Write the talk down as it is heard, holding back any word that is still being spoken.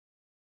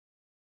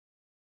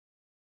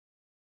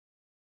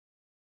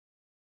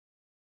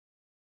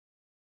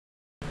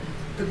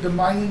the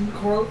mining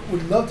corps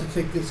would love to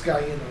take this guy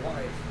in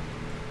alive.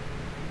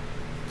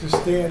 To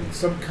stand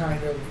some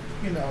kind of,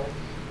 you know.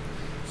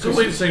 So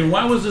wait a second,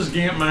 why was this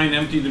Gant mine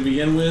empty to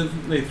begin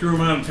with? They threw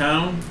him out of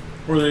town?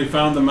 Or they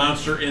found the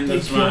monster in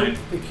this mine?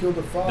 They killed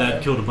the father.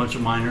 That killed a bunch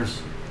of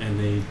miners, and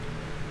they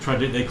tried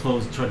to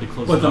close.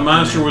 But the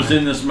monster was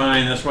in this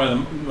mine, that's why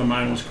the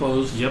mine was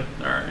closed? Yep.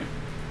 Alright.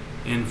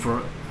 And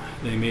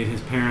they made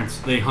his parents,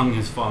 they hung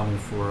his father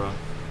for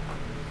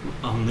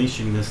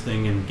unleashing this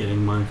thing and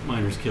getting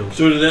miners killed.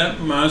 So did that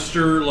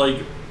monster,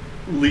 like,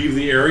 leave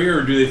the area,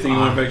 or do they think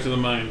he went back to the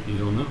mine? You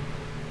don't know.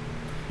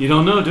 You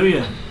don't know, do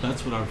you?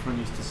 That's what our friend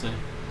used to say.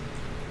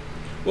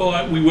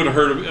 Well, we would have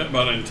heard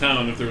about it in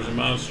town if there was a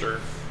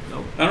monster.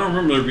 Nope. I don't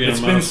remember there being a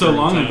monster. It's been so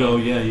long ago,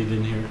 yeah, you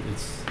didn't hear it.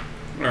 It's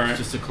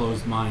just a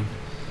closed mine.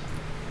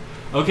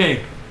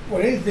 Okay.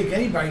 Well, they didn't think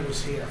anybody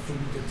was here from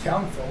the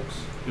town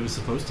folks. It was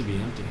supposed to be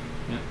empty.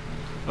 Yeah.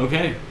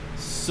 Okay.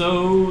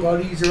 So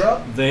buddies are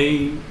up.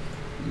 They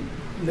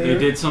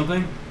did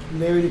something.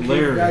 Larry,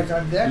 the guys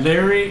on deck.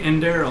 Larry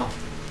and Daryl.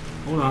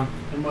 Hold on.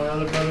 And my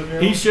other brother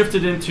Daryl. He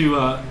shifted into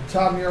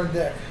Tom, you're on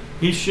deck.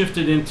 He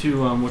shifted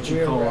into what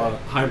you call a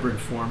hybrid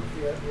form.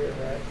 Yeah, you're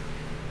right.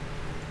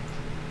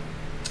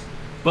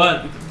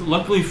 But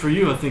luckily for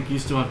you, I think you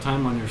still have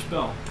time on your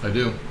spell. I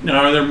do.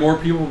 Now, are there more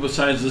people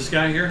besides this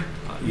guy here?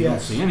 You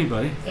don't see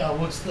anybody. Yeah,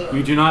 what's the...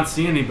 You do not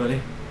see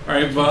anybody. All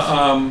right, but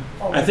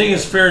I think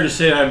it's fair to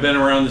say I've been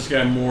around this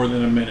guy more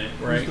than a minute,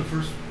 right? Who's the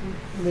first...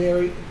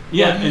 Larry.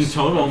 Yeah, in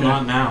total, okay.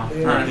 Not now.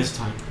 Larry. Not this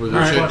time. With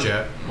a chit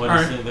chat. Why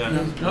do you say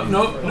that?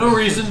 No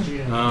reason,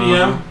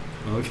 DM.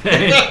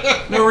 Okay.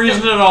 No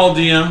reason at all,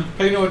 DM.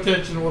 Pay no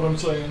attention to what I'm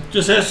saying.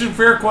 Just ask a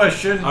fair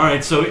question. All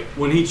right, so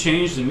when he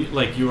changed and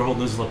like you were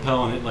holding his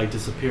lapel and it like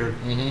disappeared,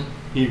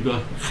 he'd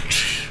go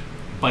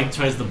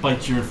tries to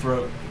bite your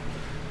throat,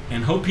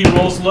 and hope he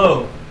rolls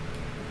low.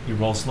 He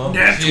rolls low.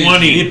 That's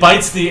 20. He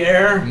bites the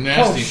air.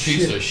 Nasty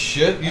piece of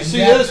shit. You see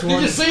this?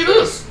 Did you see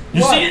this?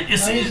 You see it? You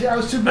see it?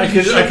 I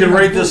could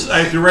write this.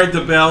 I could write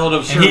the ballad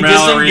of Sir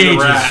Mallory the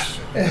Rat.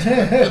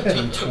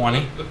 15,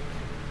 20,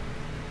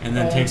 and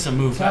then takes a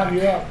move Tom,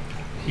 back. you're up.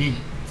 He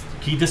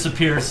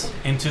disappears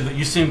into the.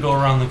 You see him go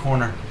around the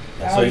corner.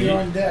 Now you're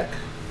on deck.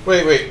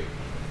 Wait.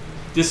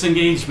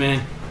 Disengage,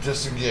 man.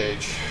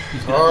 Disengage.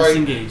 He's All gonna right.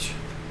 disengage.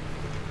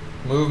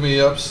 Move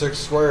me up 6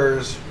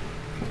 squares.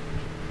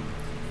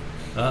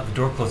 The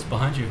door closed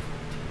behind you.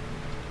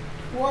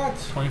 What?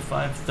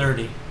 25,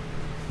 30.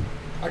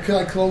 I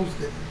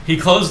closed it. He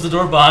closed the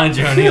door behind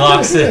you and he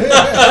locks it.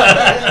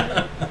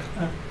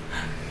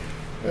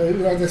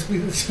 That's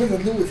something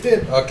to do with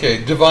him.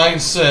 Okay, divine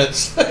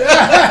sense.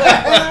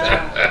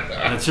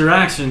 That's your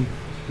action.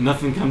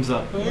 Nothing comes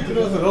up. Nothing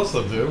else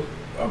to do.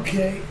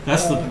 Okay.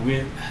 That's that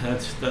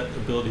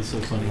ability's so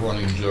funny.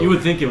 Running joke. You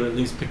would think it would at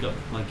least pick up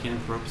like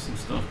cantrips and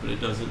stuff, but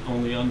it doesn't.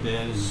 Only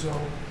undead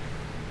and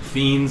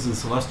fiends and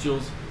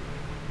celestials.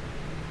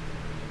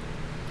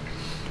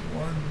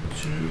 1,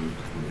 2,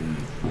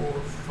 3,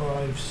 4,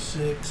 5,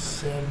 6,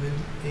 7,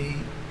 8,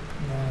 9,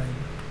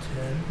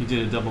 10. You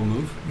did a double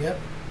move? Yep.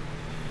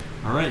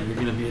 Alright, you're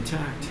going to be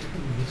attacked.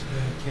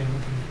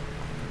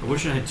 I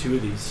wish I had 2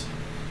 of these.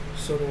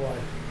 So do I.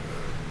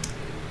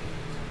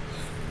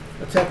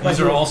 Attack These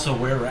are also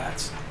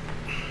were-rats.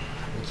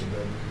 What's a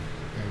bad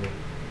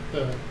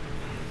angle?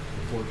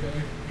 4K?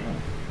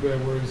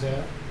 Where is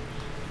that?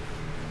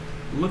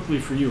 Luckily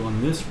for you,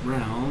 on this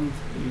round,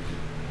 you can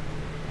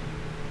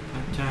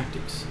have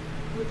tactics.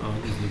 Oh, it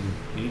doesn't even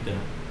need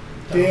that.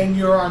 Dan,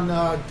 you're on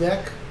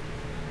deck.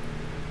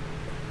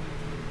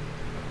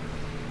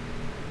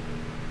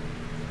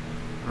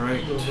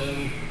 Alright.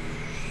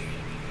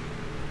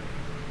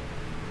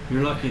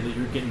 You're lucky that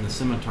you're getting the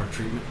scimitar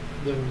treatment.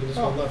 Then we just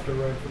go left or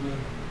right from there.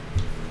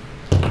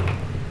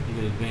 You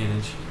get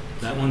advantage.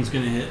 That one's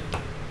going to hit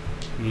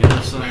on the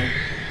other side.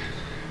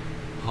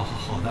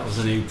 Oh, that was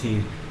an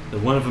 18. The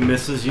one of them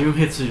misses you,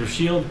 hits your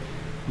shield.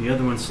 The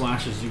other one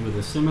slashes you with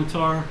a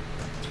scimitar.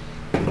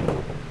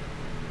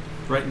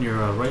 Right in your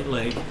right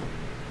leg.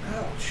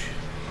 Ouch.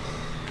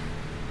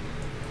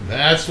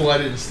 That's why I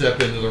didn't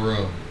step into the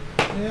room.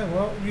 Yeah,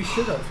 well, you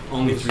should have.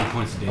 Only 3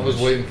 points of damage. I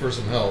was waiting for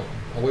some help.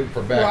 I'm waiting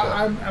for backup.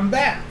 Well, I'm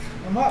back.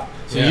 I'm up.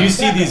 So you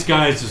see these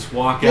guys just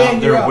walk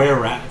out. They're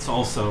were-rats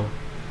also,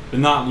 but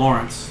not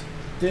Lawrence.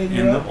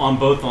 And on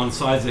both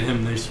sides of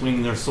him, they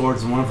swing their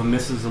swords, and one of them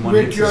misses, and one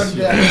hits his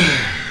shield.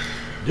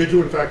 Did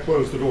you in fact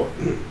close the door?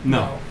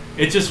 No,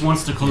 it just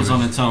wants to close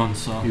on its own.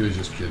 So he was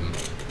just kidding.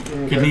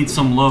 Could need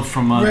some love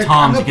from Rick,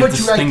 Tom to get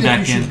this thing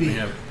back in.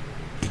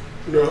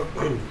 No.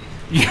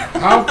 Yeah.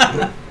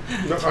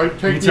 No, I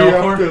take me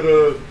up to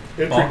the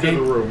entry to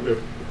the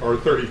room, or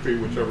 30 feet,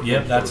 whichever.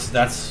 Yep, that's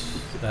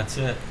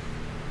it.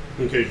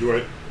 Okay,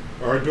 do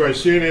I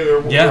see any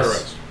other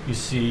Yes, you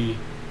see.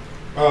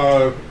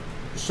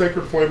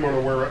 Sacred Flame on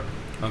a were-rat.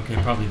 Okay,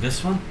 probably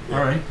this one. Yeah.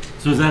 All right.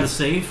 So is that a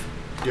save?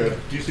 Yeah.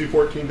 DC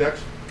 14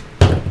 dex.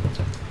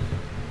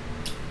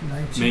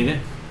 19. Made it.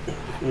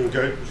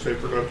 Okay, save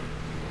for none.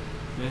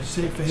 Yeah.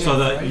 Save for him, so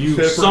that right? you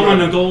Save for summon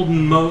none. a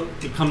golden mote.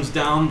 It comes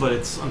down, but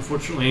it's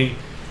unfortunately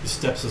he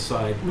steps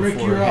aside Rick,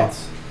 before you're it up.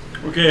 hits.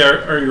 Okay,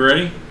 are you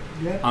ready?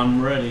 Yeah.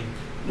 I'm ready.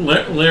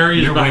 Larry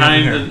is You're way over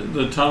here. behind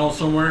the tunnel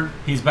somewhere.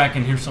 He's back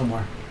in here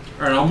somewhere.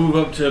 All right, I'll move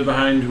up to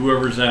behind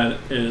whoever's that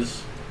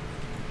is.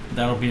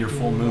 That'll be your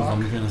full move,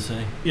 I'm going to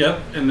say.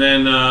 Yep, and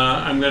then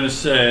I'm going to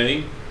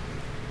say...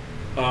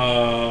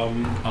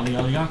 Ollie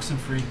Ollie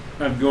Oxenfree.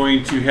 I'm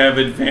going to have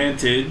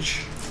advantage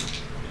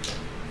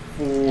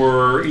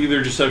for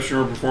either deception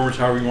or performance,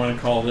 however you want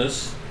to call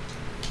this.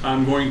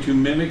 I'm going to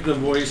mimic the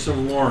voice of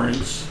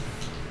Lawrence.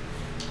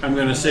 I'm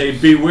going to say,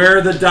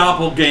 beware the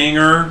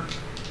doppelganger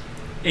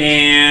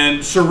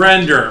and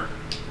surrender.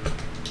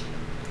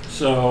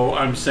 So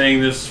I'm saying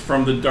this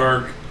from the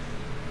dark,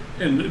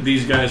 and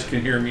these guys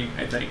can hear me,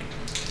 I think.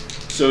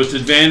 So it's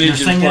advantage. You're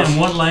saying it in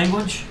what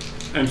language?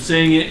 I'm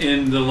saying it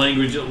in the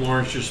language that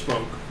Lawrence just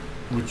spoke.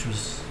 Which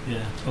was,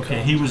 yeah.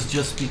 Okay, he was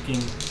just speaking.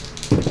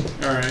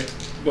 Alright,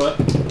 but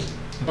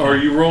are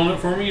you rolling it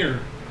for me, or?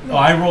 Oh,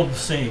 I rolled the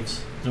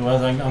saves. So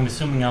I'm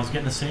assuming I was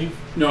getting a save?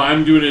 No,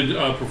 I'm doing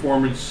a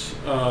performance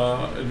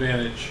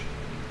advantage.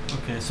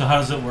 Okay, so how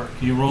does it work?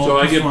 You roll so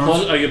I get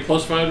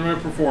 +5 to my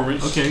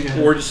performance, okay, go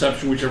ahead. or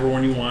deception, whichever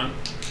one you want.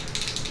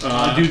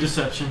 I do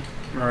deception.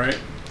 Alright.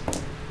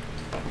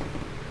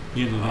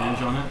 You have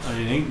advantage on it? Oh,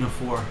 an 8 and a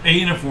 4.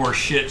 8 and a 4,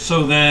 shit.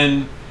 So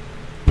then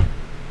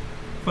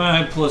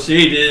 5 plus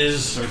 8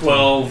 is 13.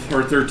 12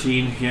 or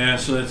 13. Yeah,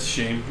 so that's a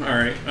shame.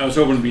 Alright, I was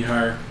hoping to be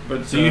higher.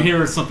 But so you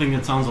hear something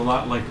that sounds a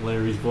lot like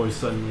Larry's voice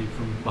suddenly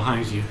from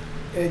behind you.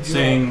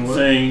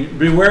 Saying,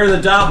 beware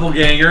the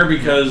doppelganger,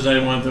 because I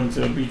want them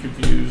to be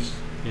confused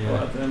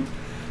about them.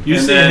 You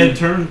see a head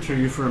turn to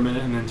you for a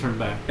minute and then turn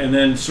back. And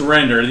then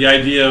surrender. The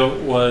idea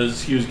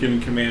was he was giving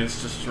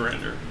commands to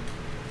surrender.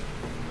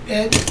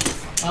 And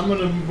I'm going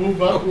to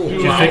move up.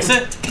 Did you fix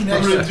it? I'm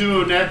going to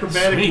do an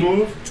acrobatic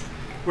move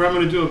where I'm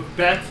going to do a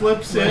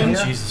backflip in.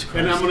 Jesus Christ.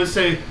 And I'm going to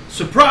say,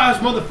 surprise,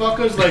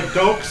 motherfuckers, like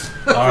Dokes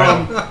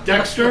from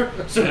Dexter.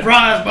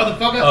 Surprise,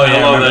 motherfucker. Oh,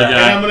 yeah, I love that guy.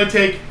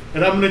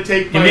 And I'm going to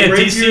take my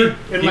rapier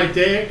and my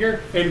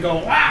dagger and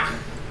go, ah!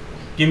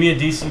 Give me a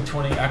DC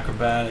 20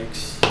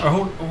 acrobatics. Or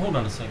hold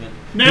on a second.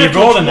 Natural you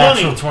rolled a 20.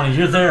 natural 20.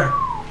 You're there.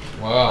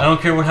 Wow. I don't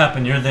care what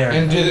happened. You're there.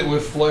 And did it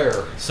with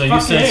flair. So you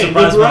said,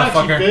 surprise,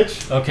 motherfucker.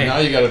 Bitch. Okay. Now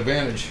you got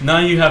advantage. Now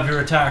you have your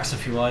attacks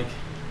if you like.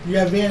 you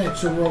have advantage,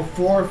 so roll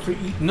 4 for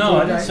each. No,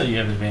 I didn't say you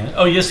have advantage.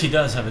 Oh, yes, he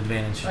does have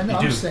advantage. I know, you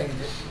I'm do. saying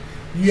it.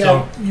 You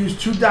have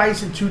use 2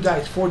 dice and 2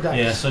 dice, 4 dice.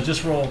 Yeah, so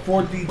just roll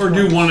 4 d20s. Or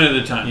do one at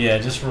a time. Yeah,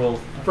 just roll.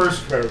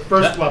 First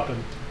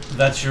weapon.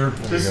 That's your.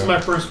 This is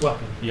my first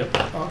weapon. Yep.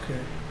 Okay.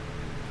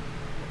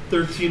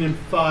 13 and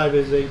 5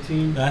 is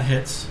 18. That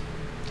hits.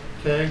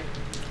 Okay.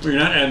 Well, you're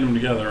not adding them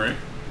together, right?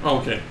 Oh,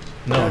 okay.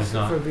 No, That's he's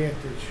not. for advantage.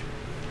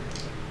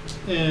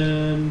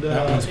 And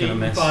That one's 8 gonna and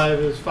miss. 5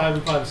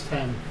 is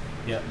 10.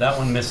 Yeah, that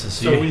one misses.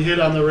 So we hit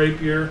on the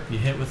rapier. You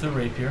hit with a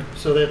rapier.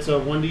 So that's a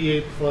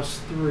 1d8 plus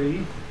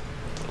 3.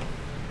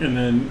 And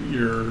then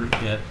your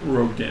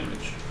rogue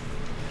damage.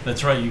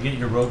 That's right, you get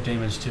your rogue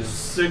damage too.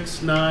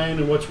 6, 9,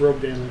 and what's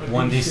rogue damage?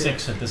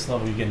 1d6 at this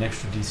level, you get an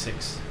extra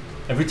d6.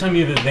 Every time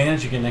you have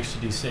advantage, you get an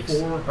extra d6.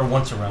 4. Or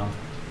once a round.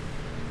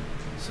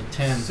 So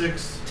 10.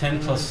 6. 10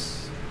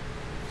 plus.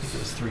 I think it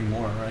was 3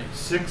 more, right?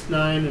 6,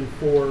 9, and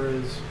 4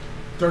 is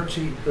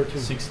 13.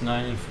 6,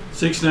 9, and 4.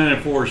 6, 9,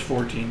 and 4 is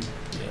 14.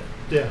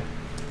 Yeah.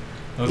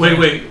 Okay.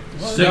 Wait.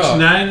 6,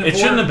 9, and 4? It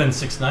shouldn't have been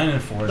 6, 9,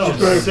 and 4. No, 6,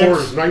 9, and 4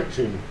 is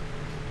 19.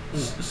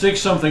 6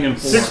 something and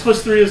 4. 6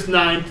 plus 3 is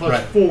 9, plus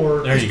Right.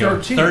 4 There is you go.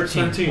 13.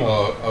 13.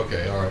 Oh,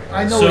 okay, all right.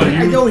 I know. So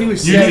I know he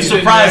was You saying. do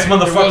surprise, It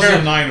wasn't motherfucker,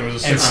 a 9, it was a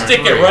 6. and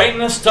stick it right in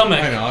the stomach.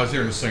 I know, I was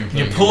hearing the same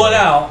thing. You pull it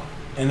out,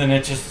 and then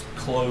it just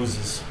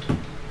closes.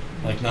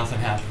 Like nothing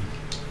happened.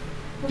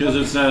 Because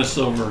it's not a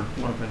silver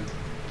weapon.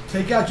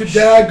 Take out your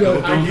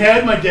dagger. I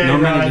had my dagger.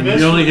 No, I you missed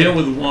You only it. hit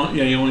with one.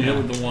 Yeah, you only hit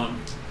with the one.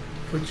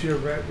 Put your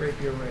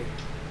rapier away.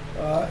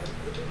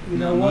 You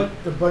know what?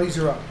 The buddies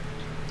are up.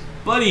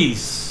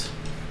 Buddies!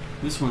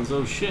 This one's,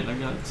 oh shit, I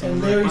got some.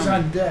 And right Larry's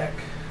behind on me. deck.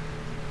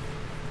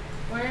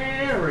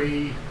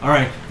 Larry.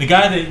 Alright, the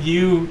guy that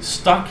you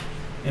stuck,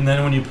 and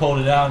then when you pulled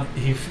it out,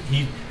 he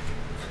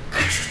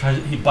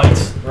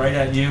bites right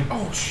at you.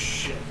 Oh,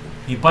 shit.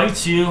 He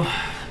bites you.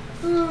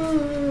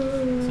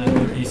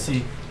 So you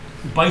see,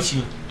 he bites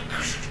you.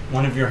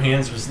 One of your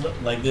hands was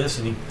like this,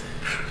 and he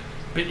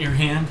bit your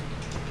hand.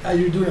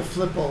 You're doing a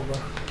flip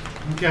over.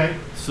 Okay.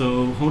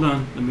 So hold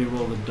on, let me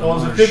roll the Well, it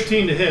was a damage.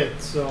 15 to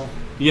hit, so.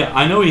 Yeah,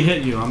 I know he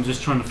hit you. I'm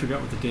just trying to figure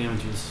out what the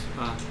damage is.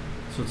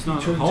 So it's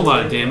not a Turn whole to lot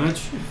of the-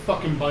 damage. You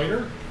fucking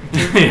biter.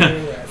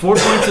 Yeah, 4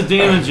 points of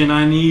damage, and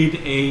I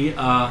need a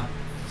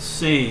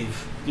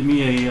save. Give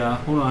me a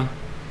hold on.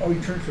 Oh, he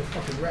turns to a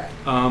fucking rat.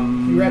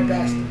 You You rat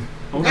bastard.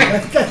 Hold on.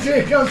 That's where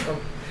it comes from.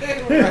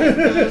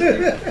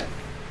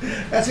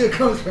 That's where it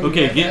comes from.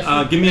 Okay,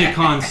 give me a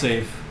con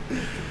save.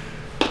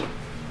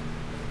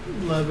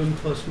 11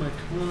 plus my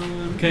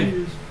con Okay.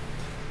 is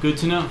Good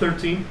to know.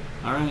 13.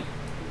 All right.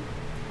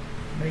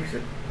 Makes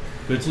it.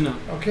 Good to know.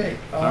 Okay.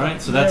 All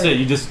right, so that's it.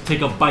 You just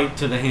take a bite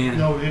to the hand.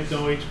 No hit,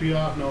 no HP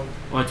off, no.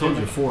 Well, I told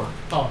you 4.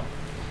 Oh.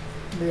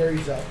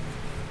 Larry's up.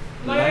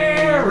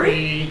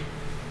 Larry!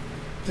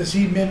 Does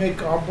he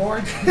mimic our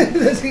board?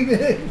 Does he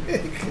mimic?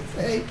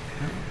 Hey,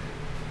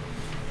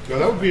 Now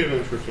that would be an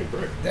interesting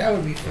break. that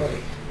would be funny.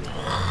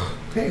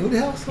 Hey, who the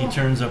hell's He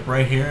turns up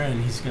right here,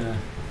 and he's gonna.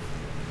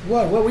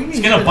 What we need?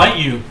 He's gonna bite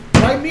you.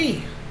 Bite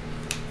me.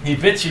 He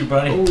bits you,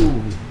 buddy.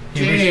 Ooh,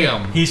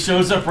 damn. He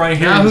shows up right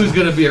here. Now who's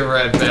gonna be a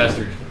rat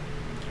bastard?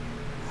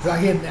 I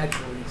hit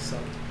naturally, so.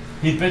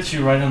 He bits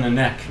you right on the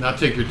neck. Now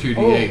take your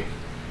 2d8.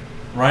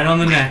 Right on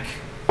the neck.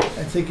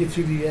 I take it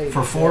to the 8.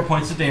 For 4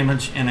 points of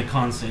damage and a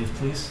con save,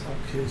 please.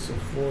 Okay, so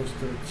 4 is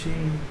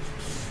 13.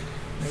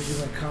 Maybe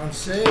my con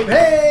save.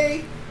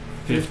 Hey!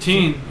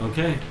 15.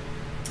 Okay.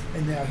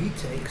 And now he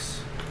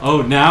takes.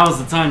 Oh, now's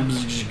the time.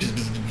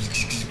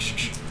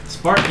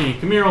 Sparky,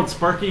 come here, old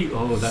Sparky.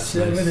 Oh, that's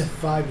 7 nice. and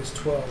 5 is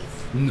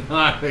 12.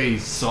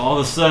 Nice. So all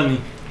of a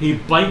sudden, he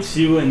bites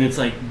you, and it's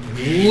like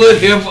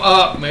Lit him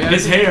up, man.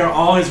 his hair,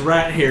 all his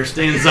rat hair,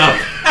 stands up.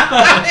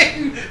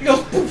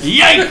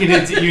 Yike!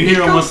 And you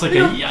hear almost like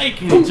a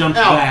yike, and he jumps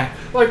back.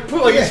 Like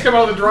he's come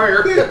out of the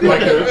dryer.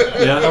 Like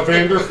Yeah.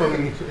 Evander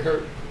from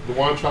the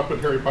wand shop in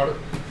Harry Potter.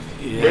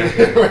 Yeah.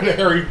 When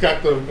Harry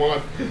got the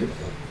wand.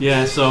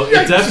 Yeah. So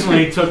it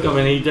definitely took him,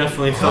 and he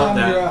definitely felt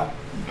You're that.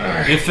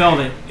 up. It felt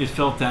it. It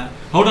felt that.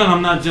 Hold on,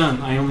 I'm not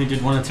done. I only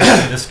did one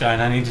attack to this guy,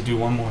 and I need to do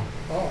one more.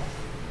 Oh.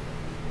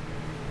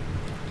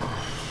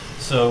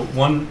 So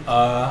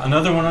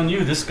another one on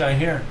you. This guy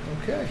here.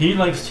 Okay.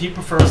 He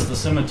prefers the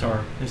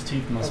scimitar. His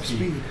teeth must Of be.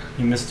 speed.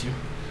 He missed you.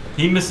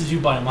 He misses you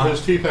by a mile.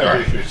 His teeth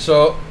have issues.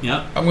 So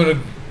Yep. I'm gonna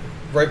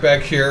right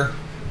back here.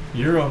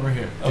 You're over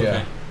here.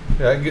 Okay.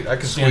 Yeah, I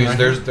can Stand squeeze.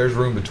 right There's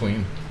room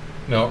between.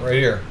 No, right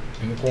here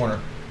in the corner.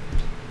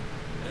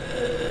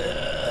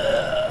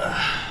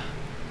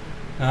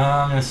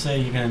 I'm gonna say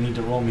you're gonna need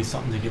to roll me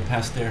something to get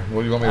past there.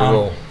 What do you want me to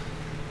roll?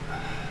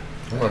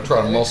 I'm gonna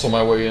try to muscle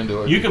my way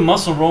into it. You can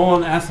muscle roll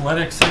on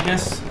athletics, I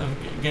guess,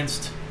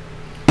 against.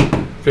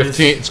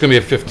 15. It's gonna be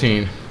a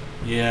 15.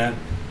 Yeah,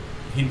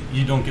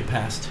 you don't get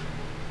past.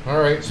 All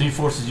right. So he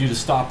forces you to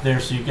stop there.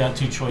 So you've got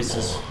two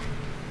choices.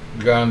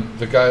 The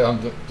guy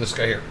on this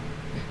guy here.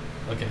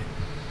 Okay.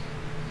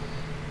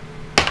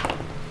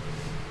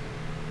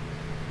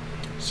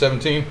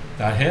 17.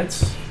 That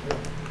hits.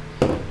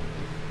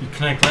 You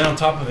connect right on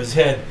top of his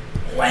head.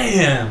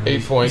 Wham!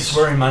 8 points. I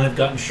swear he might have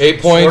gotten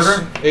 8 points.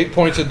 shorter. 8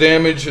 points of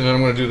damage, and then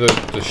I'm gonna do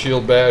the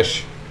shield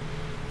bash.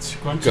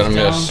 Scrunches Gonna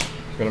down. miss.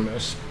 Gonna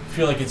miss.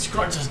 Feel like it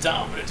scrunches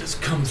down, but it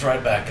just comes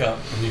right back up,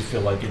 and you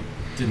feel like it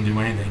didn't do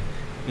anything.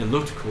 It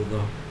looked cool though.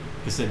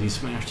 Like I said, he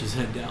smashed his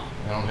head down.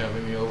 I don't have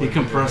any over. He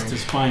compressed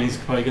his spine. He's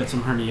probably got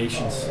some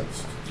herniations.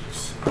 That's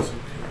okay.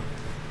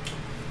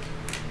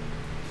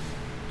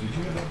 Did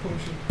you have that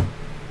potion?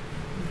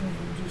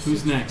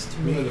 Who's next?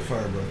 You had the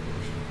fire breath potion.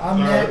 I'm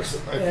next,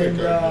 I think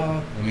and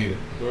I need it.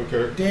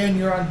 Okay. Dan,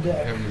 you're on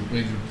deck.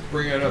 Need you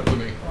bring that up to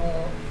me.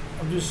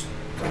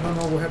 I don't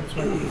know what happened to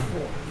my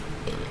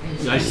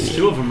D4. Dice,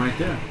 2 of them right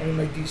there. I need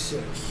my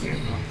D6.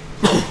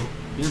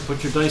 Yeah,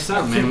 put your dice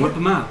out, man. Whip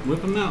them out.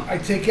 Whip them out. I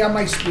take out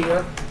my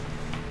spear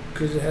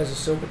because it has a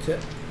silver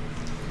tip.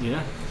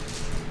 Yeah.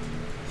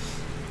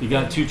 You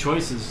got 2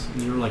 choices,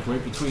 and you're like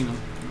right between them.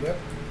 Yep.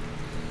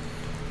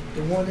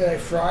 The one that I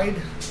fried,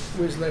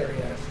 where's Larry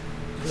at?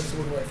 That's the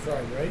one who I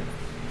fried, right?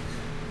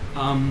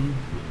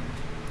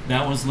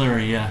 That was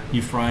Larry. Yeah,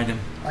 you fried him.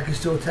 I can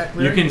still attack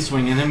Larry? You can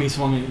swing at him. He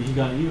swung at. He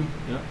got you.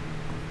 Yep.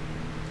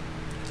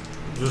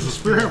 Does the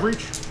spear have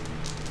reach?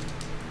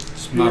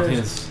 Not Spear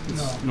his.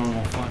 It's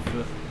normal 5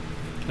 foot.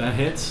 That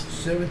hits.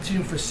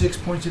 17 for 6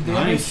 points of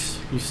damage. Nice.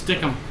 You stick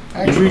him. You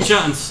Actually- reach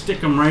out and stick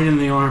him right in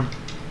the arm,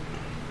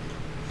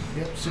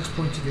 Yep, 6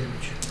 points of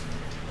damage.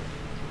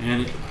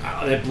 and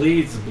it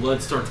bleeds. The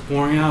blood starts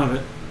pouring out of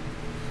it.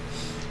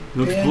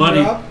 Looks And bloody.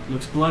 you're up.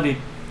 Looks bloody.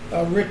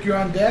 Rick, you're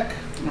on deck.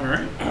 All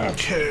right.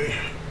 Okay.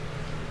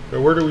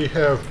 Now where do we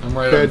have I'm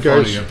right up in bad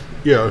front guys? of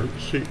Yeah.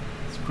 See,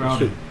 It's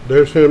crowded.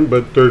 there's him,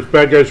 but there's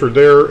bad guys are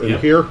there and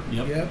Yep. here.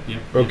 Yep. Yep. Yep.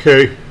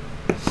 Okay.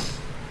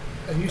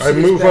 And you see I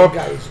this move bad up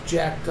guy is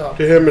jacked up.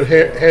 To him and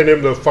hand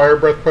him the fire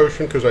breath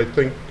potion because I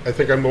think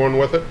I'm the one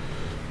with it.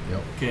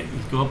 Okay, you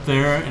go up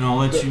there, and I'll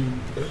let you.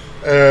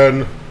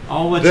 And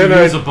I'll let Then you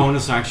use I- a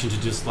bonus action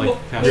to just like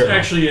pass Well, it off.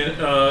 actually,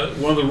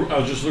 one of the I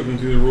was just looking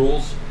through the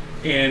rules,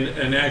 and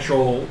an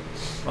actual,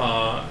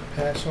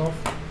 Pass off.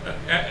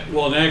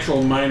 an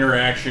actual minor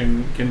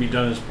action can be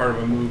done as part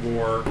of a move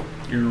or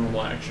your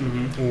normal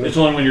action. Mhm. It's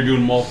only when you're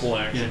doing multiple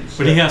Yeah, actions.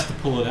 but he has to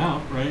pull it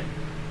out, right?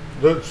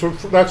 so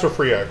that's a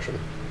free action.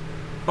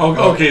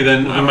 Oh, okay,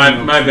 then Well,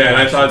 my bad.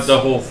 I thought actions. the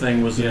whole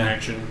thing was an Yeah.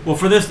 action. Well,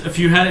 for this, if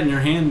you had it in your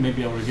hand,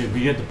 maybe I would have given.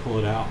 But you had to pull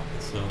it out.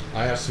 So,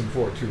 I asked him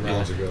for it 2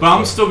 rounds ago. but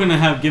I'm still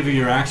gonna give you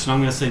your action. I'm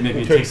gonna say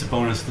maybe Okay. it takes a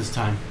bonus this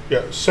time.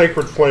 Yeah,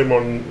 Sacred Flame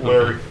on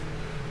Larry.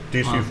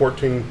 DC Um,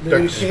 14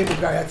 Larry dex. Cable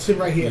guy, that's him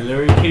right here.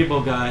 Larry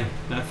Cable guy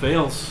that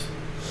fails.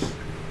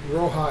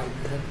 Roll high,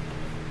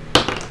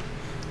 man.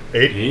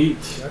 8. 8.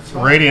 That's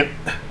high. Radiant.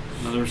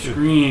 Another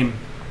scream.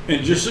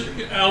 And just,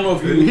 I don't know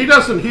if you. He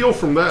doesn't heal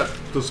from that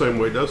the same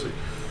way, does he?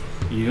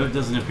 You know, it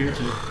doesn't appear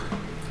to.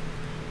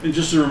 And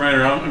just a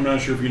reminder, I'm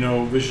not sure if you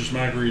know, vicious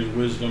mockery is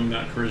wisdom,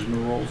 not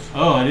charisma rolls.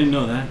 Oh, I didn't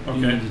know that. Okay.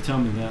 You need to tell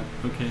me that.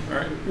 Okay. All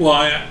right. Well,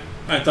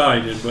 I thought I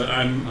did, but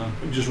I'm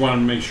just wanted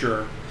to make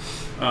sure.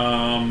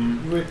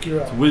 Rick,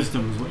 you're up.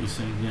 Wisdom is what you're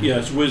saying. Yeah. Yeah,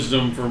 it's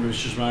wisdom for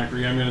vicious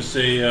mockery. I'm going to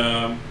say.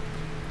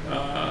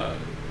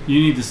 You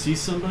need to see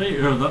somebody,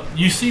 or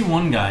you see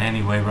one guy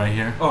anyway, right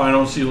here. Oh, I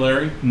don't see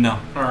Larry. No.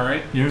 All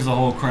right. There's a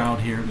whole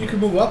crowd here. You can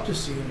move up to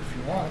see him if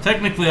you want.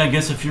 Technically, I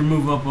guess if you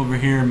move up over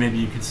here, maybe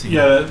you can see.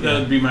 Yeah, him.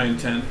 that'd be my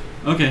intent.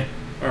 Okay.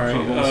 All right.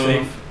 So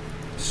safe.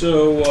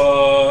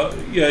 So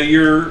yeah,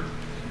 your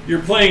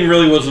playing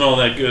really wasn't all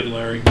that good,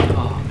 Larry.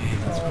 Oh man,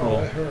 that's cruel.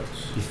 That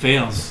hurts. He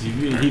fails.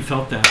 He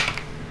felt that.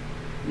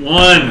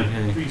 1.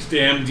 Okay. Please,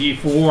 damn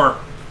D4.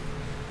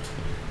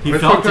 He I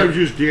felt sometimes it.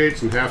 use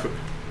D8s and half it,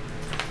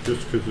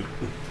 just because it.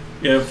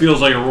 Yeah, it feels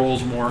like it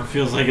rolls more.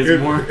 Feels like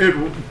it's more.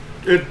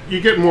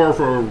 You get more of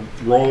a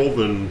roll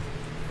than.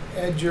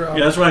 Ed, you're up.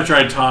 Yeah, that's why I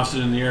tried to toss it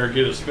in the air,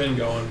 get a spin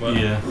going. But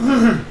Yeah.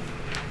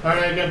 All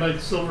right, I got my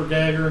silver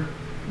dagger.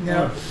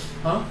 Now,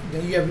 Huh? now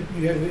you have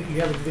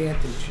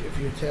advantage if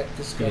you attack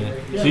this guy Yeah.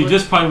 right here. So you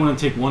just probably want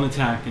to take one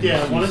attack. And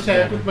Yeah, one use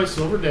attack the with my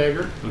silver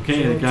dagger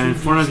Okay, the guy in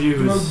front of you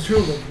Roll who's two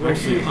of them. Roll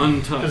actually two. because I'm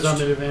untouched.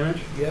 at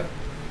advantage. Yep.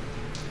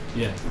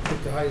 Yeah,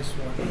 Pick the highest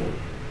one.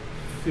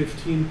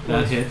 15 that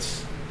plus.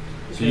 hits.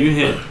 So you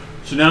hit.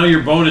 so now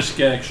your bonus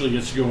actually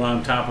gets to go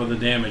on top of the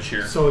damage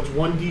here. So it's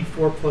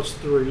 1d4 plus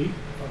 3.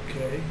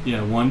 Okay. Yeah,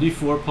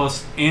 1d4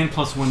 plus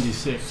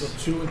 1d6.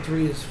 So 2 and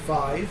 3 is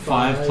 5.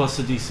 5 plus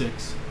a d6.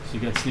 So you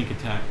got sneak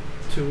attack.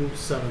 2,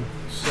 7.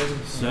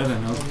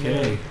 7.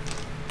 Okay.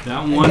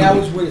 That And one. that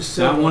was with a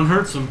silver. That one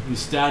hurts him. You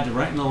stabbed it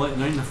right in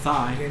the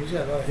thigh. Okay, he's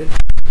got a lot of hit.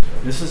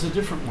 This is a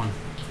different one.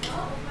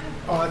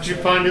 Oh, Did you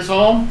find his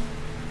home?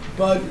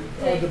 Bud,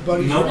 the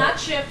buddies. Nope. are- Not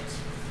shipped.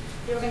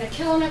 They were going to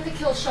kill him at the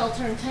kill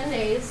shelter in 10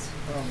 days.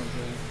 Oh my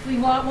god.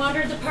 We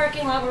wandered the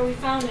parking lot where we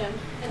found him,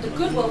 and the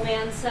Goodwill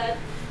man said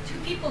 2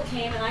 people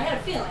came, and I had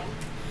a feeling.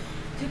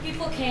 2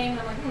 people came, and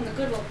I'm like, the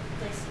Goodwill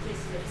place is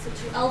it.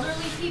 So 2 elderly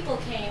people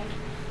came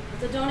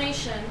with a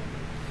donation,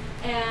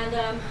 and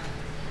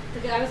the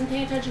guy wasn't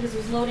paying attention because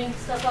he was loading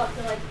stuff up.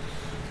 They're like,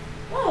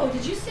 "Whoa,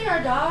 did you see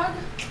our dog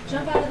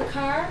jump out of the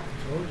car?"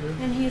 Told you.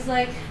 And he's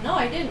like, "No,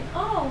 I didn't."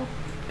 Oh,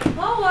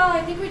 well,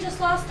 I think we just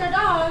lost our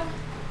dog.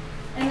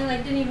 And they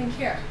like didn't even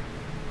care.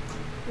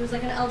 It was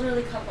like an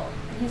elderly couple.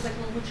 And he's like,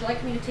 "Well, would you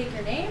like me to take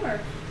your name, or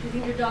do you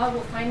think your dog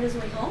will find his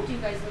way home? Do you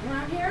guys live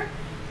around here?"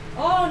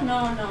 "Oh,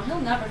 no,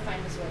 he'll never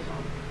find his way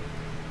home."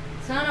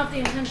 So I don't know if they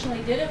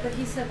intentionally did it, but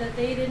he said that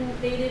they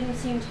didn't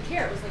seem to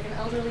care. It was like an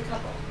elderly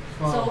couple.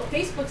 Wow. So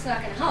Facebook's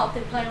not going to help.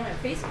 They probably don't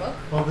have Facebook.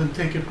 Well, then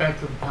take it back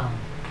to the pound.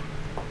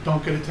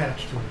 Don't get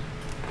attached to it.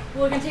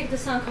 Well, we're going to take it to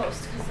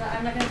Suncoast because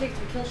I'm not going to take it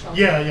to a kill shelter.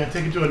 Yeah,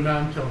 take it to a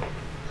non-kill.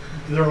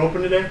 They're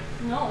open today?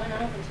 No, they're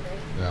not open today.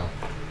 No.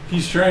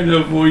 He's trying to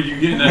avoid you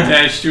getting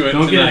attached to it.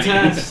 Don't get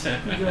tonight. attached.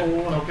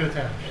 Don't get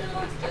attached. It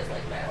looks just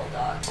like my old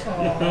dog.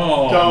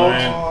 Oh, Don't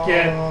man.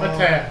 get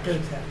attached. Get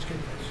attached. Get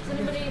attached. Does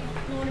anybody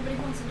know anybody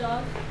who wants a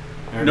dog?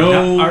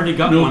 Already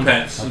got No one.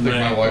 pets. I in think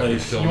my that wife would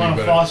place. tell You me, wanna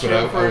but foster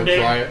I him for a would day?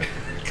 try it.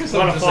 You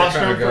want to foster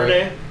him for a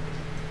day?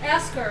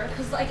 Ask her,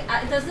 because like,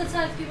 doesn't it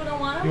sound like people don't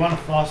want him? You want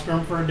to foster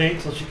him for a day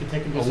so she can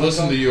take him to Well,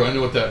 listen to Suncoast? you. I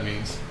know what that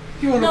means.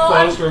 You want to No,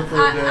 foster him for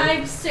a day?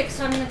 I'm sick,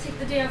 so I'm gonna take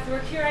the day off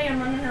work. Here I am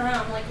running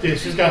around like. Yeah,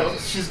 she's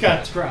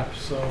got straps,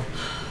 so.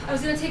 I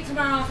was gonna take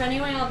tomorrow off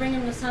anyway. I'll bring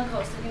him to Suncoast.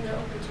 I think they're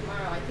open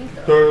tomorrow. I think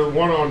they're. Open. The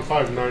one on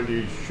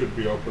 590 should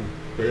be open.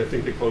 I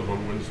think they close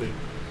on Wednesday.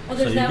 Oh,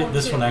 there's So you that get one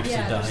this too. one actually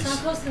yeah, dies. There's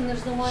Suncoast and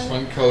there's the one.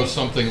 Suncoast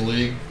something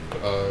league,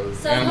 animal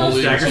Suncoast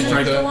league or and something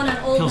like there's the that. one on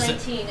Old Kills it.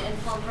 19 in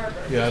Palm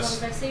Harbor. Yes.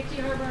 There's one by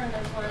Safety Harbor and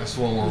there's one. That's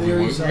the one where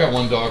we There's, got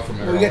one dog from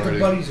there Well, we got the already.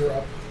 buddies are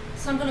up.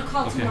 So I'm gonna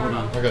call Okay, tomorrow.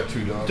 hold on. I got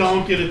 2 dogs.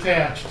 Don't get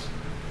attached.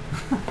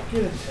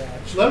 Get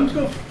attached. Let him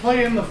go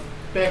play in the I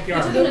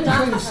backyard. took him to Let me Doc's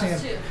play the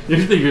house too.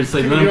 You think you're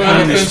saying let You him don't play in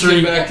have the a fenced in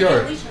street?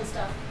 backyard. Leash and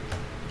stuff.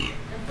 And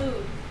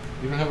food.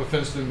 You don't have a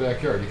fenced-in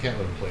backyard. You can't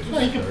let him play in the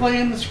Well, he can backyard.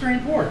 play in the screen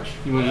porch.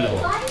 You want to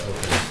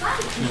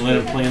Oh, let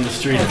him play in the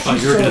street? I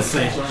thought you were gonna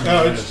say.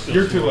 No,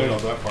 you're too late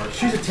on that part.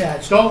 She's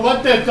attached. Don't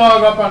let that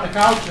dog up on the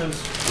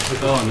couches.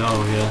 Oh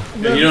no,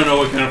 yeah. Yeah, you don't know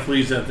what kind of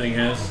fleas that thing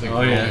I has. think Oh,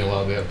 we're yeah. only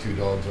allowed to have 2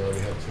 dogs. I already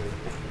have 2.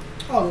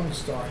 Oh, let me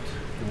start.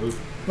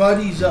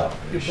 Buddies up.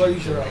 Your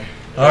buddies are up.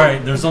 All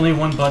right, there's only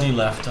one buddy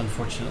left,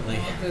 unfortunately.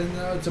 And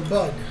it's a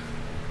bud.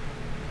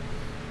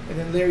 And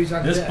then Larry's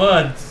on This deck.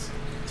 bud's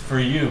for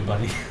you,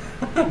 buddy.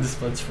 This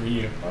bud's for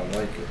you. I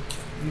like it.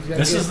 He's got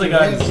This to is the get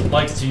guy to that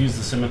likes to use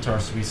the scimitar,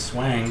 so he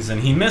swangs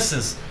and he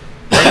misses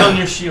right on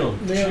your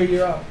shield. Larry,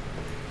 you're up.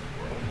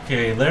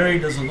 Okay, Larry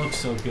doesn't look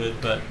so good,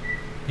 but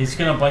he's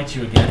gonna bite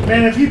you again.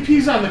 Man, if he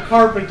pees on the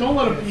carpet, don't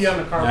let him pee on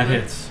the carpet.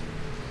 That hits.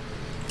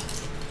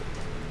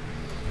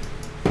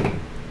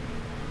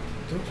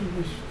 Don't you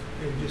wish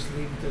they would just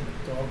leave the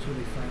dogs where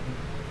they find them?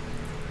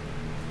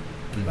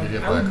 You Like,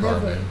 get I by a would car,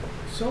 never- man.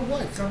 So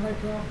what? It's not my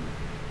problem.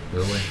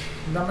 Really?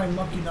 Not my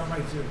monkey, not my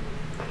zoo.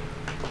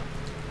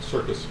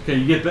 Circus. Okay,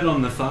 you get bit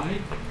on the thigh.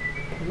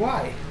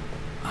 Why?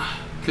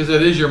 Because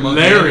that is your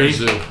monkey Larry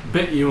zoo.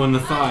 bit you on the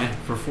thigh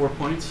for 4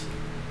 points.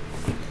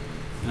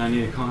 And I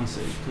need a con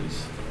save,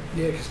 please.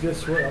 Yeah, because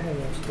guess what? I'm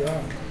almost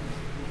down.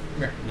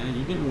 Man,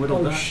 you're getting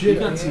whittled Oh out. shit, You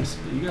got I some.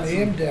 am. You got I some.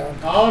 am down.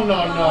 Oh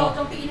no.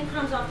 Don't be eating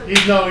crumbs off the.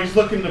 He's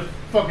looking to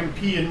fucking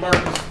pee in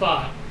Marcus'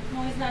 spot.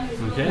 No, he's not.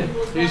 Okay.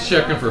 He's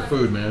checking for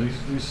food, man.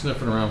 He's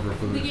sniffing around for We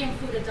food. gave him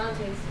food at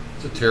Dante's.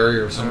 It's a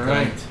terrier of some All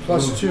kind. right.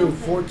 Plus 2.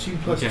 14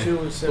 plus Okay. 2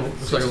 is 7.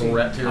 Looks like a little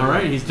rat terrier. All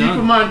right, he's Keep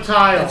him done. on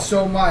tile. And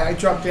so am I. I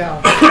dropped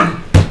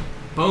down.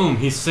 Boom!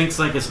 He sinks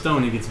like a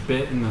stone. He gets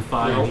bit in the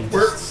thigh. Well, and he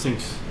where- just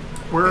sinks.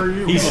 Where are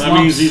you? He Well, that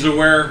means slumps. he's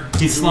aware. He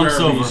He's aware slumps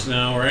of over. these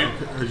now, right?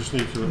 I just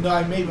need to. No,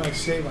 I made my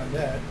save on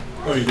that.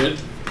 Oh, you did?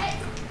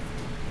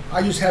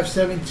 I just have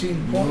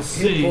 17 We'll hit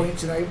see.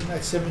 points, and I even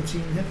had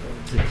 17 hit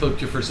points He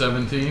clipped you for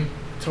 17.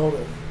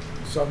 total.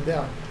 So I'm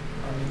down.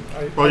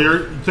 Well,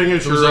 your thing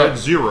is Who's you're that? at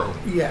 0,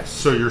 Yes.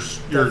 so you're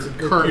That's a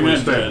good You're currently not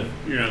stable. dead.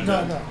 You're not No,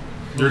 dead. no.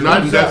 You're not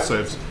in Who's death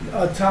that?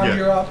 saves. Tom, Yeah.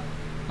 you're up.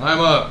 I'm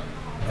up.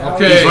 Al,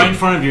 Okay. He's right in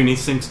front of you, and he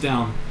sinks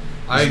down.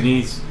 I- His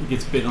knees. He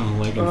gets bit on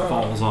the leg and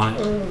falls on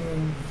it.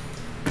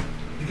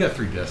 You got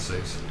 3 death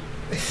saves.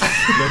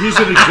 No, he's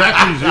at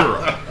exactly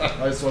 0,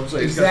 That's what I'm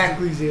saying.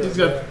 Exactly 0. He's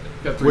got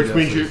 3 which death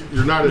means saves.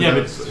 you're not in Yeah,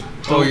 death but- saves.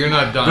 Oh, you're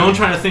not dying. Don't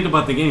try to think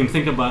about the game.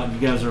 Think about you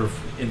guys are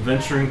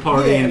adventuring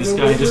party, Yeah, and this we're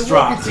guy just working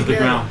drops to the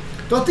together. ground.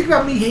 Don't think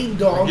about me hating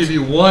I'll dogs. give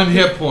you 1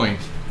 hit point.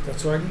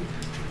 That's what I need.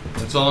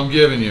 That's all I'm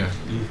giving you.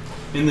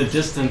 In the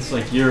distance,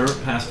 like you're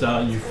passed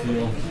out, you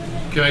feel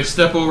Can I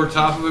step over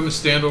top of him and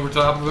stand over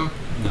top of him?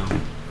 no.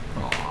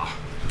 Aw.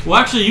 Well,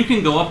 actually, you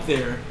can go up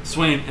there,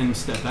 swing, and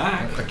step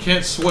back. I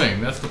can't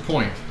swing. That's the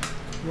point.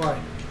 Right.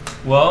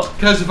 Well,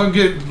 Because if I'm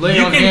getting laid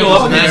You on can hands, go it's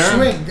up an then there. action.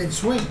 swing. Then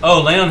swing.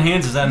 oh, lay on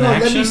hands is that an No,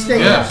 action? let me stay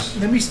Yes.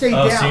 down. Let me stay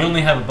Oh, down. so you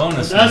only have a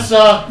bonus. then.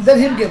 Vanessa, Let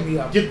him get me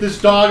up. get this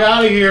dog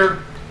out of here.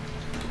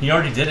 He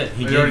already did it.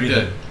 He I gave already you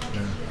did.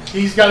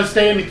 He's got to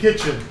stay in the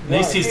kitchen. At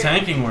least he's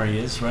tanking where he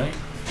is, right?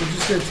 We're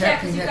just going to Yeah,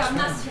 attack the because you next got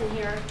one. mess in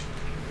here.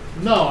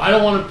 No, I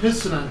don't want to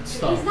piss on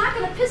stuff. He's not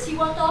gonna piss. He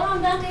walked all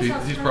around Dante's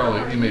house. He's for an probably,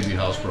 hour. he may be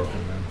housebroken,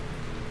 man.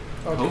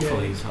 Okay.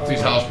 Hopefully he's If he's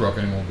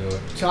housebroken, he won't do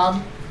it.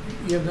 Tom,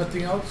 you have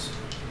nothing else?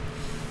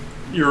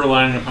 You're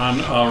relying upon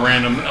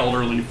random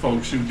elderly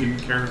folks who didn't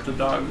care if the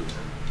dog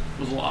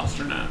was lost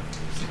or not.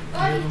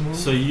 Buddy,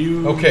 So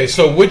you. Okay,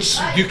 so which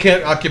you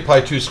can't occupy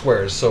 2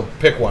 squares, so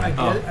pick one.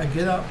 I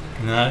get up.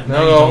 No, No, you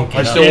no, don't get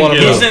I up. still wanna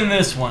He's move. in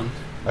this one.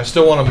 I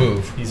still want to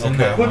move. He's in okay.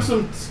 that Put one.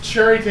 some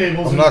cherry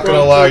tables. I'm in not gonna front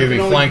allow so you to be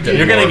can only flanked get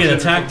You're gonna one. get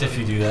attacked if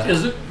you do that.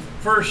 Is it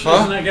first? Huh?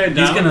 Isn't that guy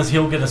down?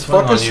 He'll get a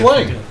swing on Fucking you. if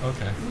you swing. do-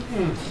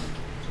 Okay.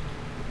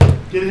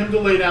 Get him to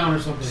lay down or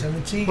something.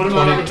 17. Put him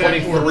on the 20,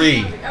 back porch.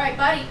 23. all right,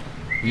 buddy.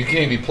 You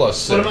can't be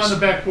plus Put 6. him on the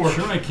back porch.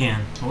 Sure, I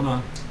can. Hold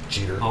on.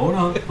 Cheater. Hold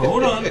on.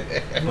 Hold on.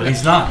 But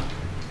he's not.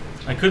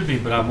 I could be,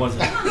 but I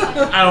wasn't.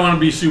 I don't want to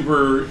be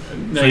super So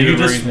you negative or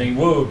just anything.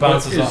 whoa But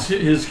bounces is off.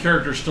 his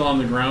character still on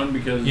the ground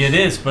because Yeah, it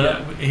is, but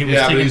Yeah. he was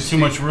Yeah, but taking he's- too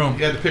much room.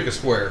 You had to pick a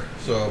square.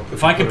 So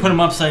If I could put him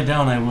upside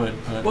down, I would.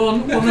 But Well,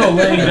 no,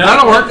 laying down.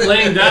 That'll work.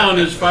 Laying down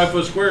is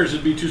 5-foot squares.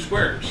 It'd be 2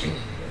 squares.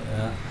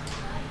 yeah.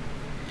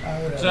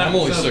 So I'm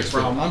only that's a 6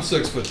 foot. problem. I'm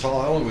 6 foot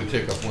tall. I only would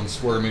take up 1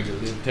 square, maybe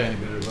a tiny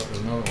bit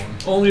of another one.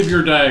 Only if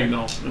you're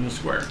diagonal in the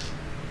square.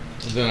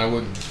 Then I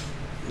wouldn't.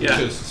 Yeah.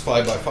 Because it's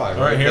 5 by 5.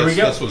 All right, here we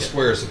go. That's what a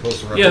square is supposed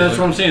to represent. Yeah, that's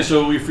what I'm saying.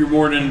 So if you're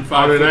more than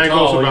 5 On an foot angle's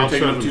tall, you're about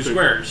taking up 2 7 feet.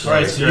 squares. All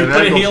right, so Yeah, you an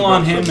put a angle's heel about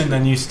on him, 7 and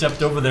then you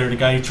stepped over there. The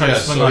guy who tried Yeah, to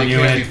swing so on he you,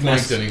 can't and be it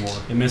flanked missed. anymore.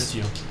 It missed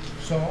you.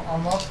 So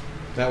I'm up.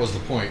 That was the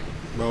point.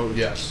 Well,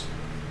 Yes.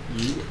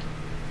 you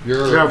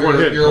You're, have one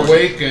hit you're point.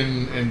 awake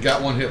and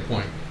got 1 hit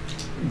point.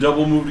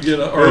 Double move to get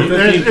up. Or Is-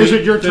 15 is feet,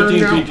 it your turn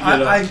 15 now? feet to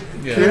get up.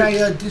 Yeah. Can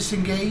I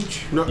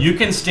disengage? You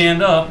can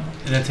stand up,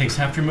 and that takes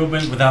half your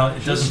movement without.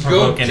 It doesn't Just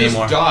provoke go,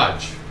 anymore. just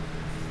dodge.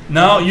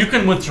 No, you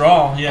can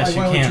withdraw. Yes, I you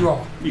want to can.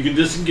 withdraw. You can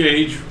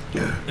disengage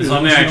As as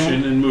long an as you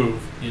action don't- and move.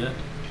 Yeah.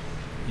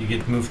 You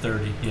get move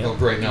 30. Yeah. Oh,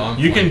 great. Now I'm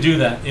You can 20. do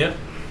that. Yep.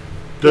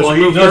 Does Well,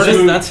 move he No, does this,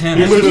 move- that's him.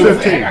 He moves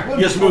 15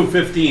 You just move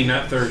 15,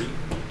 not 30.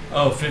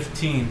 Oh,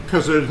 15.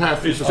 because it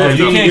has It's to. Oh, you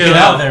 15 can't get get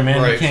out. out there,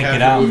 man. Right, You can't half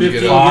get your out. move to get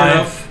 15 up. get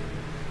up.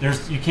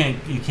 There's you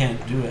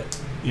can't do it.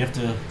 You have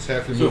to. It's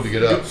half your move to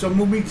get up. So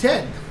move me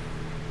 10.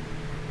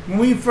 Move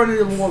me in front of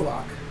the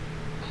warlock.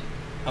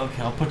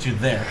 Okay, I'll put you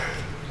there.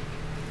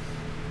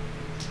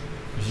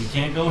 Because you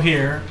can't go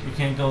here, you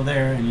can't go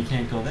there, and you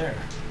can't go there.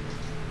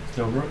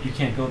 So you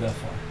can't go that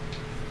far.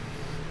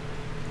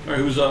 All right,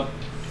 who's up?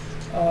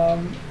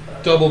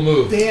 Double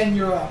move. Dan,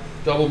 you're up.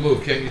 Double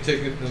move. Can't you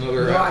take it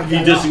another No, I He got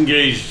up.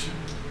 disengaged.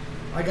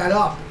 I got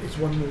up. It's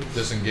one move.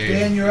 disengage?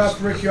 Dan, you're up.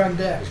 Rick, you're on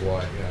deck. Is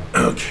why, yeah.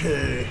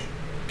 Okay.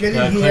 Get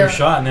Got a in clear here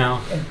shot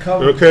now. and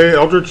cover. Okay,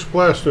 Eldritch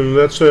Blast, and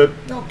that's it.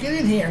 No, get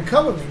in here and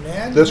cover me,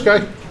 man. This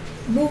guy?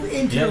 Move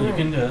into Yeah, the you room.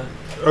 can do it.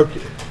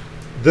 Okay.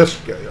 This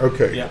guy.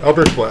 Okay. Yeah.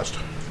 Eldritch Blast.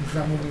 He's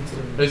not moving into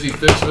the room. Is he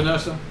fixed,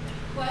 Vanessa?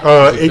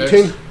 What? Is he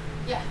 18 fixed?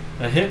 Yeah.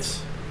 That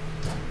hits.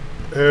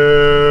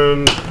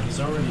 and He's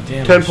already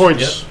damaged. 10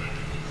 points.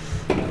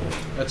 Yep.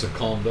 That's a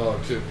calm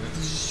dog, too.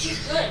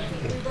 He's good.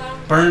 We brought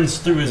him. burns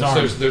through his arm.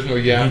 There's no yapping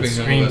and all that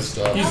screams.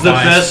 stuff. He's the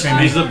best.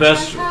 Screaming. He's the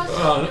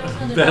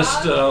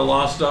best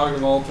lost dog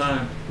of all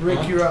time.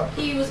 Rick, you're up.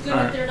 He was good All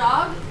right. with their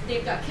dog.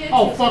 They've got kids.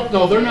 Oh he was fuck good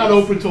no, with they're kids. not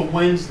open till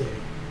Wednesday.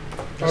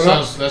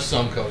 That's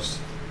Suncoast.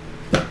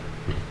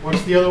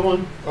 What's the other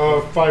one?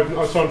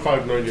 It's on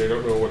 590. I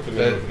don't know what the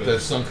name of it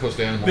That's is. Suncoast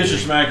Animal.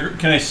 Vicious Macker.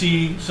 Can I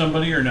see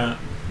somebody or not?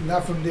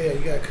 Not from there.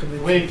 You gotta come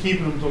in. We ain't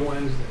keeping them till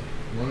Wednesday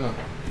Why not?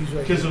 He's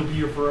right because there. it'll be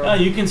here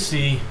forever. You can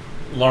see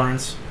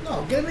Lawrence.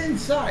 No, get him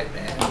inside,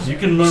 man. You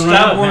can run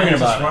Stop up, worrying man.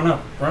 about Just it. run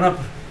up. Run up.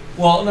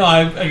 Well, no,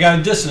 I got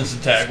a distance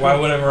attack. Why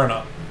would I run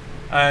up?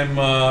 I'm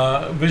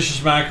Vicious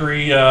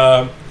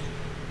Mackery.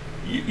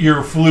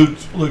 Your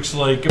flute looks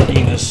like a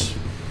penis.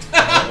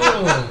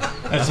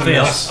 That's a Fails.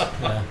 miss.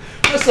 Yeah.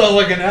 That sounds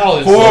like an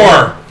owl.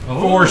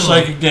 Four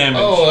psychic damage.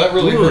 Oh, that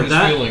really Ooh, hurt his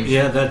that, feelings.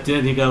 yeah, that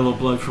did. He got a little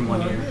blood from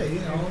one ear. Yeah, you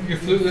know. Your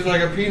flute is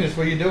like a penis.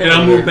 What are you doing? And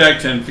I'll over move there?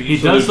 back 10 feet. He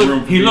so does there's look-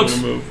 room for he people looks-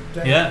 to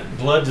move. Yeah,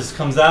 blood just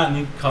comes out, and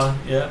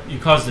you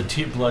cause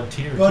the blood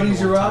tear.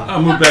 Buddies are up.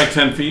 I'll move back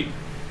 10 feet.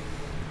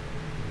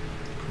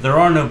 There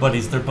are no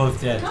buddies. They're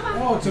both dead. Come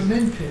on. Oh, it's a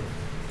min pit.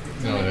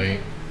 No, it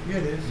ain't. Yeah,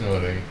 it is. No,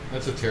 it ain't.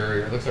 That's a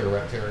terrier. It looks like a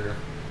rat terrier.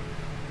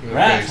 Look at that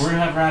Rats. face. We're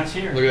gonna have rats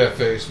here. Look at that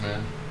face,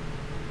 man.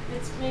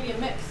 It's maybe a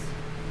mix.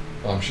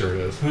 Oh, I'm sure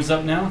it is. Who's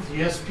up now?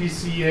 The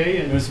SPCA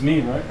It and was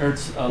me, right? Or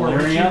it's Or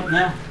Larry Richie. up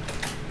now?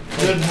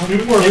 the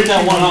Newport Take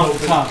that Richie one one's off the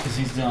open. top because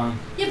he's done.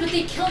 Yeah, but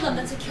they killed him.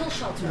 That's a kill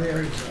shelter.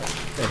 There he's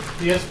up.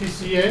 The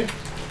SPCA.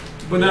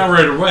 But not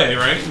right away,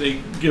 right? They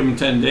give them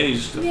 10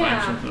 days to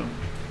Yeah. find something.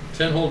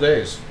 10 whole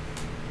days.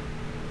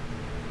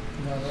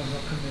 No, come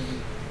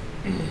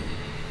in.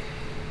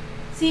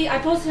 See, I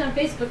posted on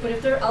Facebook, but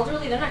if they're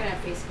elderly, they're not gonna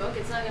have Facebook.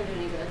 It's not gonna do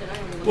any good. They're not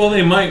gonna. Look Well,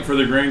 they might for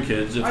their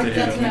grandkids if I they That's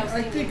have what them. I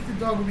was think the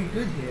dog will be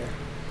good here.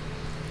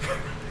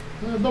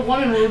 The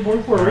one in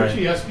Newport All right.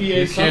 Richie, SPA.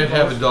 You can't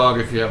have a Suncoast. dog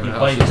if you have a You house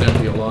bite. that's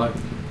empty a lot.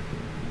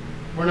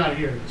 We're not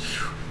here.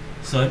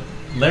 So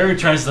Larry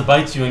tries to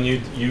bite you, and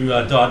you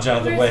dodge out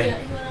of the Where is way. he? He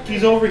went up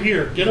He's there. over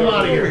here. Get him out of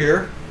Over here.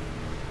 here.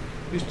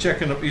 He's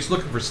checking up. He's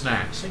looking for I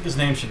snacks. think his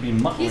name should be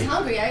He's Muttley.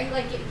 hungry. I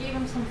gave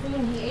him some food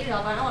and he ate it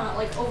all, but I don't want to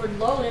like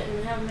overload it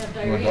and have him have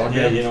want diarrhea. dog?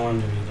 Yeah, you don't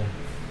want him to be there.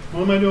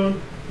 What am I doing?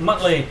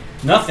 Muttley,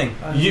 nothing.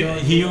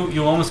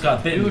 You almost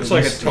got bitten. He looks but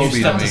like you, a Toby You to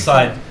stepped me.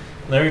 aside.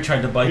 Larry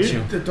tried to bite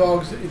you. The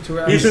dog's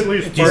interact. He's at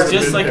least He's part of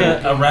just it. like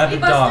a rabid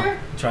Hey, dog. Buster.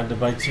 Tried to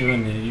bite you,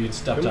 and you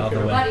stepped out of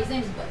the way. Buddy, his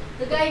name's Buddy.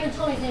 The guy even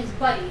told me his name's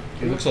Buddy.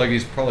 He looks like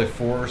he's probably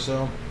 4 or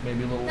so,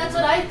 maybe a little. That's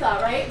what I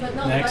thought, right? But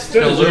no, Next.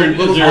 the Is Buster. there,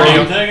 Little is there a gray.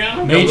 name tag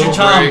on? Major little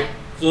Tom. gray.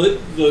 So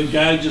the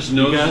guy just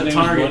knows You got his a name's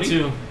target Buddy?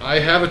 too. I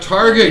have a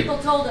target. People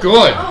told him.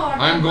 Good. Oh,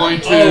 I'm going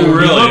Buddy. to. Oh,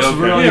 really? He looks Okay.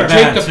 really Here,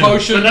 bad Take the too.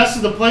 potion. Vanessa,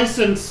 the place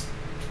in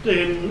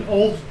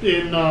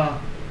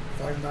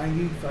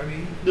 590,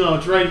 580. no,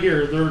 it's right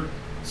here. They're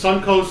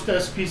Suncoast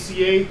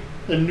SPCA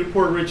and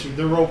Newport Richie.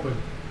 They're open.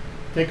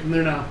 Take them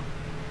there now.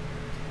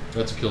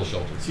 That's a kill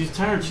shelter. She's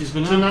tired. She's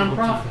been It's a out the whole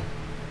non-profit. time.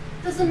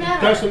 Doesn't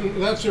matter.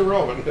 That's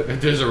irrelevant.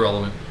 It is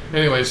irrelevant.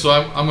 Anyway, so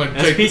I'm going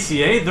to take.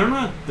 SPCA? They're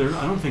not.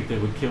 I don't think they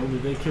would kill.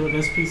 Did they kill at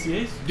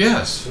SPCA's?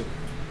 Yes.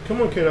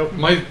 Come on, kiddo.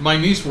 My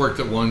niece worked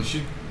at one.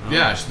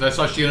 That's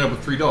how she ended up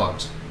with 3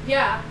 dogs.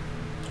 Yeah.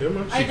 Come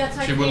on. That's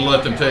how She you wouldn't get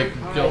let them over take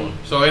here. kill them.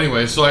 So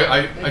anyway, so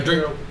I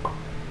drink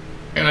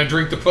and I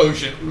drink the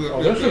potion.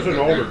 Oh, this is an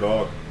older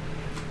dog.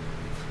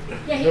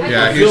 Yeah,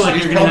 Yeah, I feel like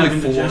he's you're gonna have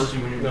probably 4.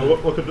 indigestion when you're Now done.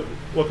 look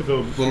at the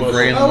Little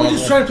gray in the Oh, we're muzzle.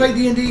 just trying to play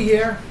D&D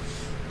here.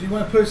 Do you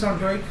want to put us on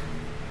break?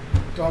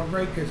 Dog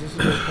break? Because this is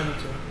what's coming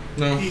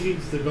to. No. He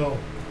needs to go.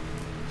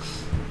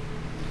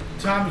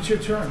 Tom, it's your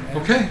turn, man.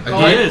 Okay.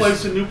 Call It the is.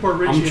 place in Newport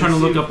Richie. I'm trying to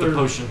and look see up if the they're-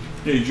 potion.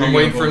 Yeah, you I'm drinking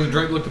waiting a for him to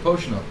potion. look the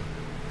potion up.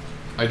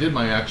 I did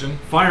my action.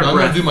 Fire Now I'm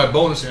going breath. to do my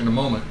bonus in a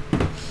moment.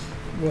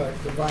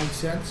 What? Divine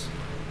Sense?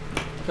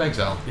 Thanks,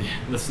 Al. Yeah,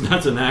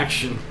 that's an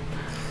action.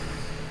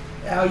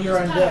 Al, you're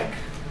on deck.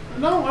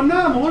 No, I'm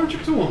not. I'm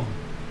allergic to them.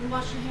 And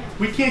wash your hands.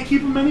 We can't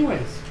keep them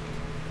anyways.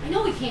 I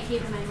know we can't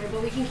keep him anywhere,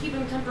 but we can keep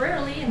him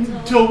temporarily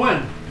until Till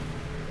when?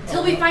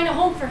 we find a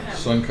home for him.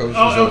 Suncoast.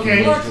 Oh,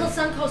 okay. Or until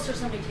Suncoast or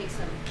somebody takes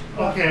him.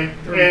 Okay.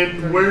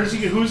 And where is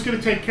he? Who's going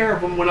to take care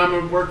of him when I'm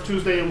at work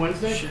Tuesday and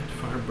Wednesday? Shit,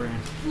 firebrand.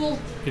 We'll You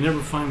can never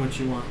find what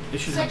you want. They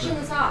should have section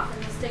the, this off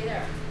and he'll stay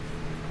there.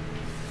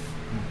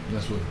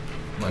 That's what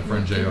my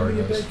friend Keep him JR in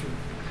your does. bedroom.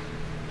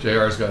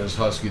 JR's got his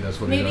husky. That's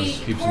what Maybe he does.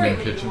 Keeps him Corey in the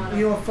maybe kitchen. want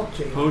You know what? Fuck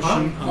Jay.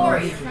 potion.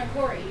 Corey, your friend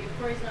Corey. You have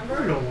Corey's number?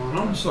 I don't want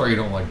I'm them. sorry you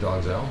don't like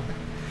dogs, Al.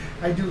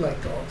 I do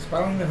like dogs, but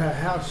I don't even have a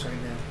house right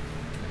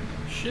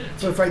now. Shit.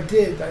 So if I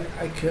did,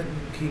 I couldn't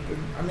keep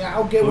him. I mean,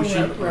 I'll get one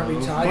Potion when I of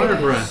retire.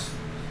 fire breath.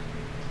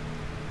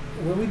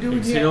 What are we doing here?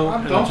 Exhale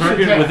I'm and Don't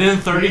target sit within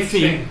back. 30 You ain't feet.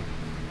 staying.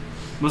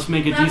 Must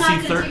make a But I'm not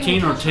DC gonna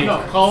 13 or take take No,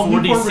 call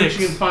Newport Richie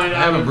 46. and find I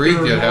out haven't if breathed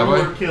they're yet, have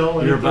normal I? or kill.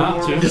 and You're if they're about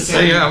normal to. or Yes,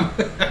 I kill.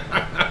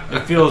 am.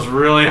 It feels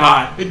really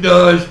hot. It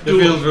does. It Do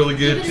it. feels really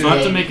good Keep it So I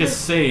have too. to make a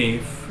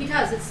save.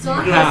 Because it's still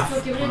on Half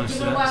Facebook. Give it on a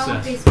a while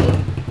on success.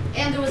 Facebook.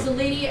 And there was a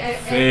lady at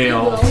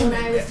Fail. Google when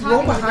I was Roll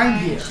talking to the behind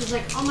guy, here. and she's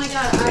like, "Oh my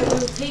god, I will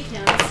take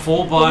him."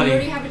 Full But we already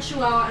body. have a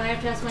Chihuahua, and I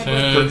have to ask my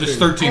boyfriend. Just I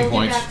 13 will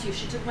points. get back to you.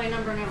 She took my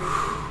number and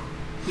everything.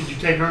 Did you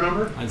take her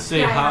number? I'd say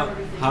Yeah, I how have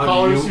everything. how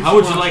Call her do and you see how if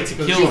would she you like wants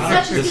to it. kill She's him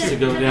such a this to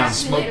go good down?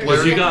 person later.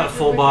 Because you Yeah. got a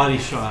full body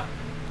shot.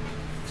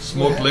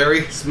 Smoke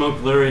Larry,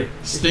 Smoke Larry.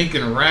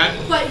 stinking rat.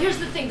 But here's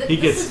the thing. He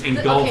This gets is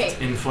engulfed okay,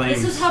 in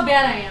flames. This is how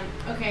bad I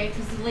am. Okay,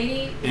 because the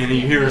lady. And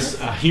you hear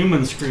a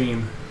human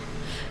scream,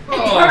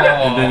 Oh.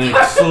 and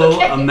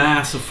then a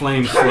mass of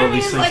flames Part of slowly me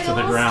is sinks like to a the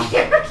little ground.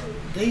 scared.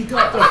 There you go.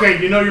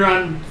 Okay, you know you're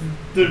on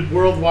the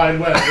World Wide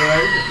Web,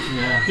 right?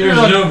 Yeah. There's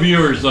no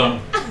viewers though.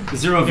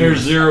 Zero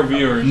There's viewers. 0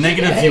 viewers.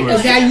 Negative And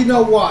viewers. now you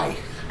know why.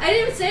 I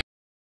didn't even say.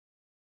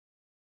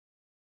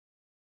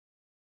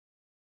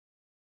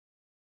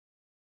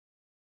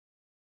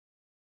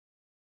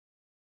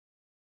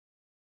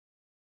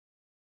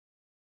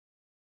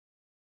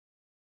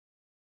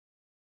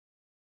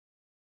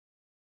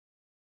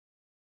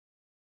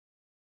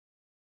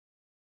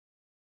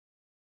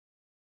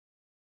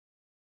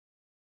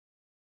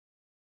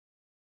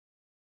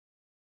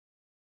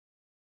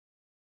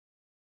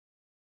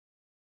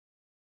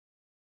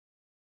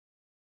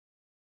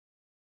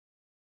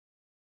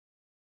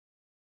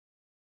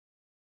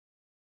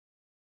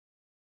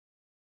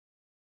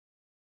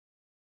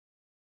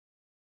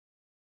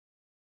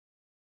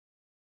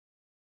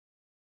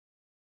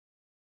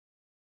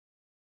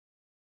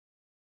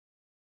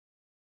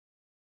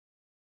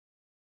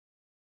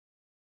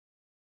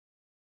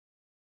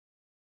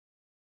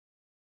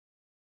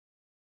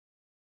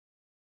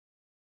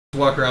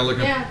 Walk around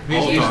looking. Yeah.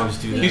 All He's, dogs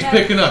do he's that.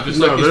 picking up just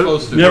No, like he's they're-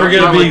 supposed to. Never get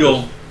a Not like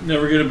beagle.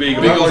 Never get a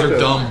beagle. Beagles Not are like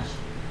dumb.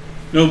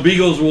 No,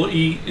 beagles will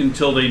eat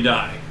until they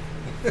die.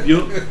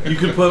 You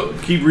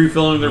could keep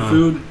refilling their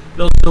food.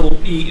 They'll still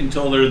eat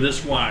until they're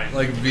this wide.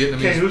 Like Okay,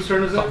 Vietnamese whose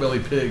turn is it?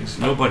 potbelly pigs.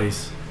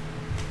 Nobody's.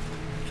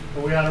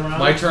 Are we out of round?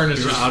 My turn is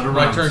You're just out of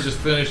my rounds. turn just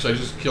finished. I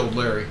just killed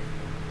Larry.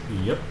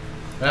 Yep.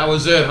 That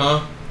was it, huh?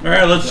 All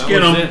right, let's That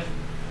get was them. it.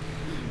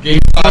 Game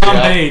 5.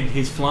 Flambéed.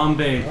 He's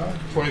flambéed.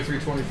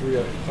 23-23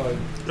 out of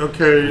 5.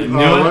 Okay, I knew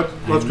it.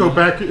 let's I go knew it.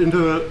 back into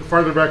the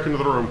farther back into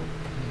the room.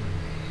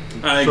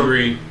 I So-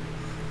 agree.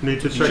 Need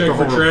to check Check the for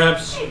whole room.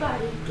 traps. Hey,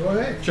 buddy, Go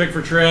ahead. Check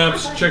for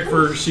traps. Check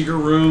for secret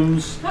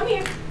rooms. come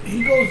here.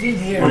 He goes in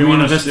here. What do you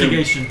want us to do?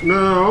 investigation.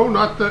 No,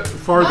 not that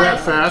far that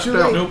fast. Too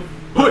Now, late. Nope.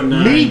 put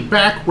Nine. me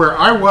back where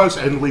I was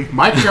and leave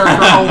my character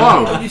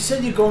Well, alone. you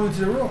said you're going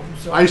into the room.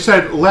 So I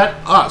said let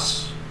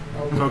us.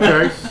 Oh,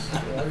 Okay? well,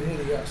 I didn't hear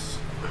the yes.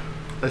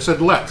 I said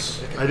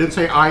let's. I didn't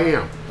say I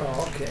am.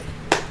 Oh, okay.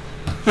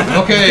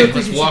 Okay, Still think let's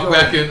you should walk go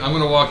back in. in. I'm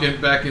gonna walk in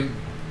back into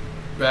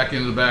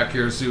the back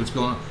here and see what's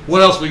going on.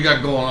 What else we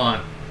got going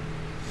on?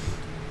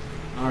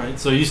 All right,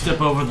 so you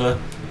step over the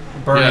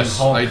burning Yes,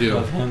 hulk I do.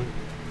 of him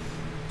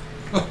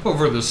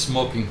Over the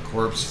smoking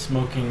corpse.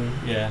 smoking.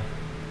 Yeah.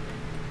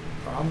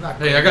 I'm not.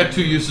 Hey, I got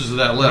 2 uses of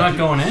that You're left. not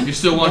going in? You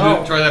still want No.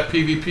 to try that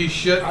PvP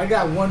shit? I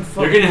got one. You're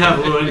fucking- gonna have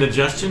a little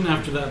indigestion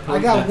after that. I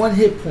got one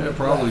hit point. Yeah,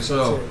 probably left,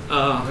 so.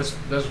 that's it.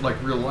 That's like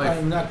real life.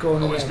 I'm not going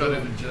in Always that got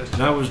room. indigestion.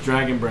 That was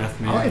dragon breath,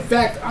 In man.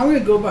 fact, I'm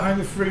gonna go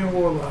behind the friggin'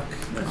 warlock.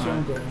 That's where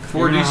I'm going.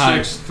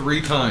 4d6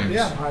 3 times.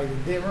 Yeah, I'm hiding.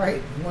 They're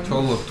right. One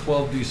Total of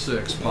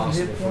 12d6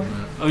 possible hit from point.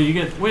 that. Oh, you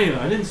get. Wait,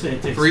 I didn't say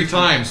it takes 3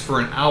 times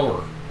for an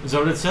hour. Is that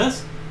what it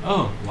says?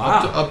 Oh, Up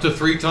wow. to, up to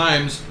 3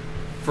 times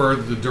for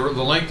the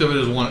length of it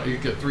is 1. You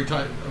get 3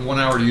 times 1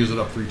 hour to use it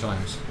up 3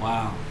 times.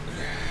 Wow.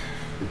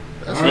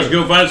 Let's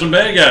go find some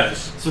bad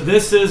guys. So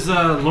this is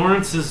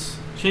Lawrence's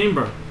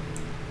chamber.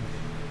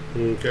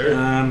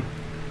 Okay.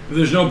 If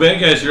there's no bad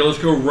guys here, let's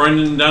go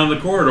running down the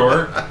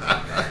corridor.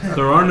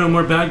 There are no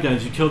more bad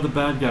guys. You killed the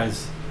bad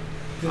guys.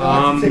 Then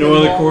I'll have to take No a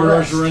other long corridors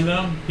rest. to run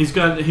down?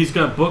 He's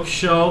got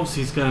bookshelves.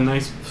 He's got a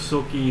nice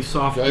silky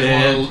soft Guys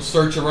bed. want to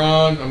search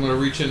around? I'm going to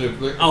reach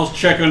into. I'll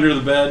check under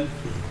the bed.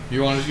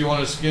 You want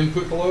a skin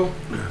piccolo or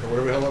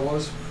whatever the hell that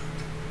was?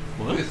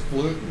 What? His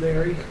flute.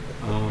 Larry.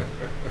 Oh,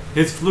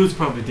 his flute's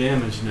probably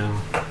damaged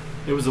now.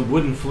 It was a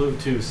wooden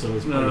flute too, so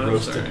it's probably No,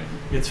 that's roasted. all right.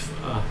 It's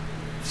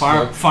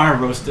fire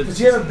roasted. Does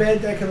he have a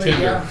bed that can lay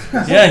Tinder.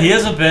 down? Yeah, he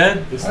has a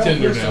bed. It's I don't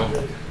Tinder feel so now.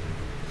 good.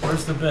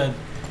 Where's the bed?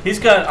 He's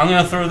got. I'm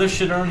gonna throw this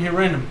shit on here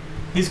random.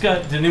 He's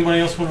got. Did anybody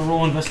else want to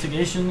roll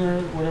investigation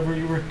or whatever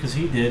you were? Because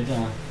he did.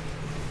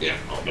 Yeah.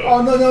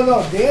 Oh no.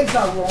 Dan's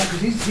not wrong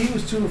because he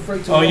was too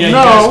afraid to. Oh yeah, roll. you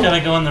No. guys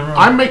gotta go in the room.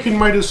 I'm making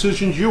my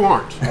decisions. You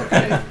aren't.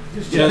 Okay.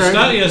 Just Yeah,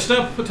 Okay.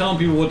 stop telling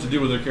people what to do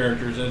with their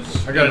characters.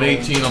 It's, I got an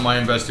 18 on my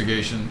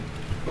investigation.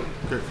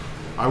 Okay.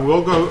 I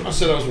will go. I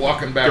said I was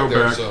walking back Go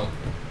there, back. so.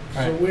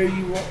 So where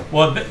you?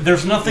 Well,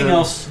 there's nothing Yeah.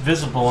 else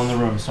visible in the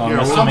room, so I'm Yeah,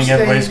 well, assuming I'm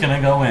everybody's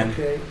staying- gonna go in.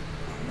 Okay.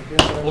 I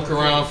guess I- Look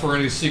around for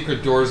any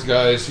secret doors,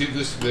 guys.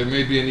 There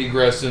may be an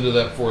egress into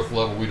that 4th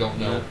level. We don't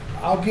know.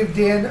 I'll give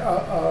Dan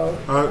a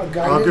I'll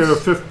guidance. get a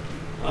 5th.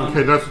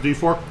 Okay, that's a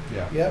D4.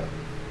 Yeah. Yep.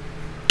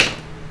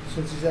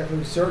 Since he's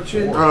actually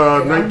searching,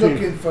 and 19. I'm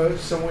looking for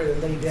somewhere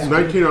to lay down.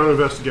 19 on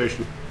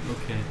investigation.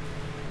 Okay.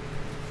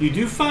 You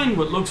do find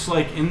what looks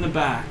like in the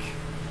back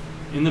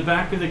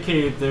of the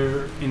cave.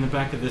 There, in the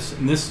back of this,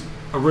 in this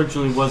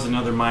originally was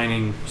another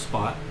mining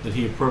spot that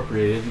he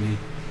appropriated, and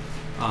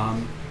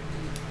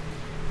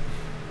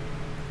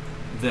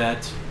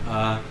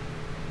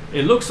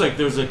it looks like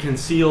there's a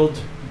concealed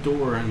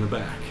door in the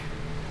back.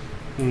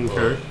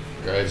 Okay.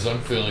 Guys, I'm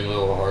feeling a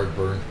little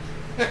heartburn.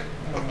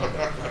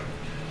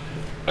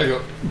 I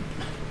go.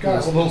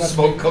 Guys, A little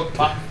smoke comes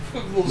pop.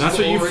 That's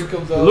what you.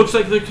 It looks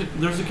like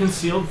there's a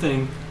concealed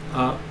thing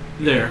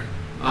there.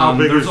 How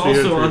big there's is the also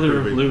entry other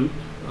gonna be? loot.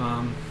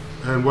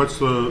 And what's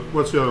the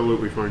other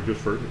loot we find,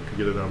 just to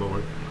get it out of the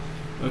way?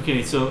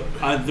 Okay, so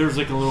there's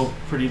like a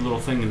pretty little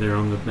thing in there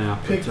on the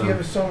map. Pick, but, you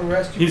have a summer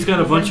rest. he's got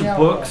a bunch of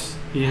books.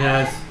 He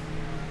has.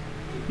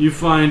 You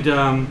find.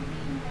 There's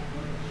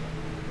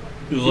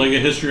like a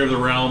history of the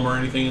realm or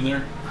anything in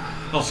there.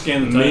 I'll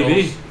scan the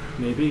titles.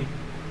 Maybe.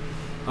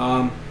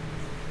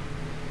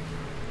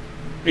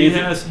 He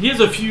has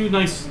a few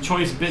nice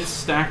choice bits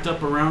stacked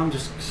up around,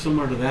 just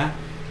similar to that.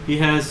 He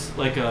has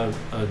like a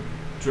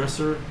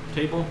dresser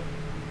table.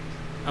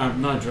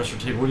 Not a dresser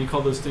table. What do you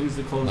call those things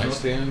that close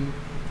Nightstand,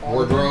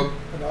 wardrobe,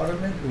 An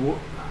ottoman? up?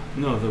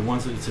 No, the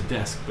ones that it's a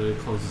desk, but it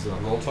closes up.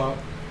 roll top.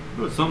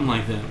 Something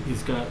like that.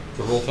 He's got. It's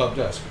a roll top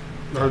desk.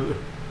 Or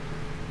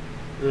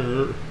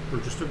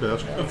just a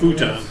desk. A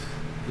futon.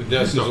 The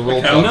desk No, is a roll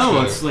a top. couch. No,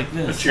 shutter. it's like A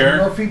this. chair.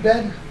 Murphy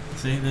bed?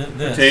 See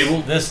this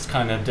table? This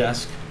kind of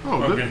desk.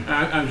 Oh, Okay.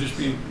 I'm just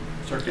being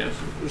sarcastic.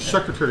 the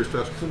secretary's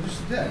desk. So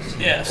just a desk.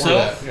 Yeah. Or So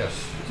that,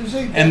 yes. Just a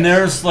desk. and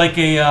there's like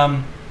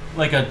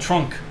a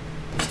trunk,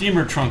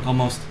 steamer trunk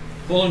almost.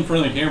 Pull in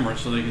front of the camera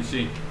so they can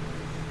see.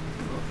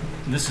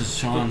 This is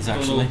Sean's The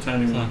actually. little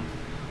tiny So, one.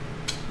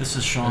 this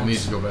is It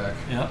needs Sean's. to go back.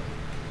 Yep.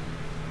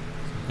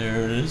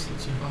 There it is.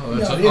 Let's see. Oh,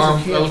 that's No, an here's a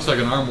arm. kid. That looks like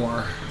an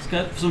armoire. It's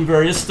got some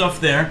various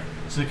stuff there,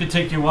 so it could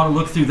take you a while to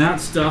look through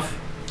that stuff.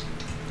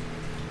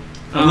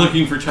 I'm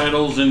looking for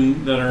titles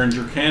that are in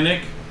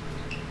Dracanic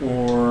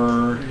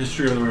or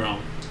History of the Realm.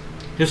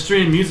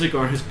 History and music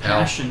are his Hell.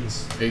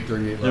 passions. 8:38 There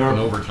left in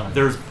are- overtime.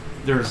 There's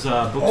books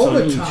on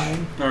each.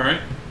 Overtime? All right.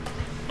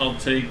 I'll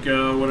take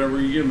whatever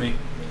you give me.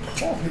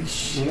 Holy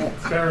shit.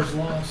 Bears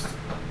lost.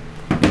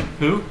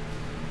 Who?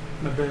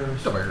 The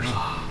Bears. The Bears.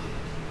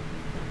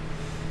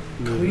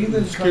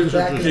 Cleveland These comes kids are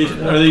back just-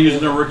 and Are they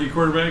using a rookie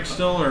quarterback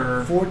still,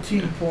 or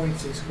 14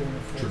 points they scored.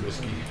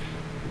 Trubisky.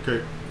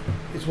 Okay.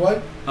 It's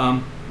what,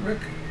 Rick?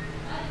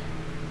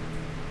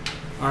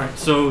 All right.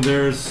 So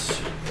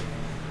there's.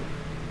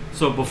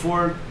 So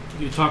before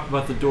you talk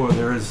about the door,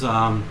 there is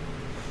some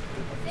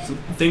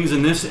things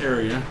in this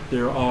area.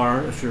 There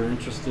are, if you're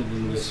interested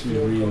in this, you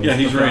read. yeah,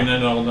 he's stuff writing out.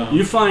 that all down.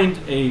 You find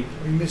a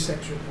We missed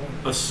extra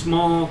point.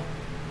 small.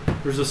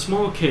 There's a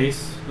small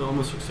case. It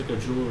almost looks like a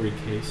jewelry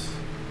case.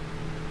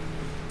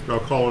 I'll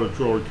call it a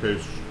jewelry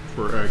case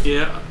for egg.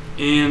 Yeah,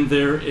 and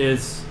there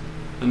is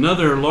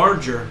another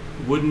larger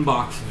wooden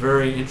box,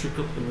 very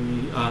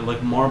intricately,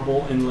 like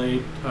marble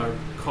inlaid,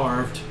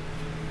 carved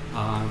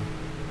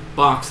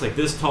box, like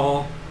this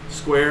tall,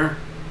 square,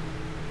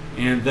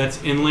 and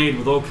that's inlaid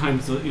with all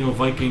kinds of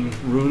Viking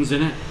runes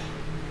in it.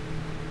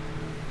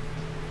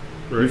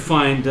 You Right.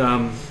 find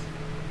a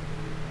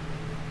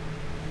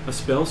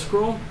spell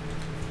scroll,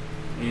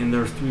 and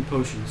there's 3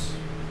 potions.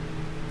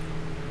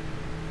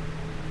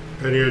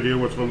 Any idea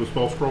what's on the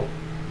spell scroll?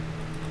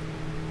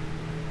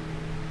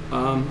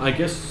 I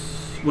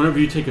guess whenever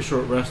you take a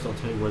short rest, I'll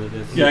tell you what it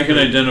is. Yeah, I can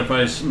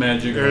identify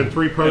magic And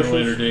 3 at a potions?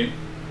 later date.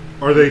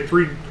 Are they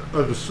 3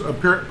 of the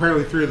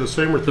apparently 3 of the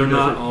same or 3 They're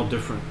not different? all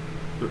different.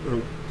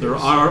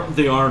 Uh,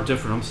 They are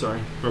different. I'm sorry.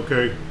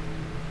 Okay.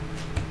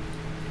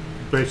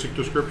 Basic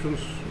descriptions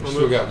We on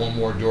still this? got one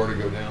more door to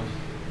go down.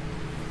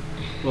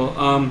 Well,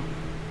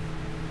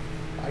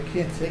 I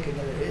can't take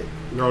another hit.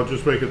 No, I'll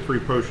just make it 3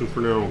 potions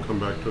for now and we'll come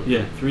back to it.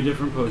 yeah, 3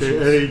 different potions.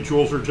 Okay, any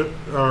jewels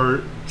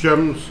or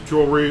gems,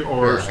 jewelry,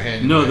 or... Here, I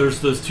hand you No, my- there's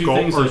those 2 Gold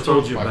things I or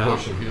told you my about.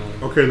 potion of healing.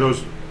 Okay,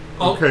 those...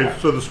 Oh. Okay,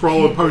 so the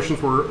scroll and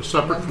potions were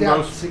separate I've from got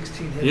those?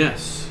 16 hits.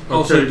 Yes.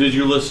 Also, Okay. did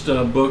you list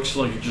books,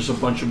 like just a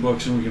bunch of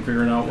books, and we can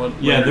figure it out what?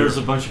 Yeah, later? there's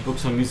a bunch of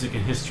books on music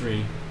and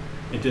history.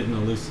 It didn't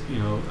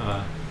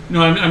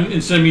No, I'm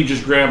instead of me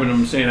just grabbing them,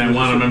 and saying I There's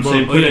want them, I'm some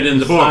saying books. put it in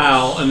the Books.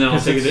 pile, and then I'll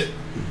take it.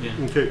 Yeah.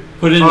 Okay.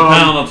 Put it in the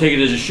pile, and I'll take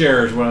it as a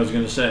share. Is what I was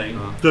going to say.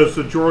 Does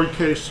the jewelry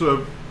case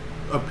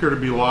appear to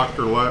be locked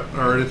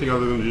or anything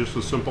other than just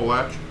a simple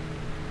latch?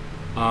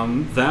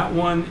 That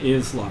one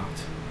is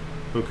locked.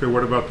 Okay,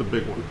 what about the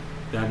big one?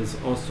 That is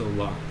also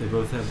locked. They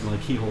both have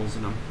like keyholes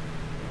in them.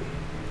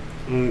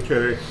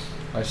 Okay.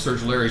 I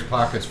searched Larry's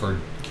pockets for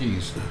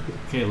keys.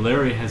 Okay,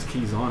 Larry has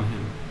keys on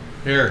him.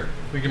 Here,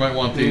 I think you might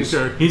want these.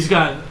 Okay. He's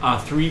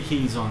got 3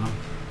 keys on him.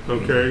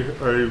 Okay.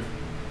 I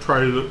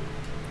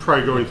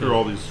try going through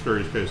all these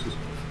various cases.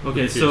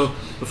 Okay, Keys. so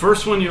the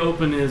first one you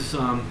open is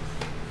the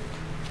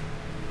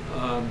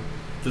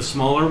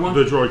smaller one.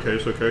 The jewelry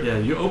case, okay. Yeah,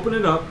 you open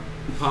it up,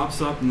 it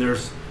pops up, and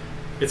it's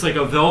like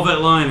a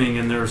velvet lining,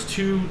 and there's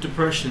 2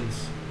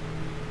 depressions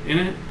in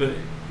it, but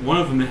one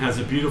of them has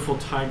a beautiful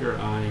tiger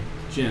eye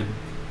gem,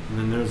 and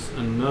then there's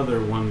another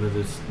one that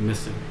is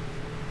missing.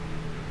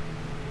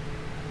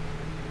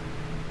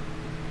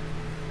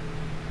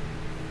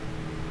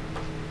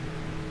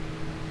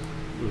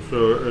 This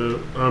So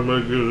I'm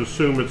going to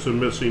assume it's a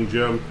missing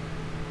gem.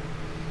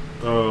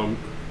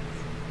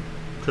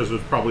 Because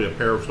it's probably a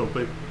pair of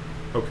something.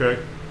 Okay.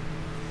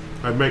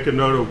 I make a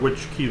note of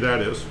which key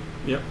that is.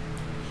 Yep.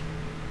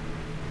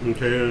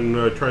 Okay,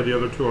 and try the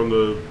other two on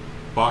the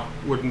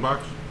wooden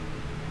box.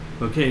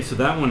 Okay, so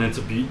that one, it's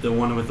the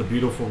one with the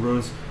beautiful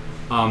runes.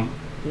 One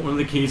of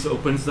the keys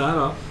opens that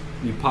up.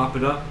 You pop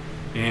it up,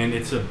 and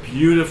it's a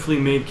beautifully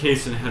made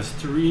case, and it has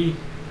 3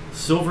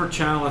 silver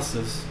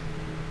chalices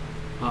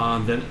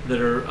that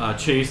are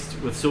chased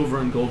with silver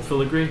and gold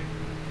filigree.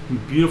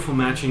 Beautiful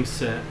matching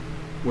set,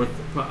 worth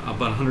about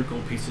 100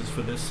 gold pieces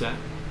for this set.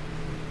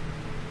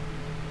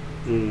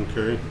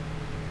 Okay.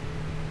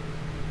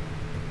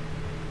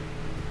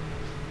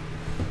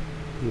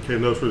 Okay,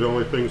 and those were the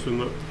only things in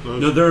those?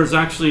 No, there's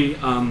actually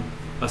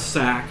a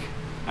sack.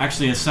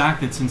 Actually, a sack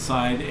that's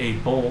inside a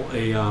bowl,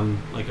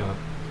 like a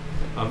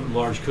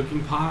large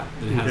cooking pot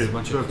that has a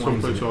bunch of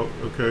coins in it.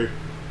 Okay.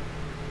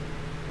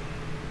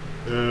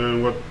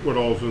 And what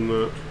all's in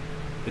that?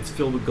 It's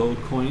filled with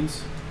gold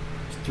coins.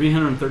 There's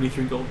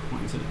 333 gold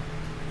coins in it.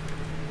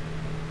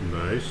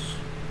 Nice.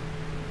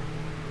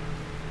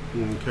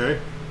 Okay.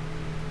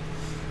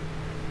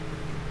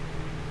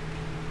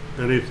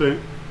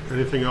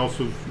 Anything else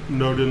of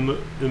note in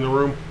the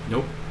room?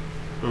 Nope.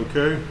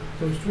 Okay.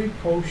 Those 3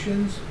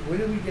 potions, where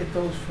did we get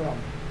those from?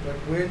 Like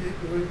where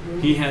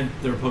He had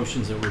their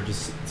potions that were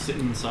just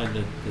sitting inside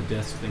the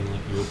desk thing,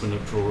 like you opened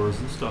up drawers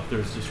and stuff.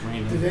 There's just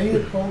random. Did any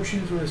of the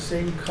potions were the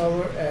same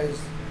color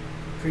as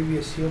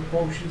previous heal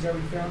potions that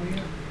we found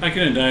here? I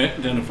can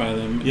identify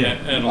them Yeah.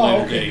 at a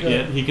later date.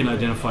 Yeah, he can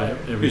identify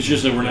everything. It's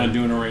just that we're not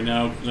doing it right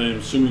now, because I'm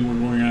assuming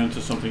we're going on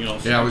to something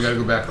else. Yeah, we got to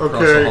go back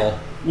across Okay. the hall.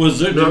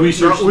 Was it? No, Did we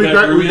search the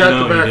back room we yet? got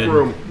No, the he back didn't.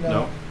 room.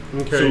 No.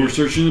 Okay. So we're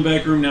searching the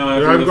back room now Yeah,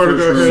 after I'm the gonna first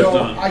go room is ahead. So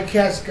done. I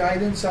cast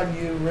guidance on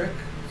you, Rick,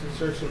 to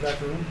search the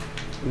back room.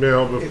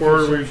 Now,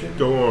 before you're we searching.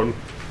 go on,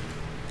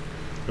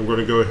 I'm going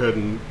to go ahead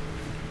and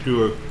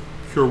do a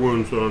cure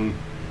wounds on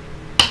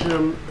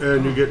him,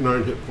 and you get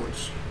 9 hit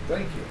points.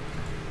 Thank you.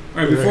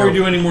 All right, before we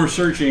do any more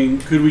searching,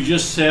 could we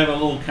just have a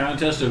little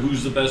contest of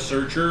who's the best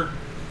searcher?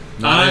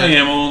 I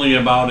am only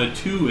about a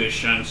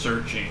 2-ish on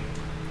searching.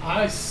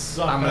 I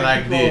suck. I'm I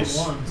like keep rolling this.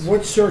 ones.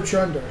 What search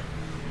under?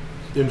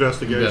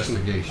 Investigation.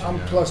 Investigation. I'm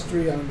yeah.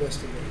 +3 on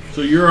investigation.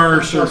 So you're our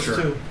Plus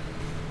searcher. 2.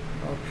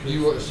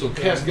 Okay. So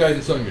cast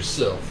guidance on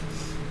yourself.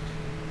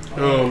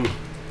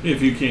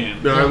 If you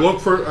can. Now,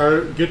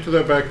 I get to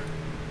that back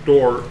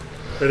door,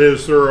 and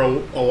is there a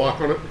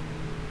lock on it?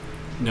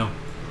 No,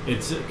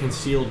 it's a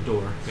concealed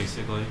door,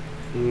 basically.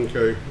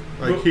 Okay.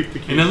 I keep the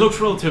key. And it looks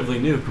relatively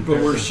new But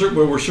compared we're to...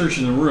 but we're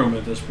searching the room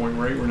at this point,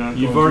 right? We're not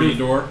You've going already-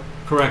 through the door.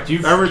 Correct.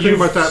 Everything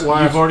but that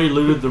last You've already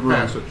looted the room.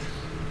 passage.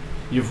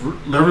 You've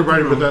looted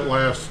Everybody the but room. that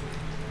last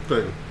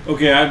thing.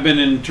 Okay, I've been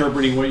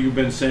interpreting what you've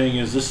been saying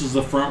is this is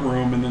the front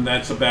room and then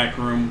that's the back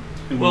room.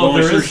 And we've Well,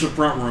 only there searched is- the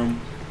front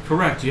room.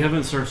 Correct. You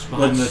haven't searched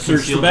behind Let's the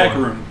search the concealed back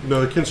door. room.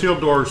 No, the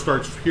concealed door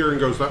starts here and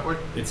goes that way.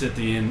 It's at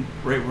the end,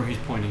 right where he's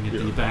pointing, at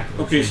the back of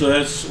the Okay, so chamber.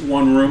 that's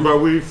one room.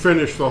 But we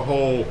finished the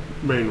whole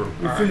main room.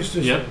 We finished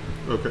this Yep.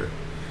 room. Okay.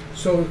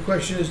 So the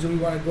question is, do we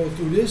want to go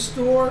through this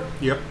door?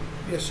 Yep.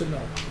 Yes or no?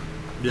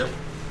 Yep.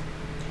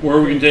 Or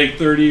we can take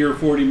 30 or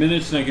 40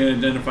 minutes and I can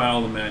identify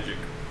all the magic.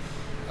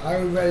 I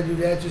would rather do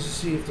that just to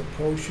see if the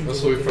potions.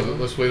 Let's are wait what they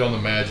let's wait on the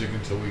magic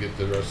until we get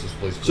the rest of this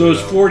place. So cleared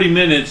it's out. 40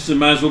 minutes. It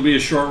might as well be a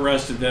short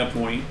rest at that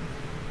point,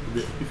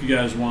 if you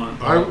guys want.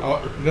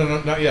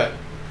 No, not yet.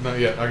 Not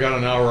yet. I got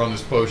an hour on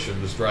this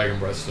potion, this dragon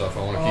breath stuff.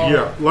 I want to keep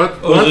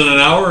Yeah. Was it an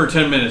hour or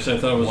 10 minutes? I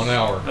thought it was 1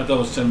 hour. I thought it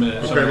was 10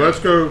 minutes. Okay, All right. let's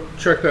go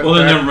check that. Well,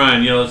 then back, never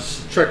mind. Yeah,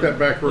 let's check that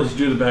back room.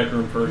 do the back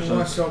room first. Who then.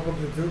 wants to open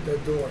the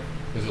door?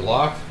 Is it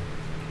locked?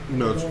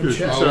 No, it's Go good. and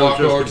check. You I'll said it walk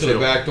was over just to the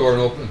concealed. back door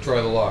and open and try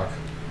the lock.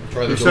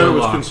 Try the You door. said it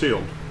was locked.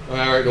 concealed. All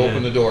right,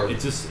 open the door.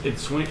 It's just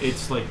it's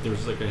like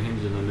there's like a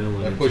hinge in the middle,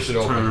 and I it push just it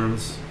open.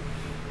 turns,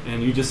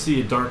 and you just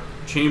see a dark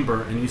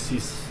chamber, and you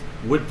see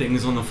wood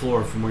things on the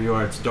floor from where you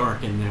are. It's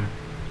dark in there.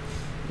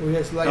 Well,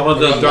 yes, light. How about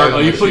the dark? Oh,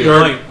 you put your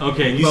light.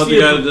 Okay, you About see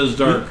the guy that does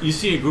dark. You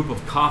see a group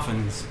of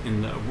coffins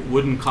in the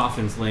wooden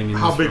coffins laying in.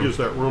 How this big room. is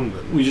that room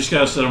then? We just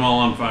gotta set them all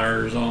on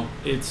fire. Is all.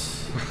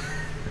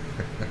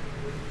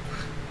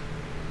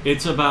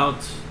 It's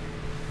about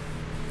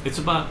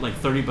like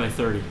 30 by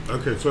 30.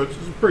 Okay, so it's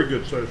a pretty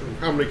good size room.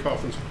 How many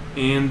coffins?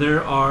 And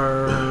there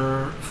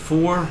are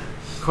 4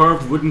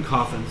 carved wooden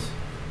coffins.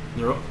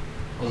 They're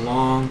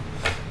along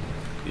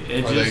the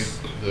edges.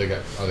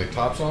 Are they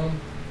tops on them?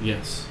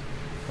 Yes.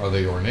 Are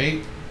they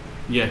ornate?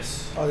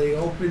 Yes. Are they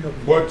open? Or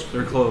What?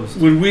 They're closed.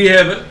 Would we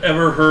have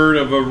ever heard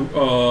of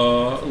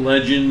a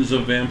legends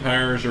of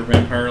vampires or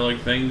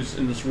vampire-like things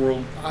in this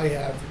world? I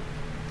have.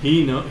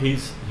 He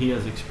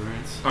has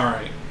experience. All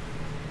right.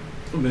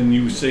 Then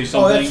you say Oh,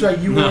 something. that's right.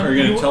 You No. weren't. Are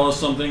you gonna you- tell us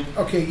something?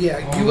 Okay,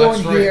 yeah. Oh, You that's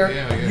weren't right. here.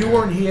 Yeah, You yeah.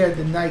 weren't here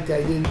the night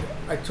that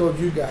I told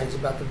you guys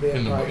about the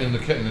In vampire the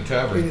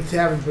tavern. in the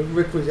tavern, but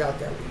Rick was out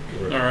that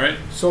week. All right.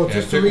 So Yeah,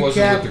 just to Vic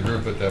wasn't recap, with the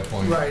group at that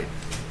point. right.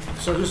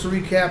 So just to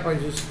recap, I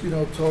just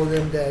told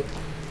them that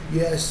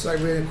yes, I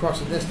ran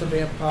across a nest of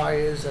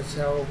vampires. That's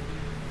how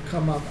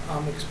come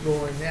I'm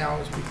exploring now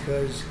is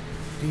because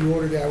the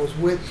order that I was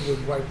with was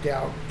wiped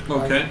out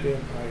by the Okay.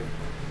 vampire.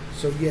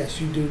 So yes,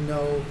 you do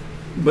know.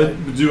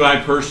 But do I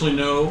personally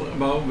know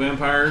about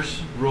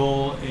vampires?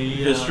 Roll a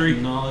History?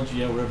 knowledge,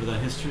 yeah, whatever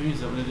that history is.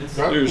 That what it is?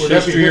 There's would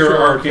that be history or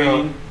Arcana?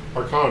 arcane.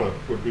 Arcana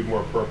would be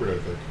more appropriate,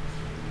 I think.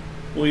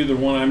 Well, either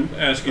one. I'm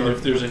asking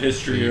if there's a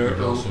history You or,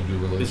 could also do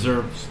religion. Is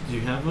there? Do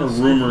you have a or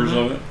skill rumors for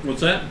that? of it.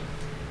 What's that?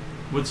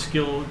 What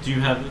skill do you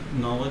have?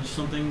 Knowledge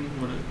something?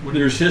 What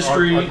There's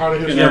history Arcana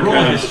and history. yeah, roll a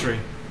arcana. history.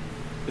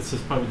 It's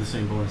just probably the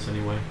same bonus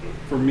anyway.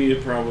 For me,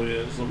 it probably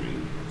is. Let me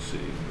see.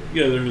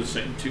 Yeah, they're the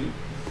same too.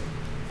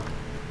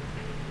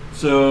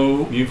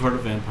 So You've heard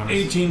of vampires.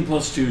 18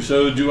 plus 2.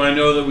 So do I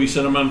know that we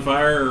set them on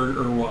fire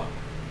or what?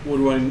 What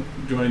do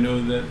I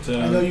know that?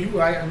 I know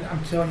you.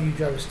 I'm telling you, you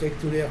drive a stake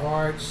through their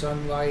heart,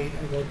 sunlight,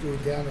 and go through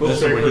it down. Well,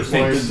 That's what Sacred you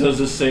think. flame. Does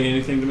this say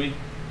anything to me?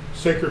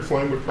 Sacred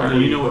Flame would Well,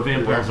 probably. you know what work pretty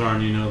vampires well. are,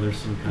 and you know there's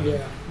some kind Yeah,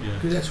 of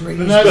because that's The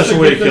radiation. next Special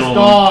to way get to this kill 'em.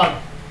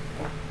 dog.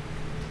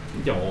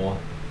 yeah. All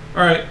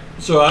right.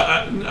 So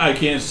I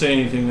can't say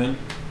anything then.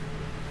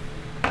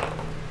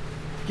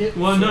 Get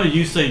Well, no,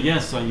 you say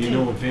yes, so you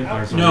know what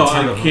vampires are. No, You've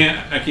heard I of them.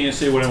 can't. I can't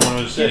say what I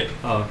wanted to say.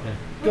 Oh, okay.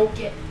 Go.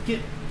 Get.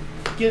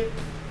 Get.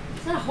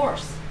 It's not a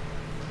horse.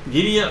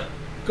 Giddy up.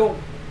 Go.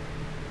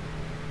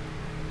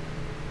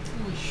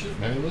 Holy shit,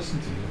 man, he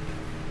listened to you.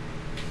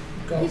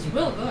 Go. He's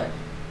real good.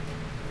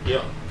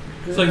 Yeah.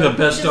 It's like the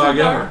best dog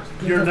ever.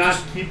 You're not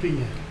keeping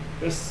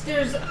it.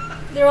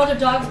 There are other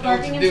dogs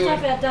barking and do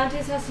stuff it. at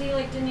Dante's house. He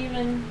like didn't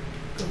even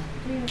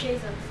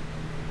chase him.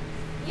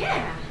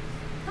 Yeah.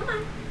 Come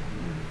on.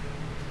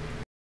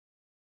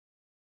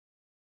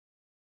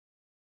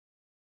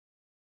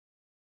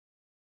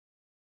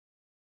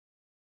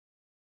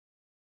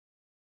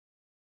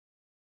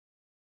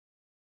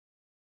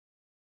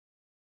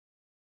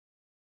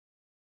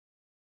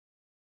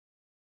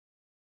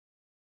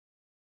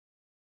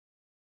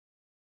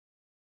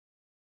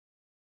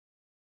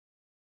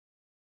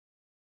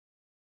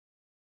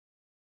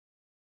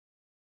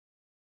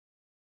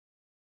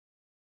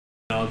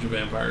 Knowledge of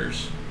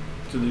vampires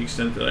to the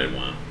extent that I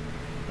want.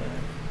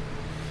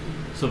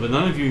 So, but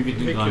none of you have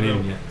even Take gone it in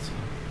out. yet.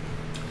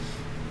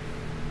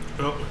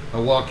 So. I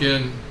walk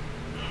in.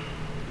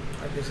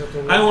 I guess that's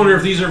I wonder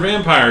if these are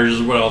vampires,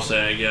 is what I'll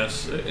say, I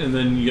guess. And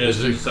then you guys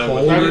Is it decide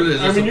cold? what.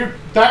 I mean,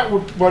 that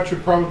would what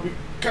should probably be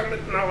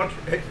common knowledge.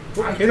 Hey,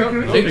 I think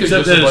there's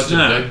Except just that a it's bunch of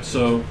not. dead-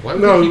 So Why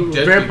would No, we keep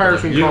dead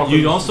vampires people in can here? call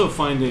You'd also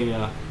find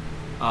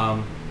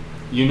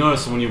you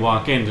notice when you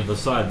walk in to the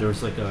side,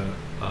 there's like a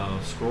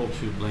scroll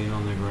tube laying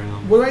on the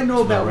ground. What I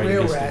know It's not about right were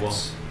against the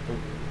rats.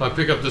 I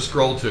pick up the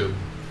scroll tube.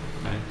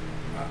 Right?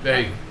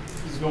 Hey,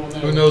 He's going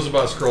there. who knows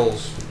about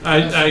scrolls?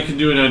 I can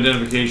do an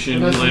identification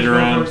Unless he's later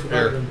going on. first,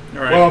 Here.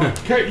 All right.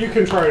 Well, you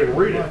can try and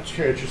read it,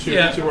 can't you? See,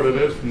 Yeah. see what it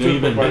is. No,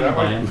 you've been By bitten that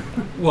by way. him.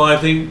 Well, I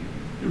think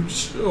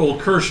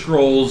curse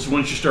scrolls.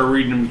 Once you start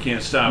reading them, you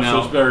can't stop. Now-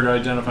 so it's better to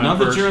identify Now them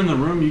that first. you're in the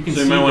room, you can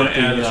So see you might want that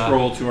to add the, a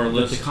scroll to our that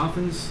list. the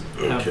coffins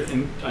have.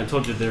 I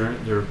told you they're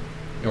You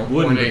know,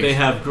 wooden, but ornate. they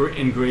have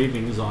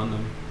engravings on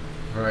them.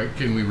 All right,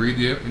 can we read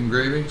the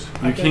engravings?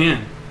 You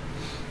can.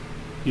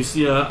 You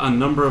see a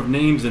number of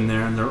names in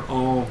there, and they're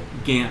all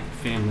Gant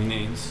family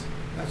names.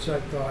 That's what I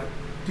thought.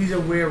 These are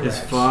were His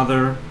rats.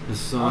 father,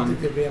 his I don't think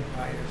son, they're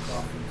vampire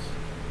coffins.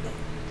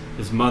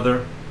 his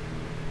mother.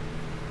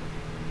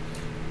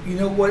 You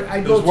know what?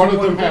 I go Does one to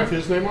of them them- have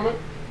his name on it?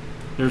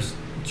 There's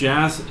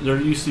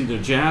There you see the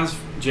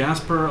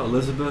Jasper,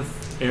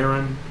 Elizabeth,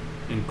 Aaron,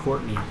 and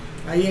Courtney.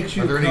 I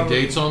actually Are there any covered-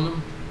 dates on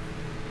them?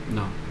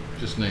 No,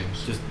 Just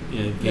names. just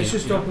Let's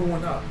just yeah. open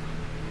one up.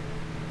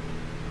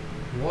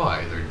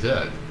 Why? They're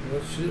dead.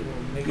 We'll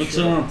make Let's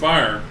set sure. them on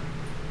fire.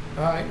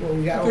 All right. Well,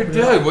 we got. They're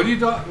dead. What do you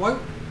do?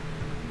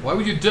 Why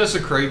would you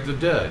desecrate the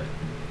dead?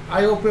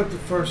 I open up the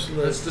first That's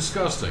list.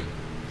 disgusting.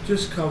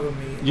 Just cover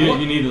me. You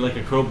need like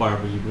a crowbar,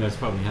 but you guys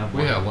probably have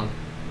one. We have one.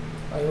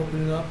 I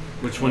open it up.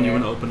 Which one do you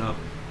want to open up?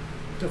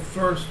 The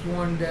first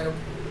one that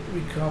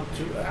we come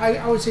to.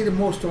 I would say the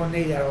most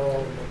ornate out of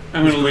all of them.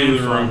 I'm going to His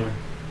leave the grandfather,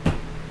 room.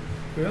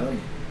 Really?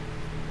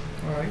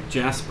 All right.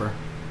 Jasper.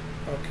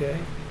 Okay.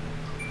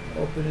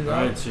 Open it All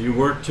up. right, so you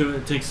work to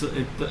it.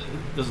 It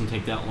doesn't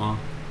take that long.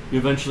 You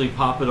eventually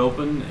pop it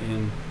open,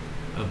 and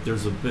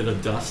there's a bit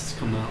of dust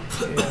come out,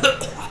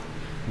 Yeah.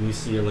 and you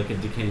see like a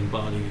decaying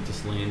body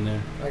just laying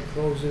there. I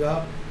close it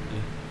up.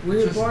 Yeah. Where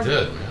did Just Bart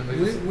dead, go? man.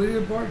 They just- Where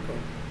did Bart go?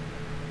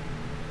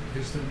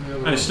 He's in the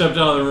other I room. stepped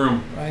out of the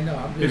room. I know.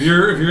 I'm If just-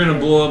 you're going to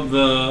blow up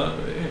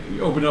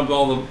you open up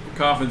all the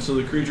coffins so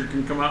the creature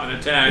can come out and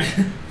attack,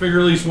 figure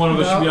at least one of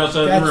us should be Well,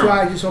 outside that's the room.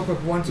 why I just open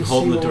up one to see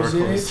Holding the what door was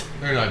in closed. it.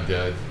 They're not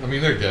dead. I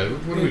mean, they're dead.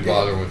 What are we They're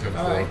bothering dead. with him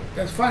All for? right,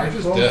 that's fine. They're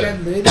just Close dead.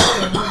 that lid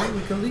and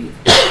we can leave.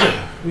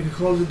 We can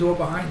close the door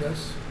behind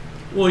us.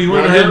 Well, you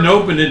went ahead and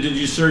opened it. Did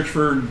you search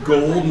for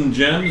gold and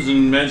gems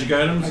and magic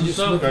items I and just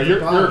stuff? looked- Now,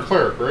 you're a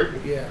cleric, right?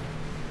 Yeah.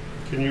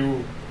 Can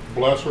you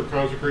bless or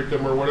consecrate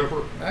them or whatever?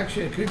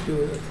 Actually, I could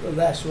do a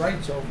last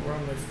rites over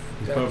them if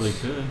You that's... probably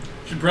could.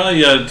 Should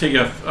probably take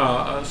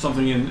a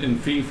something in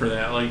fee for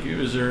that. Like,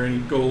 is there any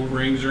gold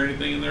rings or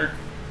anything in there?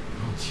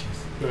 Oh,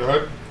 jeez.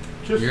 Yeah,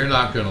 You're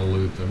not going to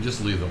loot them.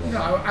 Just leave them alone.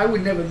 No, I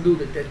would never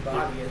loot a dead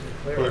body as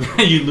a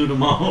cleric. You loot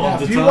them all Yeah,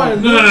 the if you time.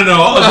 want to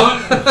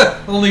No.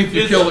 Only if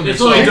you kill them It's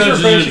yourself. like These are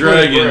Dungeons and basically a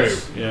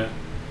Dragons. grave. Yeah.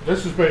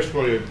 This is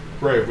basically a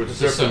grave, which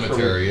is It's a different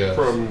cemetery, yes.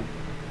 from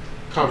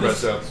combat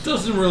This deaths.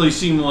 doesn't really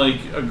seem like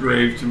a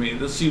grave to me.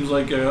 This seems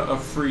like a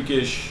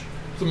freakish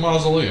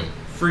family.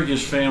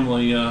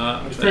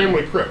 It's thing.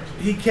 family crypt.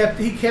 He kept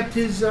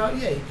his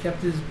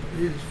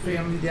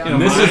family down. You know,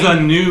 And this is mine-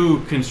 a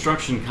new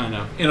construction kind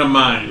of. in a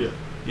mine. Yeah.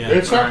 Yeah.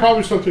 It's not Alright.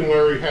 probably something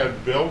Larry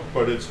had built,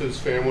 but it's his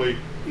family.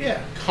 Yeah.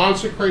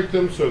 Consecrate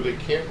them so they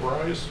can't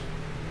rise.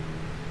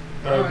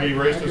 Be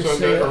raised I as could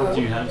say, undead.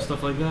 Do you have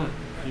stuff like that?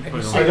 You I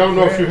probably can don't. I don't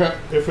know if you have,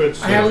 if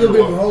it's. I have a little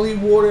bit of holy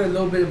water, a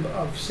little bit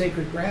of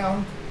sacred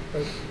ground,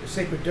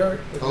 sacred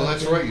dirt. but Oh,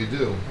 that's nothing right, you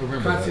do. I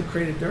remember that.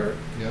 Consecrated dirt.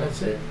 Yeah.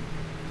 That's it.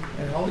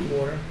 And holy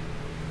water.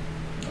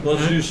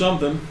 Let's do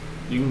something.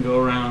 You can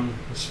go around.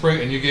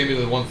 Spray, and you gave me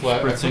the one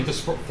flask. I Spritzing. think the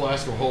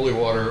flask of holy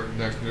water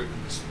next,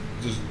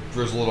 just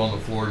drizzle it on the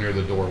floor near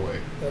the doorway.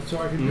 That's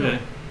all I can do. Okay.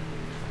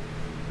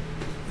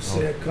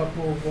 Say a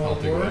couple of I don't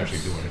think it would words.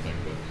 actually do anything,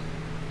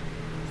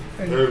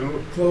 but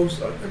And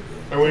close.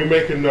 And we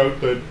make a note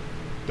that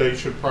they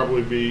should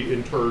probably be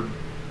interred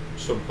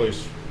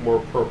someplace more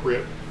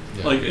appropriate.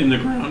 yeah. Like in the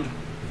ground.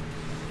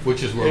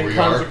 Which is where And we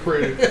are.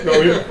 consecrated. No,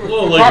 yeah.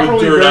 Well, like with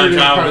Properly dirt on buried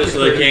top and of it so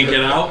they can't consecrated.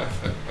 get out.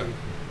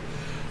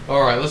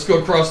 All right, let's go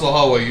across the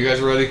hallway. You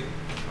guys ready?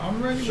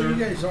 I'm ready when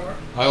you guys are.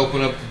 I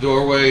open up the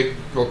doorway,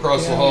 go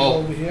across the Yeah, hall.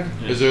 Over here.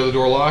 Yeah. Is the other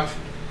door locked?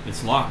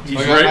 It's locked. He's,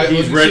 I got- ready. I- He's let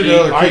me see ready. the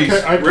other I keys.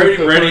 took Ready,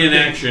 the ready third in key.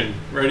 action.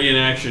 Ready in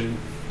action.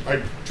 I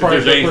If tried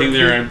there's the anything third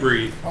there, key. I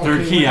breathe.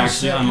 Third key wait a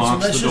actually second.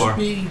 unlocks so let's the door. Just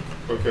be,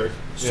 Okay.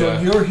 so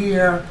Yeah. you're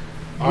here.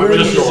 I'm We're at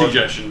Just the a door.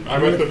 suggestion.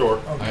 I'm at the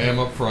door. Okay. I am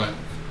up front.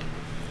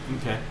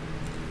 Okay.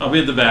 I'll be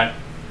at the back.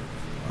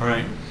 All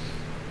right.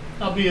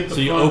 I'll be at the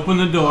So you front. open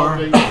the door, I'll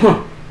be-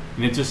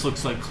 and it just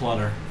looks like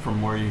clutter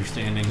from where you're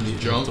standing. Is it You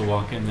have junk? to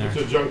walk in there.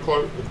 It's a junk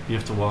cloak. You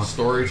have to walk.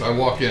 Storage. I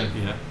walk in.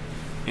 Yeah.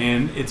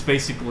 And it's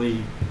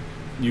basically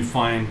you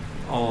find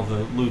all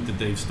the loot that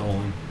they've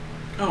stolen.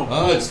 Oh,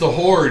 Oh, it's the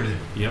horde.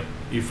 Yep.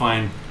 You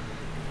find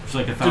it's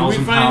like Did we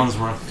 1,000 find- pounds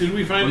worth. Did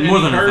we find more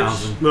any than cards?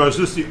 1,000. No, is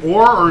this the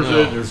ore or is No,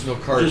 it? there's no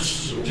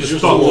cards. Just the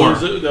the ore. ones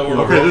that were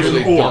Okay, this is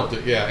They ore. dumped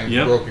it, yeah, and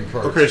Yep. broken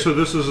cards. Okay, so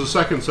this is the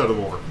second set of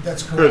ore.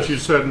 That's Because correct. you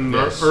said in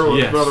Yes.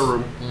 earlier Yes. another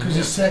room. Because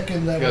the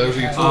second level. Yeah, there's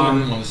a has- utility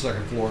room on the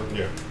second floor.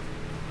 Yeah.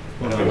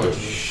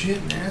 Shit,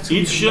 man. that's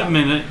gonna Each be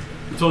shipment,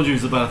 I told you,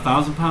 is about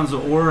 1,000 pounds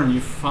of ore, and you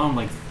found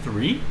like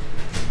 3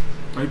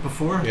 right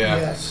before. Yeah.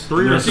 Yes.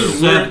 3 or There's It 2.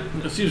 seems weird.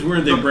 It seems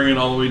weird they bring it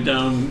all the way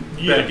down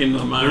back into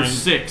the mine. There's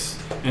 6,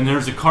 and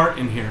there's a cart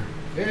in here.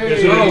 Hey,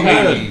 Is it oh,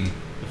 intact? hey.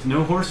 There's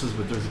no horses,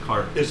 but there's a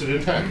cart. Is it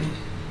intact?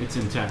 It's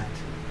intact,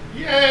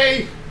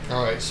 Yay!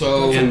 All right,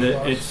 so and it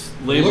it's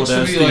looks labeled to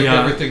as me the like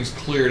everything's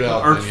cleared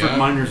out. Then, Archford yeah?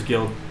 Miners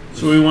Guild.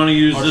 So we want to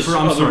use this Archford,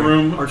 I'm other sorry,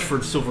 room.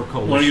 Archford Silver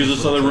Coalition. Want to use this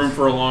is what other it room says.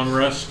 for a long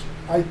rest?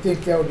 I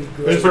think that would be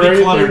good. Is pretty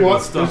there cluttered anything with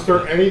left? stuff, Is there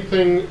but-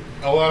 anything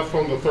left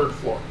on the third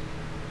floor?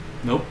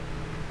 Nope.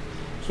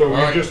 So we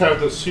All right. just have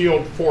the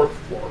sealed fourth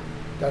floor.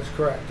 That's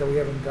correct. That we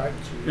haven't gotten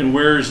to. And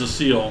where is the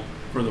seal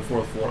for the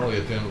fourth floor? Probably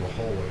at the end of the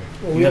hallway.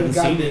 Well, You we haven't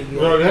haven't gotten seen it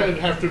yet. Well, it'd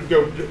have to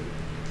go.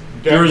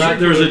 There's back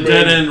to there's the a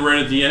dead main- end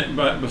right at the end,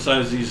 but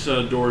besides these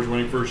doors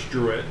when he first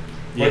drew it.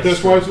 But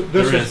this was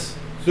there is.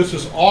 this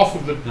is off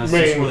of the That's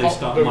main. just where they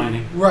stopped the,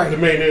 mining. Right. The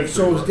main entrance.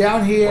 So it's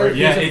down here.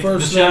 Yeah, here's the the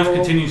first shaft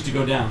level. continues to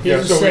go down. Yeah,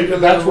 Here's the so second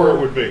that's where it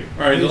level. would be.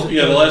 All right,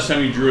 yeah. The last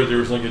time you drew it, there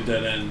was like a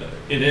dead end.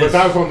 It But is.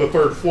 that was on the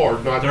third floor,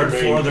 not Third the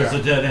main. floor, there's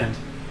shaft. a dead end.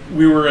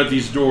 We were at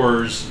these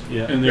doors,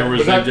 Yeah. and there Yeah,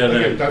 was but a dead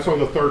again, end. That's on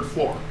the third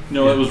floor.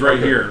 No, it was right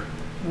Okay. here.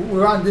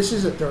 We're on. This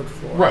is a third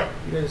floor. Right.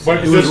 You gotta But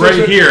It see- was This right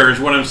isn't- here, is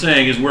what I'm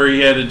saying, is where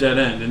he had a dead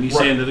end, and he's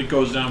Right. saying that it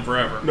goes down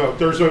forever. No,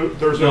 there's No,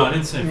 I a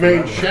didn't say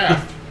main forever.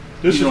 shaft.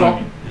 This You is know what I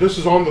on mean. this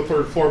is on the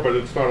third floor, but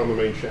it's not on the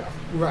main shaft.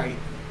 right.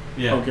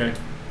 Yeah, Okay.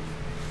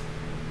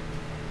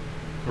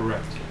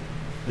 correct.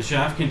 The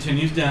shaft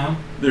continues down.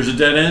 There's a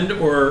dead end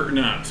or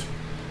not?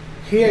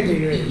 Here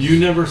there is. You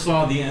never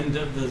saw the end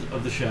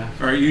of the shaft.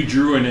 All right, you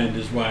drew an end,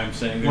 is why I'm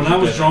saying. When there's I a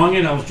was dead drawing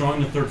it, I was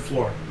drawing the third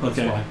floor. That's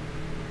Okay. why.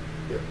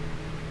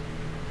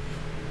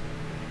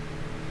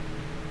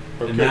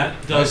 Okay. And that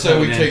I does said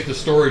have we an take end. the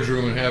storage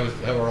room and have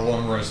our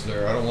long rest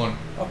there. I don't want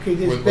Okay,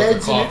 there's what the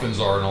beds in it. coffins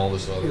are and all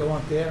this You don't other.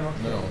 want there.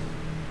 Okay. No.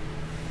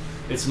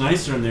 It's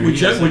nicer in there. end.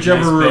 He has, like,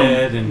 Whichever nice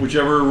bed room, and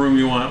whichever room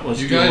you want. Let's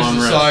You do a long guys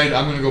rest. decide.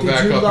 I'm going to go Did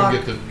back you up lock-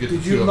 and get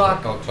Did the you two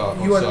lock? out top.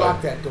 You outside.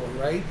 unlocked that door,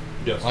 right?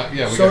 Yes.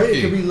 Yeah, we So got a it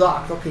key. could be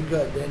locked. Okay,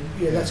 good.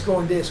 Then let's go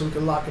in there so we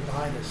can lock it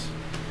behind us.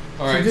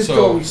 All So right, this door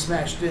so we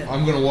smashed in.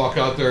 I'm going to walk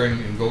out there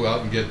and go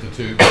out and get the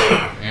two,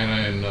 Anna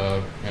and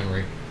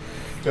Henry.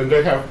 And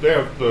they have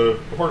the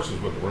horses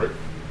with them, right?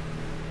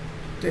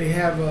 They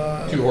have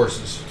 2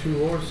 horses.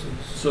 2 horses.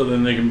 So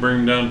then they can bring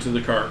them down to the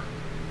cart.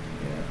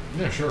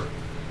 Yeah. Yeah, sure.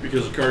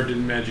 Because the cart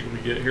didn't magically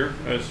get here,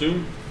 I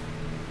assume.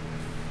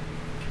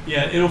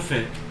 yeah, it'll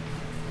fit.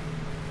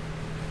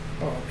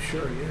 Oh, I'm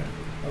sure. Yeah.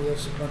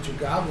 Unless a bunch of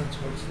goblins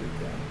hoist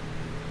it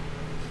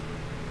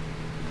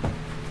down.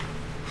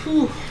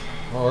 Whew.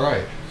 All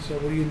right. So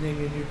what are you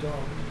naming your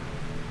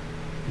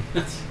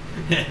dog?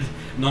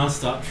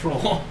 Non-stop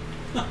troll.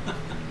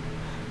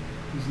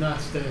 He's not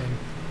staying.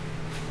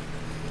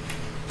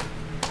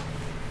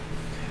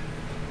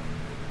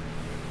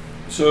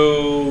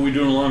 So we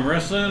doing a long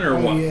rest then, or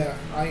Oh what? yeah,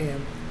 I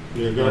am.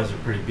 Yeah, You go. guys are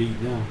pretty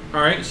beat now. All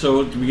right.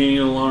 So at the beginning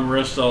of the long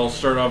rest, I'll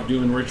start off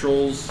doing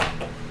rituals.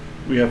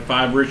 We have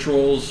 5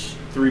 rituals,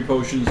 3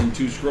 potions, and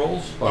 2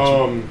 scrolls.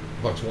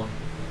 Bucks one.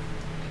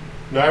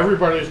 Now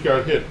everybody's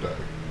got hit die,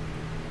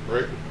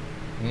 right?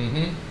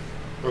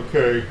 Mm-hmm.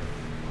 Okay.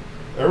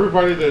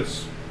 Everybody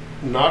that's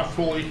not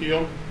fully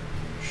healed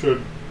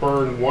should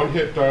burn 1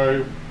 hit die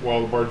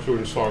while the bard's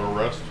doing Song of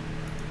Rest.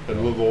 And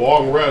the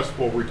long rest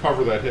will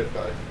recover that hit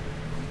die.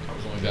 I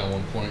was only down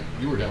 1 point.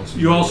 You were down some.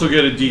 You also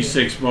get a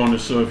D6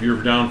 bonus, so if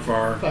you're down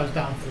far. If I was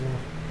down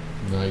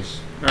 4.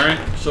 Nice. All right.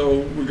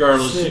 So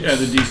regardless, 6. add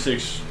the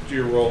D6 to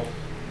your roll.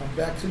 I'm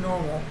back to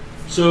normal.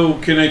 So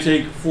can I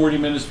take 40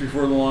 minutes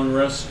before the long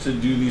rest to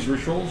do these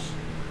rituals?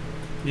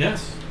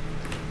 Yes.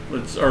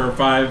 Or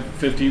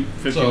 50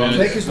 So minutes.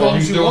 Take as while long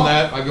as he's you doing want.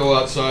 that, I go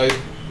outside.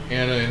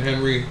 Anna and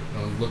Henry,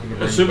 I'm looking to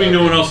bring Assuming them no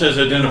back one in. else has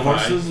And the identified.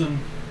 horses and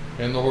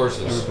And the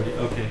horses. everybody.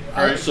 Okay.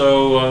 All right.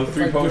 So If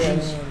 3 I do, I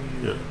potions. don't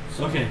wanna use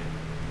it. Okay.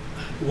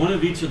 One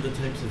of each of the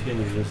types of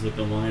healing. There's like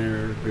a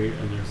minor, great,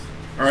 and there's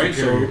All right.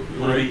 So superior.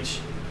 One of right. each.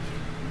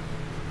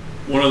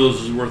 One of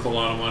those is worth a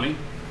lot of money.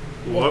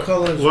 What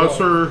color is what?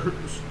 Lesser,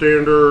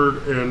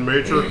 standard, and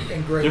major.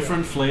 And gray.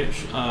 Different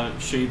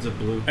shades of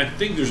blue. I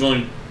think there's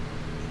only.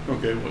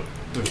 Okay. What?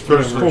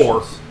 There's 4,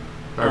 versions.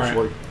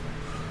 actually.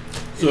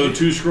 So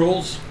 2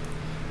 scrolls.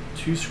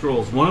 2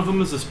 scrolls. One of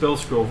them is a spell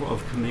scroll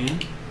of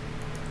command,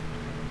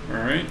 All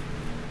right.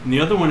 and the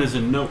other one is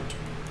a note.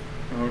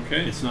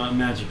 Okay. It's not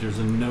magic. There's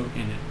a note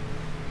in it,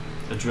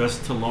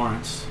 addressed to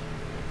Lawrence.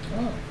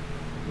 Oh,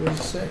 what does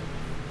it say?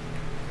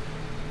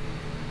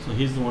 So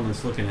he's the one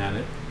that's looking at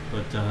it.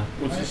 But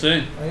What's it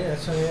say? Oh yeah,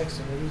 that's on the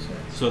accent. What does it say?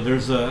 so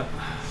there's a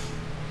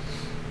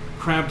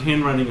crabbed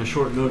handwriting, a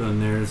short note on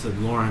there. It said,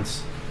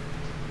 Lawrence,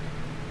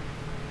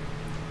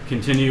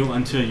 continue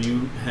until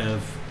you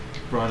have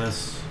brought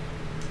us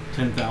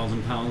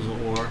 10,000 pounds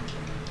of ore,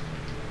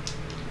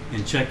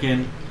 and check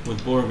in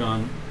with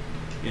Borgon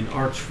in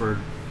Archford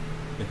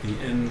at the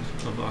end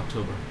of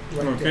October.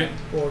 Right Okay.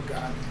 there. Or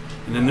God.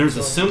 And then there's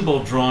a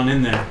symbol drawn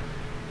in there.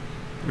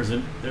 There's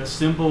a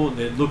symbol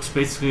that looks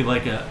basically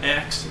like a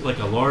X, like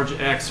a large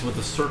X with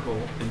a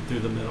circle in through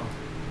the middle.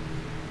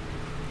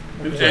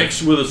 An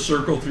X with a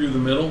circle through the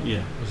middle.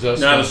 Yeah, Is that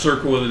Not a stuff?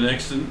 circle with an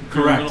X in.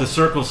 correct. The The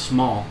circle's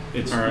small.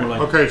 It's All right. more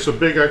like Okay, it's a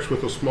big X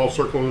with a small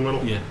circle in the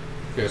middle. yeah.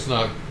 Okay, it's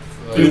not.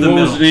 Through the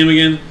what was middle. the name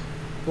again?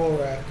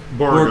 Borak.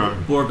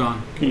 Borgon.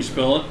 Borgon. Can you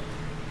spell it?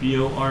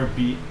 Borgan.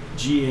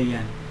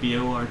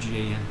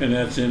 Borgan. And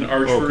that's in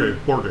Archford. Okay,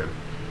 Borgon.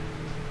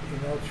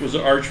 You know, Was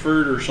it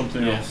Archford or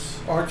something else? Yes.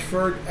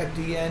 Archford at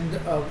the end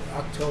of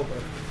October.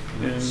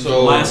 And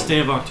So- Last day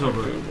of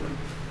October.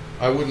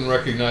 I wouldn't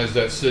recognize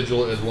that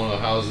sigil as one of the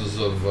houses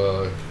of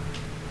the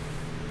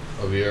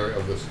area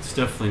of this. It's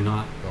definitely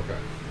not. Okay.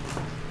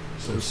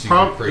 Some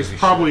secret crazy It's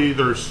probably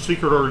either a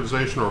secret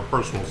organization or a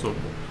personal symbol.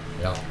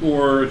 shit. Yeah.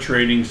 Or a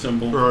trading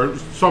symbol. Or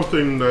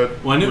something that...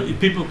 Well, I know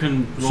people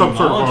can roll Some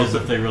sort of knowledges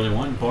author- if they really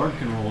want. Bard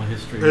can roll a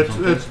history or It's,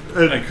 something. it's,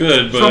 I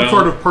could, but I some don't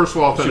sort of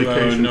personal see why I would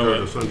authentication know code,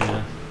 it.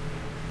 essentially.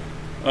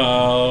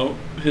 Yeah.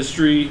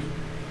 History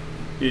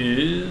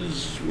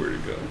is where to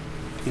go.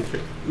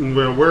 Okay.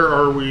 Well, where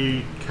are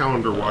we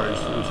calendar-wise?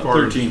 as far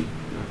 13.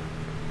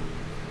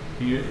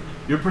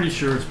 You're pretty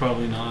sure it's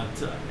probably not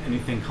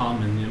anything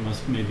common. It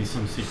must maybe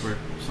some secret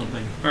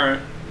something. All right.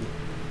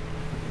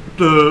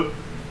 As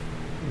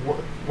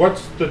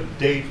what's the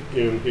date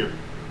in here?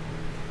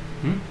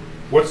 Hmm?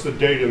 What's the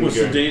date in What's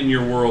the the game? date in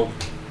your world?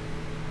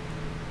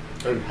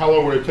 And how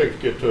long would it take to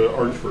get to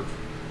Archford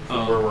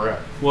from where we're at?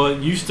 Well,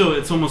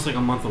 it's almost like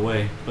a month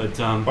away, but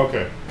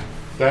Okay.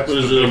 That's What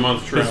is the it a big-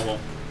 month travel?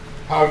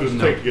 How does it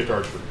No. take to get to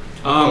Archford?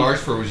 Well,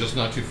 Archford was just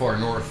not too far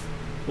north.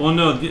 well,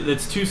 no,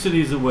 it's 2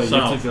 cities away. You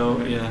have South, to go,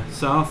 right. yeah,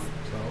 south.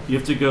 You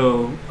have to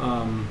go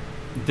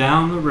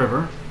down the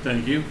river.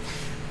 Thank you.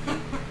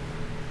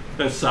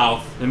 That's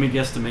south. Let me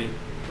guesstimate.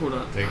 Hold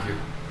on. Thank you.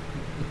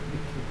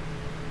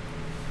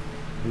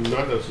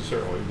 Not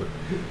necessarily,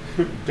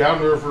 but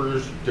down the river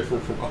is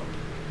different from up.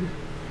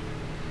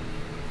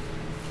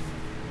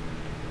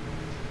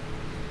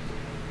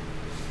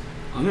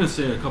 I'm gonna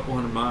say a couple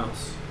hundred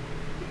miles.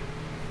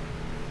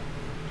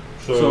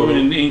 So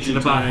in ancient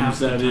in about times, half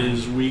the that time.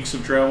 is weeks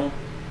of travel.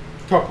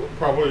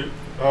 Probably,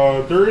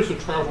 there is a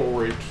travel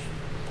rate.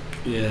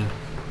 Yeah.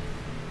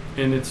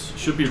 And it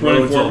should be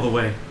roads 24. all the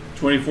way.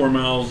 24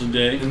 miles a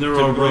day. And there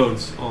are typically.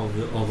 roads all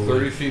the 30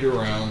 way. feet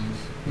around.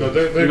 No,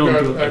 they've don't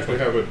got do it actually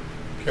that have it.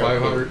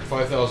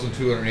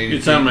 5,280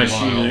 It's feet on my a sheet.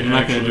 mile. You're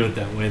not gonna Actually. do it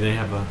that way. They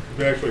have a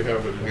They actually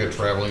have it. We got a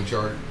traveling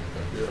chart.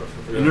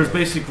 Yeah. and there's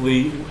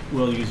basically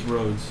well-used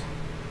roads.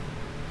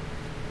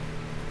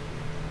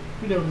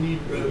 We don't need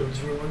roads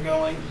where we're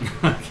going.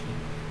 Yeah,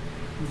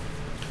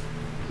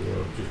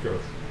 just gotta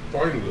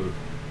find the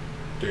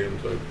damn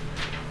thing.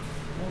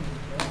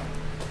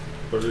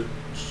 But it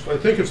I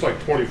think it's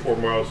like 24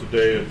 miles a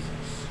day. And,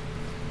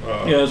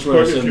 Yeah, that's what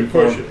I said if you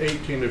before. push it,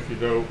 18 if you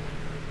don't.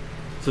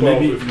 So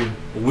 12 maybe if you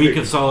a week take-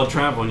 of solid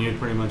travel and you'd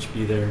pretty much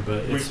be there.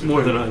 But it's Week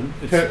more to than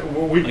a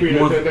week like being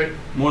more, a 10 day.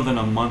 more than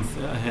a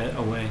month ahead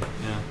away.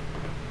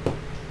 Yeah.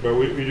 But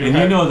we do And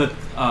have, you know that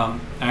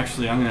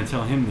actually, I'm going to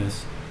tell him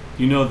this.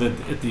 You know that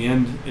at the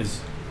end is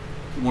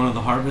one of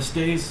the harvest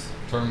days.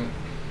 Tournament.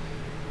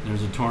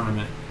 There's a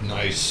tournament.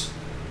 Nice.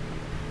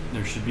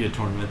 There should be a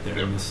tournament there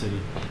in the city.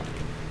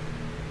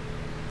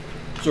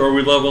 So are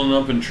we leveling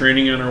up and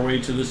training on our way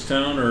to this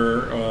town,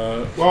 or?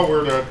 well,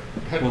 we're not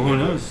heading. Well, who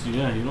to knows?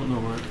 Yeah, you don't know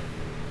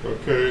where.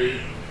 Okay.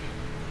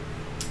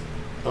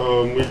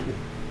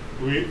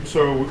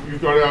 So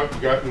you've gone out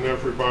and gotten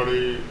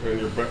everybody, and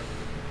you're back.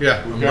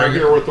 Yeah, We're I'm down bringing.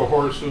 here with the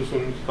horses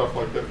and stuff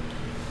like that.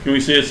 Can we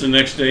say it's the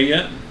next day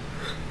yet?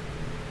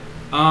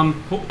 I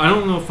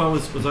don't know if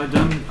was I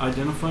done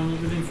identifying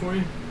everything for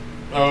you?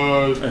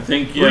 I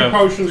think Three yeah.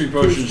 potions, 3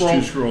 potions, two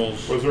 2 scrolls.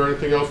 scrolls. Was there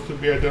anything else to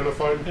be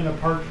identified? And a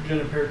partridge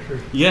and a pear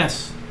tree.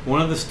 Yes. One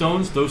of the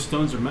stones. Those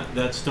stones are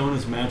that stone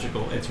is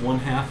magical. It's one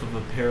half of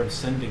a pair of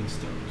sending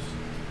stones.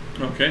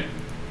 Okay.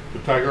 The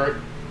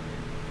tigerite?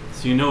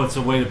 So you know it's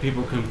a way that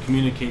people can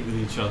communicate with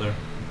each other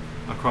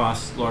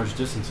across large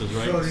distances,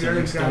 right? So the other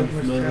Sending guy stone, must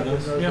familiar have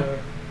with those? another.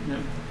 Yeah.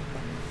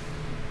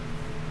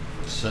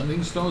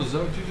 Sending stones, is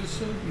that what you just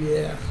said?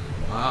 Yeah.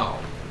 Wow.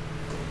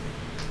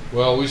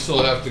 Well, we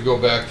still have to go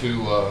back to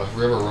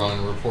River Run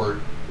and report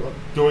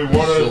Do we want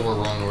to? Silver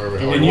Run, wherever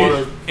the hell And it you,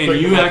 was.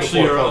 and you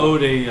actually are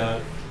owed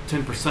a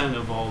 10%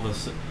 of all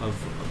this of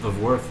the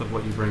worth of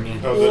what you bring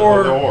in.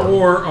 Or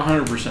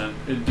 100%.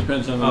 It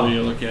depends on the way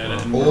you look at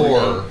it. and where we Or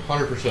go.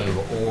 100%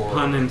 of or.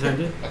 Pun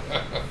intended.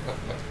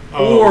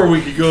 Or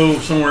we could go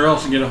somewhere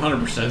else and get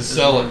 100%. And is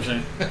sell what it. I'm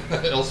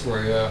saying.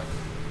 Elsewhere, yeah.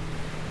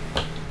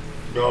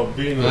 No,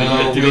 being They No,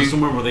 have to go we-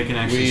 somewhere where they can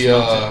actually We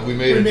smelt it. we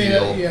made a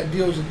deal. Yeah,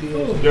 deal's a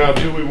deal. yeah.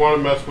 Do we want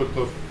to mess with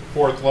the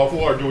 4th level,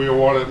 or do we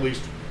want to at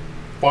least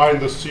find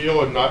the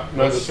seal and not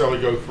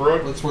necessarily go through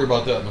it? Let's worry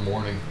about that in the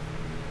morning.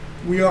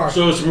 We are.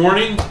 So it's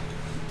morning?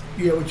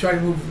 Yeah, we're trying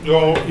to move.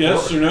 No.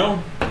 Yes or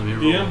no? Let me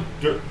roll. DM?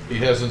 Do, He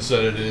hasn't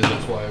said it is.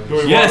 That's why I Do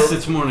was. we- Yes,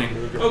 it's morning.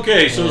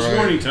 Okay, so it's All right.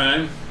 morning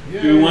time.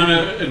 Do we want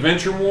to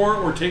adventure more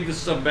or take this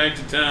stuff back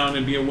to town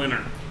and be a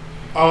winner?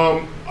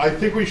 I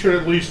think we should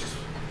at least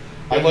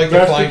I'd like to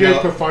find investigate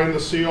out. to find the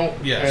seal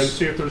Yes. and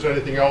see if there's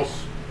anything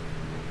else.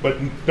 But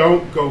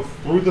don't go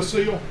through the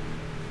seal.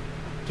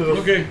 To the,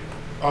 Okay,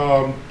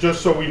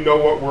 just so we know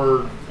what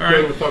we're right.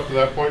 dealing with up to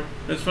that point.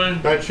 that's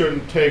fine. That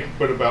shouldn't take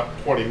but about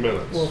 20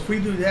 minutes. Well, if we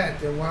do that,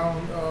 then why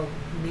don't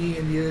me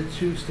and the other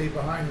two stay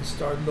behind and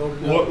start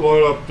loading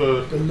Load up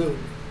the the. loot?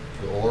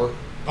 Or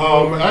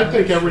I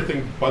think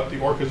everything but the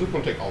ore, because it's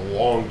going to take a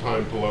long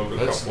time to load a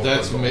that's couple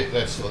of them.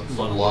 that's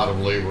a lot of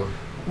labor.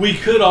 We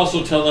could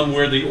also tell them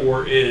where the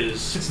ore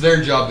is. It's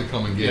their job to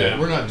come and get Yeah. it.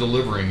 We're not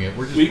delivering it.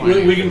 We're just. We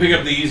finding can it. pick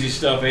up the easy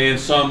stuff and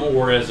some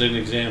ore as an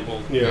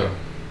example. Yeah.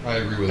 I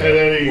agree with And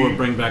that. any, Or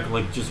bring back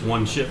like just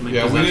one shipment.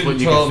 Yeah, 'cause we that's didn't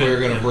what you tell can him we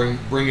were fit, going to yeah.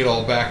 bring it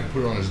all back and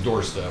put it on his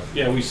doorstep.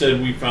 Yeah, we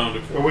said we found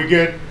it for and him. we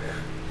get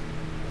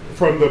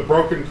from the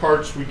broken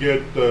carts, we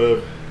get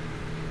the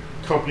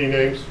company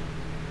names.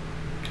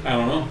 I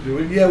don't know. Do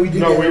we? Yeah, we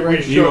did No, that we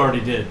already. You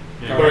already did.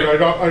 Yeah. All But right. I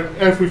don't.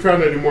 And if we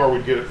found any more,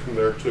 we'd get it from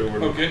there too.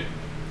 And Okay.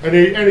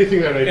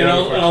 anything that And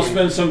I'll identifies.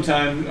 spend some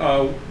time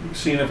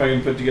seeing if I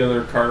can put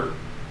together a cart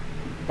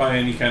by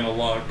any kind of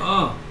luck.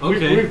 Oh,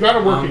 okay. We've got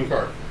a working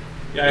cart.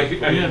 Yeah, I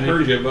Yeah,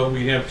 heard you, but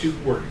we have 2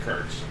 working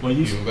carts. Well,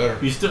 you Even better.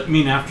 You still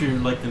mean after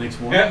like the next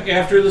morning?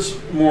 After this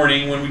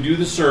morning, when we do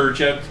the search,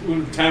 at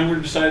the time we're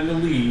deciding to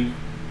leave,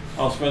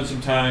 I'll spend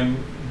some time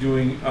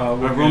doing.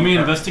 working Roll me on an the cart.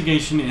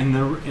 investigation in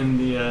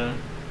the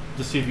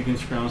to see if you can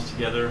scrounge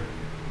together.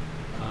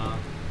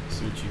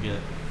 See what you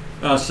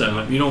get.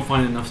 7. You don't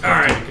find enough stuff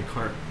All to right. make a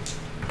cart.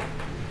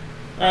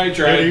 I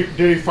tried.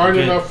 Did he find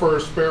Okay. enough for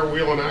a spare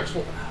wheel and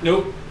axle?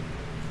 Nope.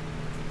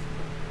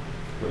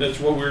 That's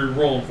what we're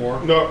rolling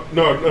for. No,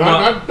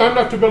 not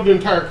enough to build the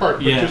entire cart,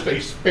 but Yeah. just a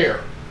spare.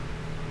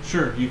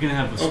 Sure, you can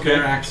have a spare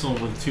Okay. axle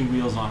with 2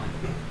 wheels on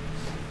it.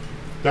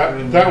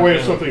 That way,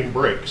 if something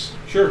breaks.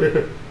 Sure.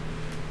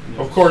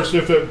 Of course,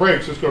 if it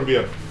breaks, it's going to be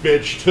a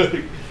bitch to.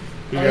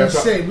 You I have was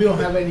to, say we don't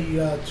have any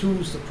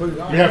tools to put it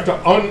on. you have to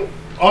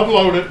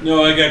unload it.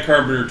 No, I got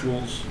carpenter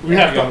tools. We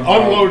have I to got 'em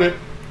bought. unload it,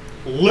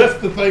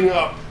 lift the thing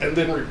up, and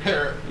then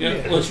repair it. Yeah,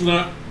 Yeah. let's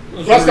not.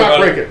 Let's worry not about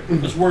break it.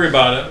 Let's worry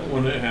about it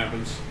when it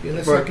happens. Yeah,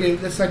 let's But-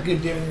 not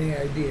give Dan any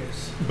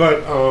ideas.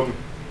 But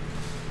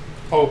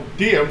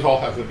DMs all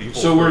have the default.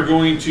 So we're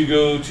going to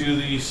go to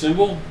the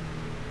symbol.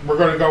 We're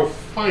going to go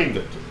find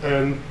it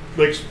and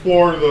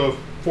explore the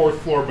 4th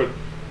floor. But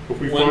if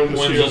we find the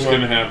When's seal, this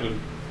going to happen?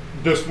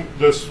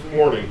 this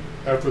morning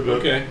after the.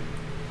 Okay.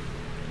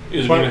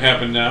 Is it But- going to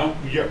happen now?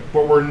 Yeah,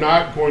 but we're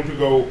not going to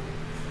go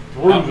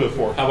through the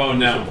 4th. How about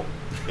now? symbol.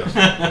 Yes.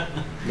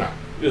 No.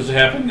 Does it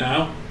happen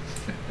now?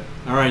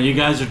 All right, you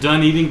guys are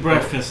done eating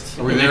breakfast.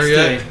 Are we the there next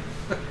yet?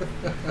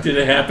 day. Did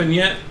it happen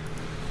yet?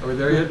 Are we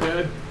there yet,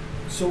 Dad?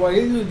 So while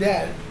you do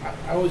that,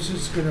 I was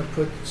just gonna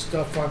put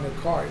stuff on the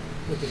cart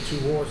with the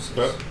 2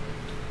 horses.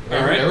 All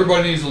right.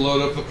 Everybody needs to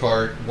load up a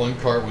cart, one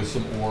cart with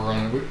some ore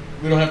on it.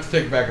 We don't have to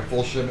take back a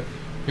full shipment.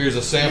 Here's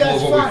a sample Yeah,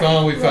 of it's what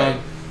fine. we found.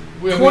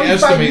 We Right. found. We 25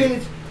 estimate.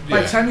 minutes.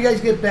 By the time you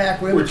guys get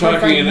back, We're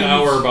 25 talking an minutes.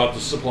 hour about the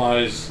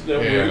supplies that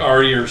we Yeah.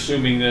 already are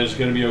assuming that is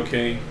going to be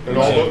okay. And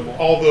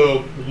all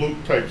the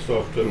loot type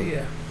stuff too.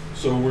 Yeah.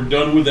 So we're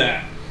done with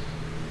that.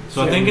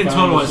 So I think in we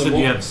found total the I said symbol.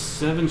 you have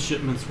 7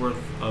 shipments worth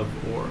of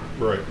ore.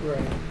 Right. Right.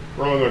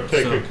 We're only going to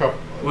take So- a couple.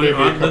 Wait, Maybe a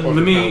couple let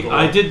hundred me. pounds of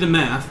I ore. did the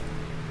math.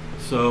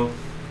 So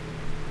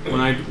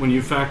when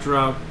you factor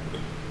out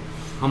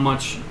how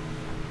much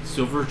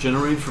silver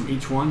generated from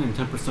each one, and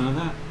 10% of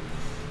that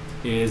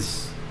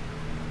is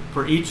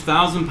for each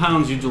 1,000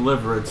 pounds you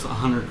deliver, it's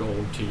 100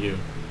 gold to you.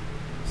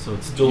 So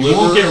it's you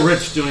won't get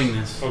rich doing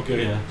this.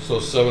 Okay. Yeah. So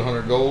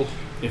 700 gold.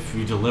 If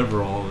you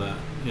deliver all of that.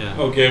 Yeah.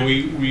 Okay,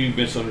 we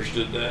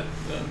misunderstood that.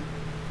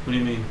 What do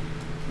you mean?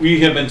 We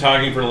have been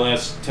talking for the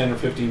last 10 or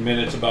 15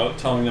 minutes about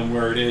telling them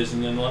where it is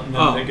and then letting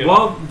them Oh pick it up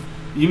well,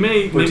 you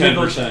may for maybe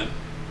 10%.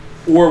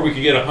 Or we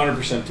could get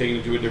 100% taken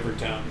it to a different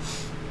town.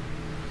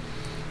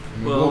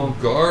 We'll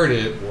guard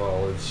it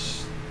while it's.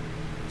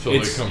 So they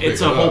come pick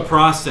It's it a whole up.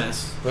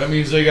 process. That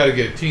means they got to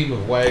get a team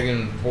of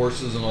wagon and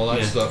horses and all that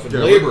Yeah. stuff and Yeah.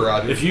 labor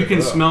out here. If to you pick can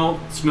it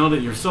up. smelt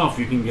it yourself,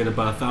 you can get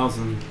about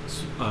 1,000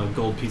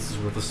 gold pieces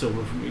worth of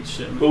silver from each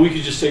shipment. But we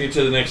could just take it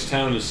to the next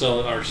town to sell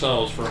it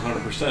ourselves for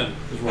 100%,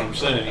 is what I'm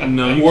saying.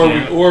 No, you or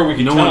can't. or we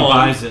could no tell one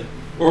them, buys it.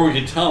 Or we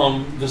could tell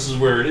them this is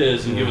where it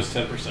is and Yeah. give us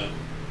 10%.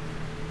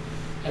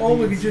 Or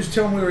we could just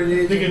tell them where it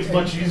is. I think it's and-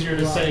 much and easier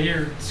to drive. say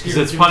here. Because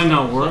it's probably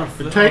not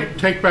worth it.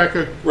 Take back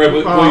a. Right,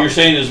 but what you're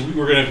saying is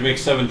we're going to have to make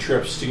 7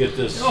 trips to get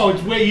this. Oh,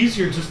 it's way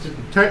easier just to.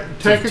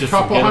 Take a just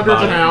couple forget hundred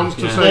about it. pounds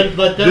to Yeah. say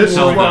Let them this is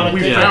worry what about it.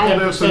 we Yeah. found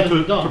this and 10%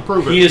 to done.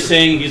 prove it. He is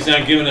saying he's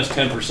not giving us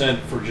 10%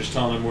 for just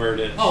telling them where it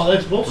is. Oh,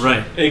 that's bullshit.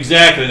 Right.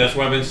 Exactly, that's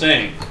what I've been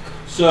saying.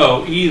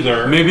 So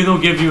either Maybe they'll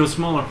give you a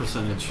smaller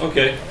percentage.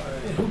 okay,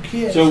 Who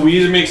cares? so we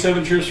either make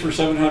 7 trips for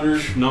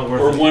 700 Not worth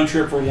or it. 1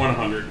 trip for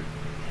 100.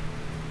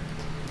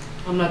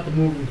 I'm not the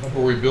moving company.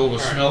 Or we build a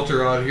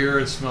smelter out here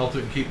and smelt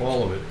it and keep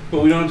all of it.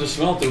 But we don't have to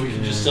smelt it. We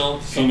can just sell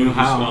it to If you knew someone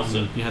who how, smelts it.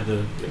 and you had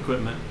the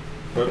equipment.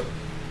 But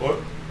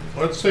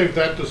let's save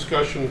that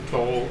discussion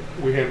till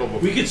we handle the.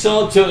 We could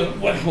sell it to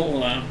what?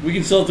 Hold on. We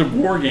can sell it to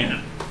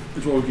Borgan.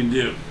 That's what we can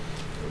do.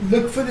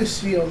 Look for the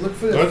seal. Look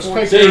for the. Let's fork.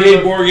 take- Say, hey,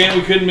 Borgan,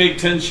 we couldn't make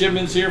 10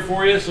 shipments here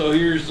for you, so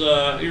here's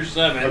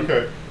 7.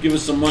 Okay. Give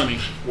us some money.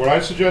 What I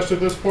suggest at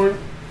this point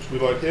is we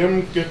let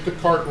him get the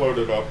cart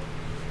loaded up.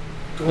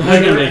 Well, you're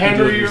gonna make you do it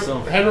Henry,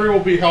 yourself. Henry will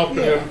be helping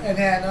Yeah, him. and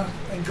Anna,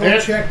 and go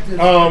And, check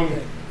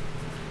the.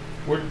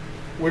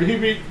 Would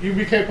you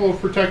be capable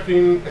of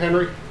protecting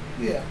Henry?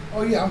 Yeah.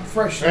 Oh yeah, I'm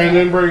fresh. And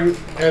now.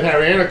 then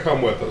have Anna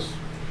come with us.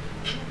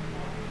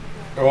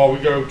 While we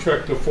go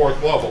check the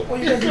 4th level. Well,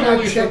 you guys are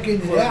not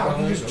checking it out.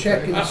 You just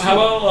checking the seal.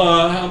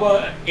 How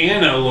about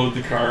Anna load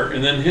the cart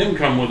and then him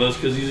come with us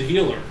because he's a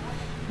healer?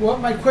 Well,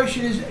 my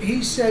question is,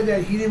 he said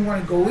that he didn't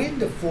want to go in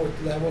the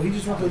 4th level. He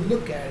just wanted to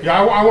look at it.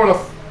 Yeah, I want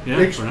Yeah,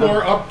 to for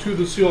explore now. up to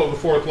the seal of the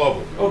 4th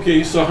level.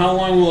 Okay, so how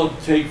long will it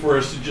take for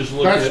us to just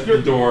look That's at the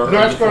good. door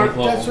That's of the 4th gonna-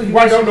 level? That's what he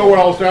Well, I don't know what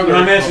else down No,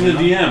 there. I'm asking the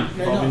DM.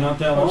 Yeah, Probably no. not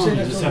that I'm long. saying You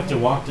that's just what have to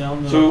we- walk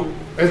down the. So And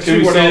can see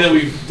we what say else- that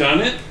we've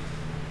done it?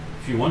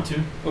 if you want to.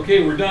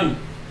 Okay, we're done.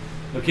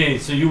 Okay,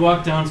 so you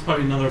walk down, it's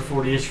probably another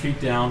 40-ish feet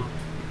down,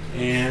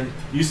 and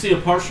you see a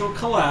partial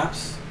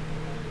collapse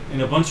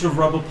and a bunch of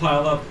rubble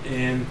piled up,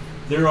 and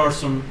there are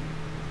some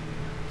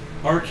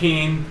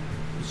arcane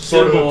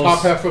Sort of the symbols.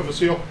 top half of the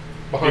seal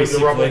behind the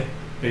rubble.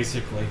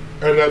 Basically.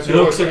 And that's It the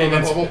only looks, thing on and that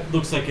it's, level.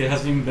 looks like it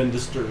hasn't even been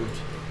disturbed.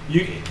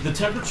 The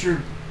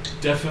temperature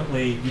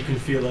definitely, you can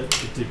feel it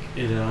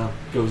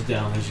goes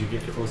down as you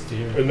get close to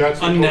here. And that's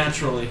the-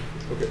 unnaturally.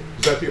 Okay.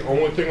 Is that the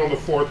only thing on the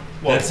 4th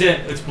level? That's it.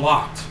 It's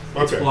blocked.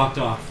 It's Okay. blocked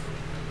off.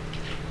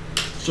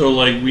 So,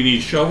 like, we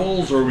need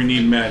shovels or we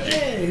need magic?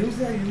 Hey, who's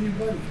that? Your new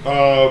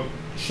buddy?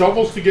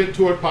 Shovels to get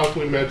to it,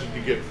 possibly magic to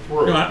get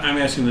through. No, I'm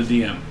asking the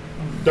DM.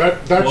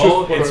 That's Well,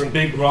 just what it's I'm.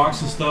 big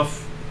rocks and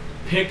stuff.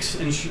 Picks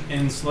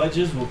and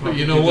sledges will probably But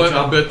you know do the what?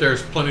 I'll job. bet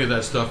there's plenty of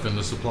that stuff in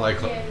the supply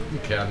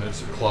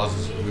cabinets or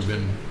closets that we've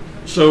been.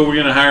 So we're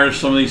gonna hire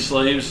some of these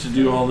slaves to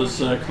do all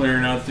this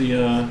clearing out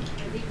the.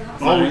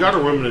 All we got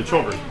are women and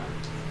children.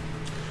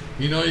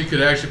 You know, you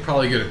could actually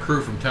probably get a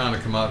crew from town to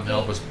come out and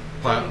help us.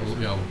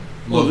 Well,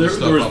 Load the stuff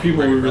there was up and people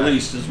bring we it back.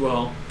 released as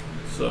well.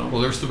 So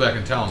Well, they're still back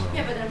in town though.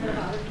 Yeah, but then what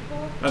about other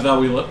people? I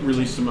thought we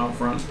released them out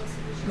front.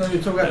 No, you're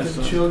talking about That's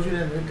the not- children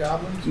and the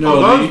goblins? No,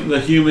 Oh, the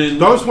human.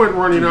 Those went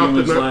running out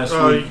humans last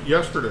week.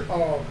 yesterday.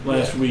 Oh,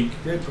 Last yeah. week.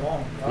 They're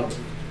gone, probably.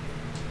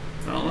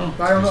 I don't know.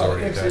 But I don't He's know.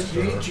 already If attached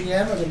the to her.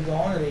 GM, are they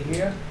gone? Are they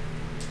here?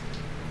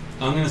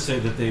 I'm gonna say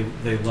that they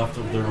left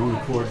of their own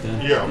accord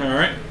then. Yeah. All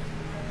right.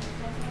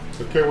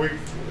 Okay.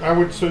 I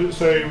would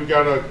say we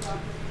got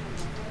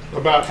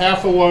about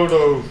half a load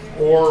of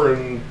ore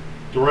and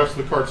the rest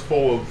of the cart's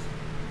full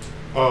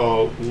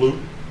of loot,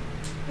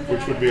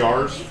 which would be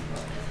ours.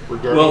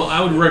 Regardless. Well,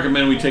 I would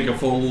recommend we take a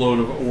full load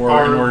of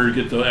ore in order to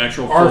get the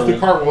actual. Or if full, the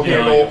cart will you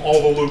know, handle like,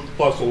 all the loot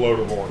plus a load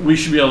of ore. we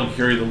should be able to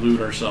carry the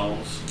loot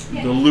ourselves.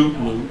 The loot,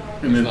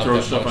 and then Not throw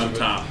that stuff much on of it.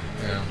 top.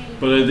 Yeah.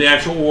 But the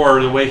actual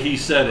ore, the way he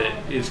said it,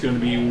 is going to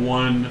be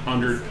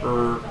 100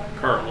 per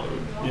carload.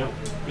 Yep.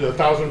 Yeah,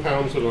 1,000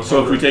 pounds and 100.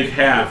 So if we take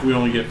half, we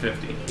only get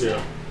 50.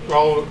 Yeah.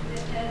 Well,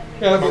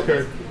 Yeah, but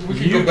okay. we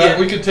could go back.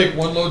 We could take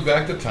one load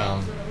back to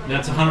town.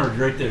 That's 100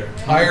 right there.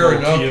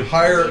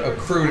 Hire a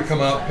crew to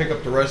come out, pick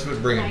up the rest of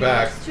it, bring it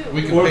back.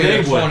 We can Or pay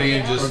they them would. 20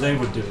 and Or just they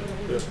would do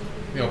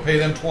it. pay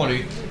them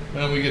 20, and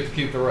then we get to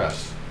keep the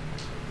rest.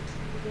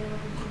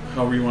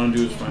 However you want to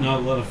do is fine. Not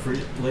a lot of free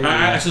labor.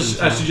 I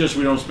suggest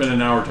we don't spend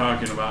an hour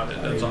talking about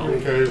it. That's all.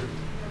 Okay.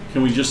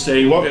 Can we just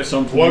say at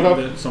some point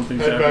that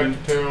something's head happening?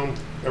 back to town.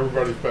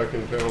 Everybody's back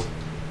in town.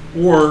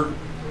 Or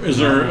is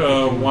there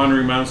a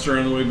wandering monster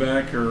on the way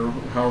back, or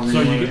however you So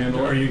want to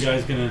handle are it? you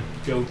guys gonna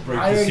go break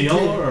I the already seal,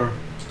 did. or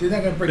They're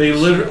not going to break They the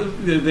seal.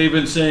 literally, they've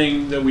been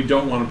saying that we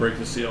don't want to break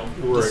the seal.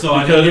 Right. so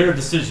I didn't hear a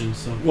decision?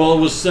 So Well, it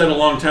was said a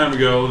long time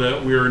ago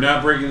that we're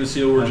not breaking the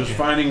seal. We're just Okay.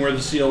 finding where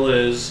the seal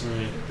is.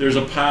 right, There's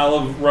a pile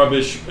of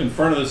rubbish in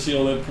front of the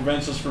seal that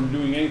prevents us from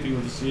doing anything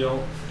with the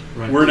seal.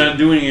 right. We're not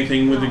doing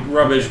anything with the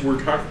rubbish. We're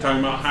talking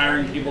about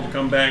hiring people to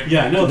come back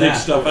Yeah, I know to dig that.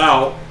 stuff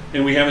out,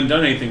 and we haven't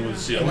done anything with the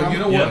seal. Well, you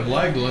know Yeah.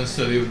 what? Lagdalene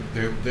said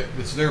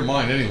it's their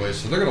mine anyway,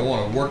 so they're going to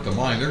want to work the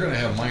mine. They're going to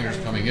have miners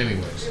coming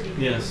anyways.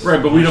 Yes.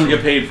 Right, but we don't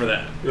get paid for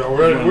that. Yeah, That's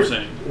what I'm we're,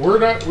 saying.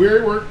 we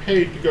weren't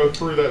paid to go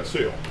through that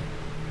seal,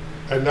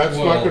 and that's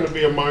not Well, going to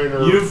be a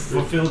minor. You've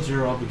fulfilled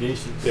your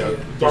obligations. Yeah.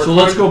 So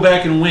let's go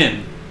back and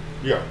win.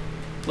 Yeah.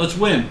 Let's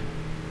win.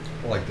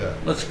 I like that.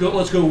 Let's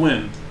go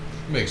win.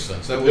 Makes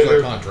sense. That was our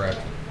contract.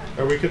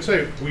 And we could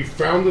say we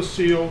found the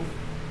seal.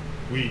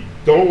 We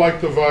don't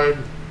like the vibe.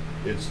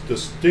 It's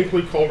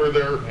distinctly colder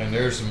there, And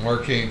there's some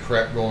arcane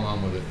crap going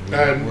on with it.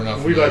 and we're not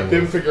we familiar let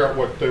them with. figure out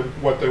what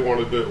they want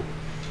to do.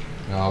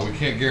 No, we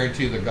can't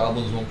guarantee the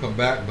goblins won't come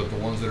back, but the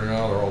ones that are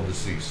now are all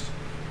deceased.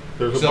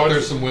 There's a Except bunch.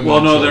 there's some women. Well,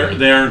 and no, children.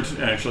 they aren't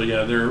actually.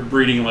 Yeah, they're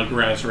breeding like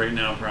rats right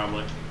now,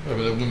 probably. Yeah,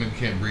 but the women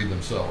can't breed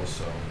themselves,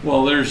 so.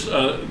 Well, there's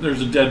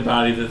a dead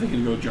body that they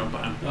can go jump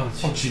on. Oh,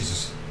 Oh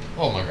Jesus!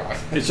 Oh my God!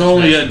 It's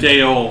only a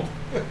day old.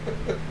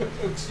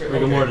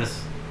 rigor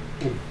mortis.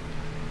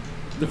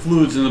 The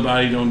fluids in the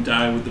body don't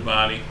die with the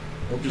body.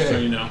 Just so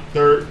you know.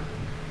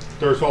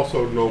 There's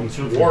also no And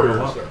children warriors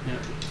grow up. there. Yeah.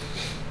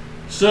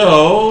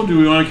 So, do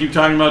we want to keep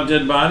talking about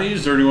dead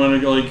bodies, or do we want to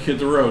go like hit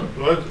the road?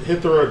 Let's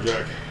hit the road,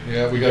 Jack.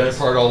 Yeah, we got Yes. the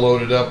cart all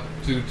loaded up.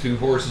 Two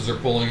horses are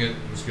pulling it.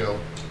 Let's go.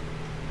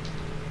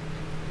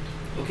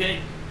 Okay.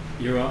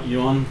 You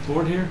on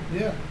board here?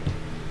 Yeah.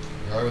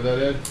 You alright with that,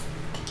 Ed?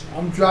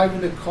 I'm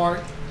driving the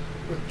cart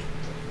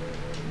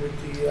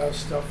with the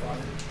stuff on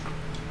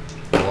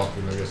it.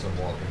 Walking. I guess I'm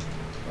walking.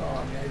 Oh,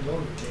 I mean, I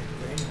loaded the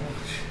damn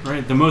thing.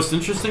 Right. The most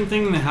interesting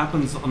thing that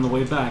happens on the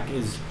way back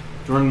is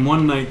during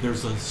one night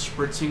there's a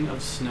spritzing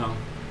of snow.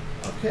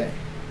 Okay.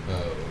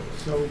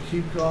 So we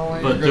keep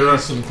going. But We're there gonna are-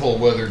 need some cold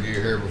weather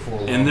gear here before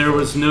long. And there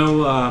was folks.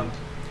 no.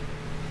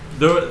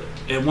 There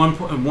at one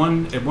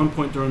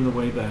point during the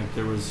way back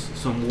there was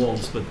some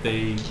wolves, but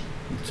they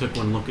took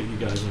one look at you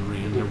guys and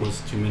ran. There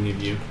was too many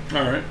of you.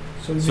 All right.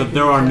 we So make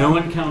there it are no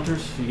down.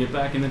 encounters. You get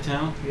back into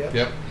town. Yep.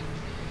 Yep.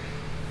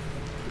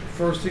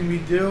 First thing we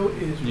do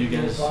is You we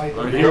guys go by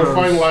are the. here. Go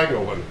find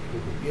Lagdalene.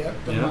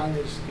 Yep, the Yeah. mine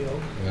is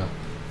skilled. Yeah.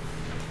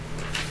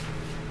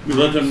 We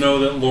let them know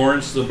that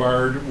Lawrence the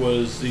Bard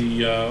was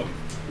the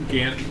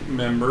Gant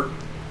member,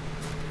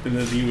 and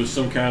that he was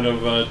some kind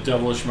of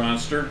devilish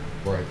monster.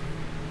 Right.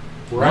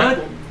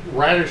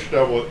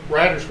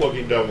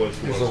 Radish-looking devilish.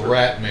 He's a monster.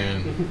 rat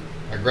man.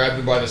 I grabbed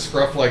him by the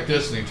scruff like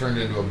this, and he turned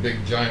into a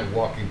big, giant,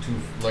 walking,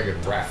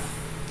 two-legged rat.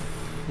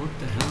 What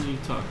the hell are you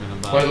talking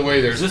about? By the way,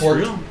 there's is this four.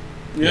 real?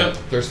 Yeah,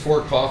 There's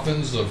 4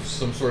 coffins of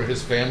some sort of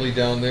his family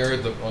down there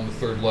on the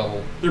 3rd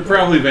level. they're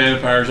probably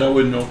vampires. I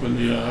wouldn't open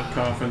the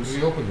coffins.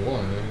 We opened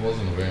one, and it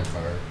wasn't a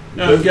vampire.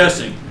 No, I'm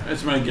guessing.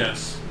 That's my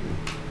guess.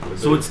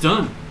 So it's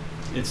done.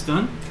 It's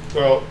done.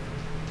 Well,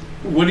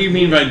 What do you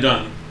mean by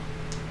done?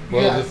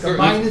 Well, yeah, the the third-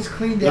 mine is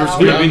cleaned There's out.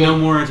 going to be no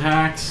more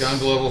attacks. Down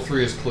to level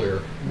 3 is clear.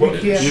 We What-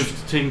 can't.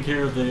 You've taken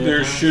care of the. There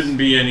attacks? shouldn't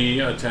be any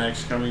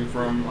attacks coming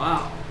from.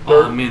 Wow.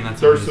 there- Oh man,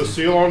 that's there's the amazing.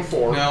 seal on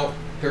 4. Now,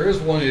 there is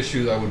one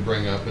issue that I would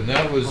bring up, and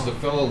that was the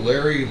fellow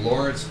Larry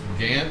Lawrence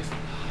Gant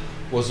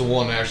was the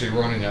one actually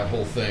running that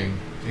whole thing.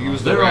 He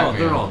was the they're rat all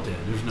man. they're all dead.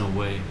 There's no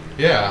way.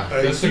 Yeah,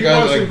 that's the he guy that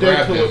I wasn't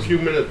dead grabbed till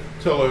him.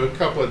 till a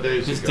couple of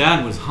days His ago.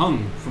 dad was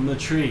hung from the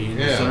tree in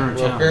the center Yeah, of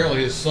well, town.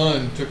 apparently his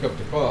son took up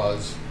the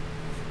cause,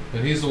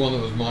 and he's the one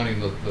that was mining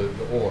the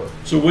ore.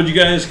 So, what'd you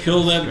guys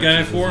kill that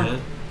guy Scratches his for? head.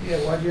 Yeah,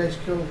 why'd you guys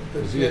kill the?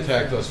 Because he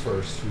attacked us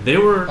first. They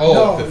were. Oh,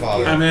 No, the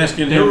father. I'm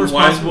asking They were him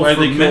why responsible why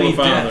for they kill many the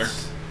father.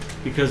 deaths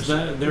because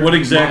they're What mine.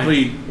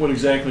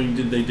 exactly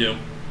did they do?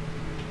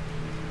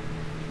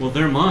 Well,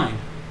 they're mine.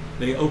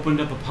 They opened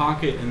up a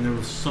pocket and there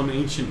was some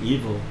ancient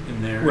evil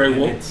in there. Right.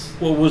 and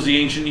What was the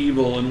ancient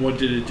evil, and what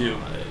did it do?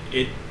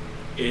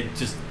 it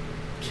just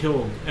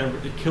killed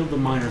the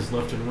miners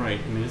left and right.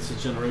 I mean, it's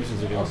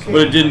generations ago. Okay.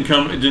 But it didn't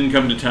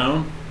come to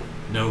town.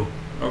 No.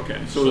 Okay,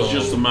 so it was So-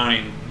 just the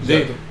mine. Is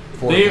They that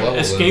They level,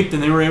 escaped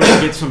and they were able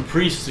to get some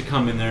priests to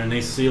come in there and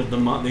they sealed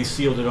them up. They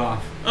sealed it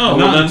off. Oh,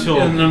 not well, until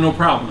then, no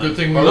problem. Good Then.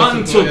 thing we not left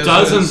until it as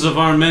dozens is. of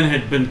our men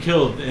had been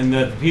killed and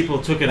the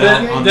people took it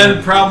out. On Then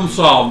them. problem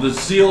solved. The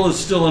seal is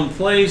still in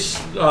place.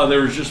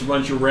 There was just a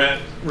bunch of rat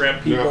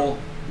people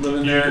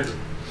living there,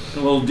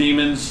 the little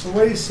demons. So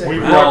wait a second. We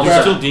Right. brought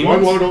back Still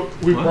demons?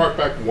 we What? brought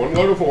back 1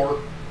 load of ore.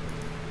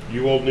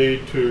 You will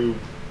need to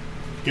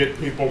get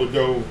people to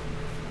go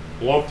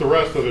lump the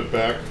rest of it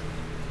back.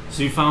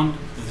 So you found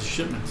the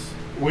shipments.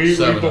 We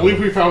 7 of believe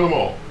them. we found them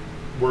all.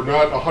 We're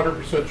not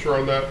 100% sure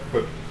on that,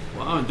 but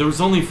Wow, there was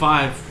only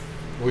 5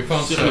 We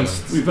found 7.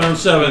 shipments. We found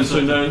 7, so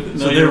now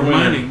So they you're were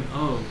winning. mining.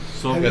 Oh,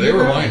 so Have Yeah, you they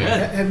were ever- mining.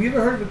 Have you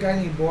ever heard of a guy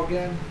named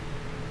Borgan?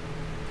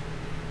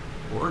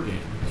 war game.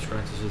 He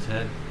scratches his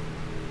head.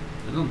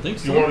 I don't think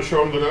so. you want to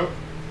show them the note?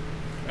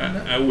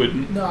 I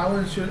wouldn't. No, I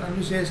wasn't sure. I'm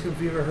just asking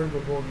if you ever heard of a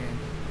Borgan.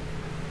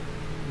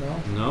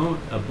 No. No,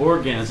 a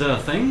board game. Is that a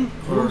thing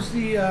or, Who's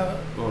the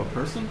or a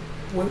person?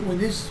 when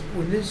this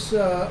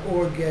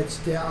ore gets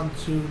down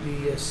to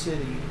the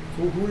city?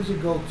 Who does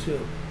it go to?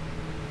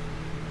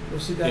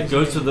 What's the guy's It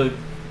goes to name?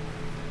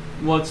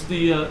 the. Well, it's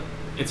the.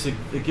 It's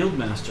the guild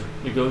master.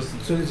 It goes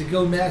to, So there's a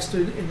guild master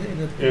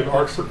in In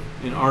Archford?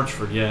 in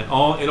Archford. Yeah,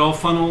 it all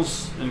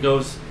funnels and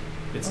goes.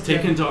 It's Okay.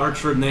 taken to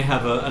Archford, and they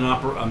have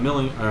a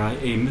milling or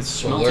a So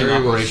smelting Larry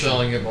was operation.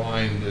 selling it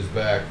behind his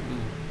back.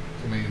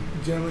 I mean,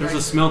 Gentlemen, There's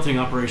a smelting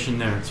operation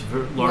there. It's a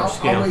very large I'll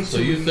scale. wait so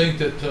till you we- think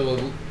that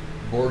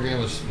board game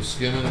was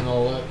skimming and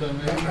all that then,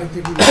 maybe? I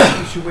think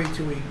we should wait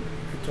till we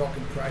could talk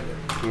in private.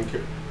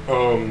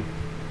 Okay.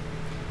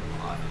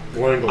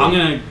 Langley. I'm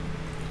gonna.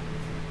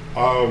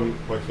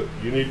 Like I said,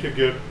 you need to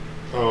get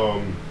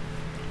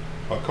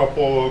a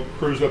couple of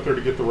crews up there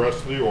to get the rest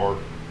of the ore.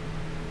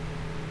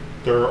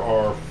 There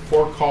are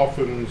 4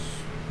 coffins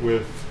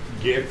with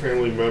Gant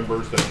family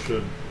members that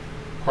should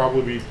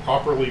probably be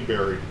properly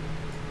buried.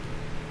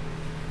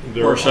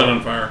 There Or set are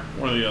on fire.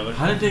 One or the other.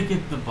 How did they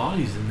get the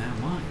bodies in that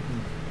mine?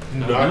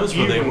 God Not knows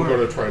where they even were.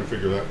 going to try and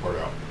figure that part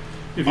out.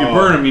 If you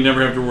burn them, you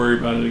never have to worry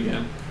about it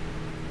again.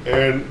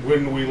 And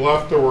when we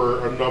left, there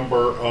were a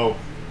number of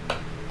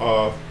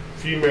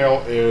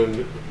female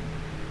and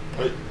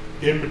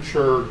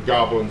immature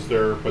goblins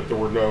there, but there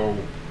were no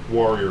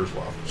warriors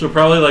left. So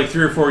probably like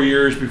 3 or 4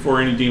 years before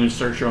any demons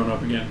start showing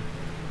up again.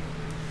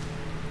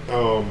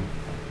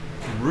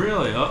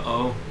 Really?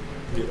 Uh-oh.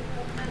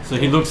 So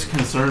he looks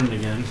concerned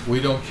again. We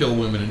don't kill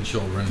women and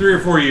children. 3 or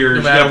 4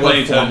 years. No you matter got plenty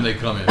what of form time. they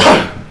come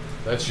in.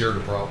 That's your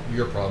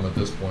problem at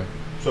this point.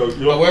 So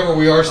However,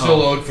 we are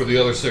still owed for the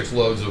other 6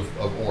 loads of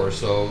ore,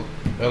 so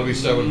that'll be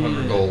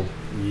 700 gold.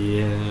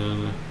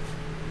 Yeah.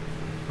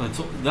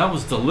 That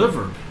was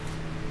delivered.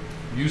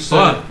 You said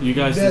But you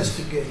guys did,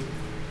 Investigate.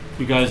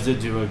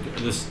 do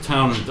this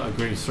town a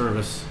great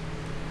service.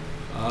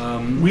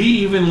 We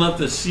even left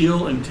the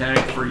seal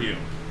intact for you.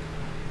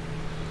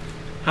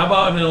 How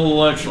about an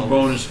election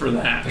bonus for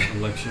that?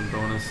 Election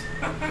bonus.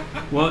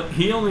 Well,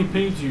 he only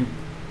paid you.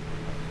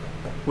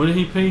 What did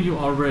he pay you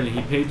already?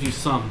 He paid you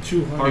some.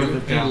 200. Part of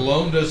it he down.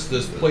 loaned us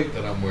this plate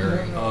that I'm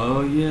wearing.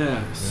 Oh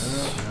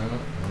yes.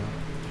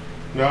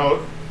 now,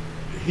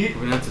 We're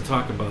gonna have to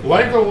talk about that.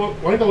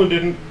 Langdon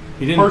didn't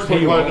He didn't pay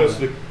personally you lend all us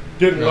that.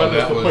 didn't No, lend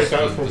us that the was plate.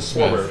 That was the from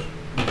Smith.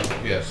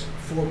 Forebears. Yes,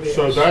 4 bears.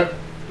 So that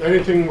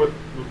anything with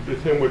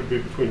him would be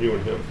between you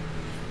and him.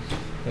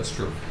 that's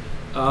true.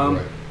 Um,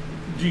 right.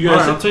 Do you All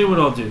guys? right, I'll tell you what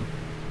I'll do.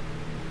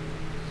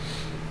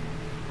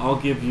 I'll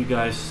give you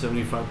guys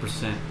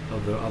 75%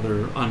 of the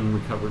other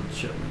unrecovered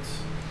shipments.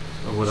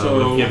 Or what I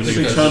would So have given you.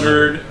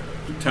 600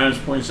 times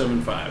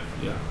 0.75.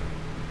 Yeah.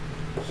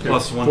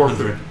 Plus 100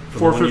 for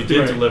the one you 450, did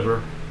right.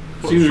 deliver.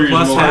 Seems Plus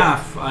reasonable.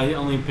 half. I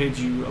only paid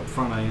you up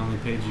front. I only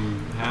paid you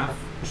half.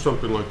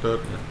 Something like that.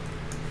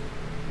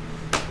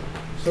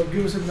 So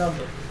give us a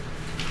number.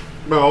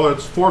 Well,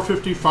 it's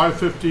 450,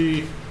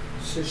 550,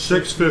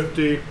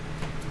 650,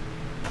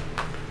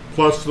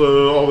 plus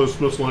all this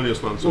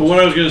miscellaneous nonsense. Well, what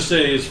I was going to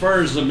say, as far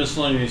as the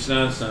miscellaneous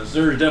nonsense,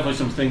 there are definitely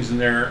some things in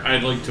there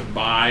I'd like to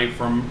buy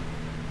from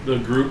the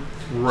group.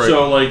 Right.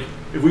 So, like,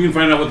 if we can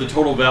find out what the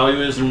total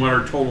value is and what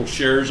our total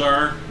shares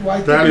are, Well, I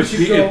think That we is-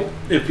 should go.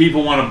 if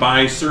people want to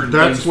buy certain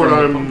That's things what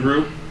from I'm- the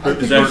group, I is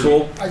think that we should-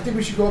 cool? I think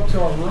we should go up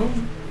to our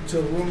room, to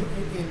a room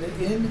in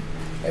the inn,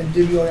 and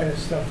divvy all that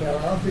stuff out.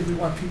 I don't think we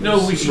want people. No,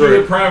 to we see- should do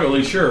it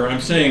privately, sure. I'm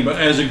saying, but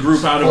as a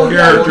group out Oh, of yeah,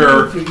 character,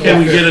 we'll do it. can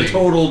we get a 450.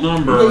 total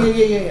number?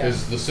 Yeah.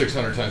 Is the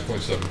 600 times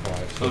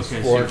 0.75. So it's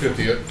Okay,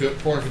 so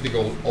 450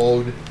 gold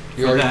owed.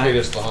 He For already that. paid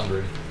us the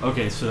 100.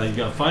 Okay, so you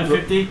got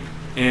 550,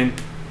 and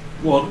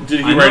Well, did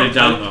I he know- write it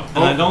down, though?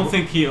 And I don't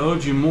think he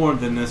owed you more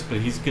than this, but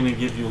he's going to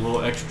give you a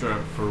little extra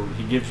for.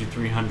 He gives you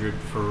 300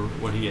 for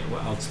what he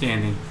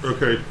outstanding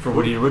Okay. for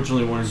what he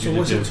originally wanted So you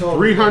what's to the do. total?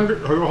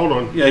 300. Hold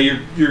on. Yeah,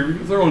 you're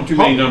throwing too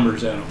many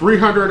numbers at him.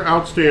 300 It's going to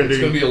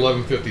outstanding. be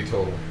 1150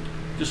 total.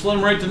 Just let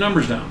him write the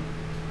numbers down.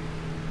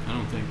 I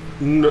don't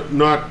think.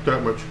 Not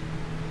that much.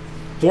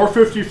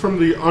 450 from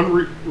the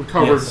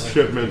unrecovered Yes.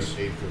 shipments.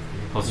 850.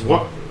 Plus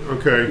What?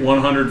 Okay.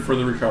 100 for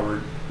the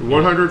recovered.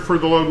 100 for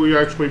the load we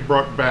actually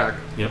brought back.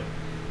 Yep.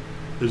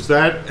 Is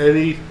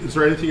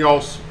there anything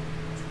else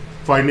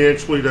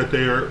financially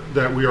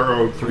that we are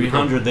owed?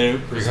 300.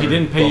 He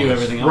didn't pay you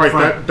everything up right,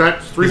 front.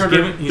 that's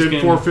 300,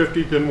 then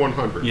 450, then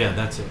 100. Yeah,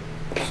 that's it.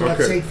 So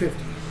that's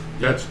 850.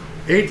 That's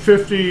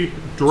 850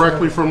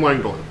 directly from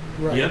Langland.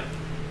 Right. Yep.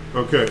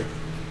 Okay.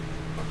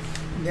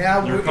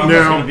 Now Their we're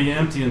pocket's going to be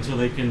empty until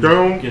they can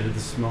get it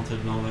smelted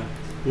and all that.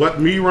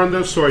 Let me run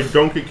this so I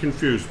don't get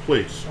confused,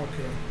 please.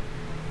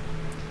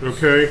 Okay.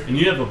 Okay. And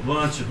you have a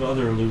bunch of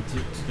other loot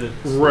that's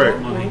right.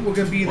 money. We're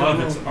going to be in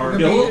the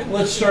room.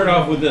 Let's start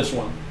off with this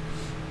one.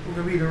 We're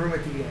going to be in the room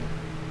at the end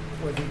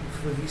when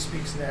he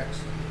speaks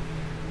next.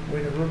 We're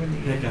in the room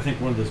in the end. I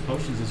think one of those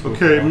potions is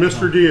okay,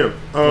 Mr. DM.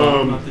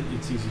 Not that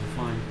it's easy to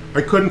find.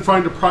 I couldn't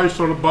find a price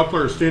on a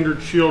buckler. A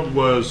standard shield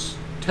was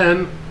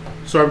 10,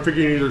 so I'm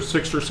figuring either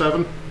 6 or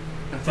 7.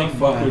 I think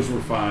bucklers were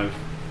 5.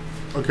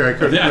 Okay, I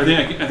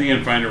think I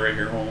can find it right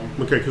here. Hold on.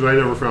 Okay, because I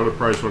never found a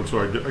price on, so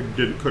I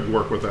couldn't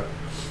work with that.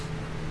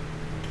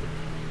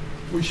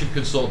 We should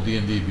consult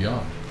D&D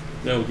Beyond.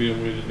 That would be a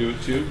way to do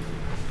it too.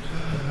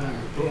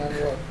 Beyond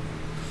what?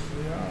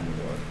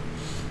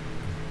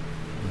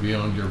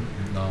 Beyond your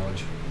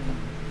knowledge.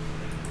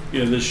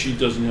 Yeah, this sheet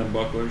doesn't have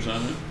bucklers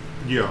on it.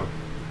 Yeah.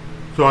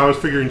 So I was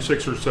figuring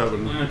 6 or 7.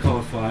 I'm going to call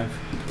it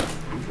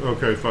 5.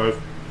 Okay,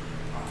 5.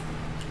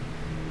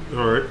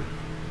 All right.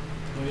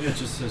 Oh yeah, it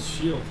just says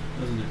shield,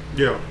 doesn't it?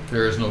 Yeah.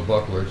 There is no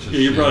buckler. It's just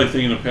you're shield. probably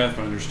thinking of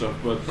Pathfinder stuff,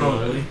 but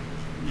probably.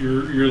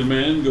 You're the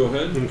man. Go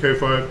ahead. Okay,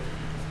 5.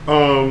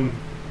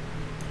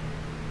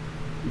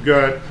 We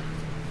got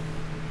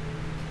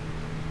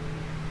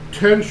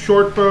 10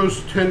 short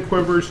bows, 10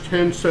 quivers,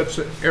 10 sets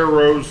of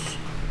arrows.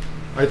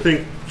 I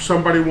think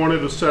somebody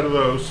wanted a set of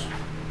those.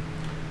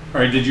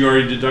 All right. Did you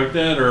already deduct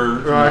that,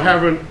 or I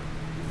haven't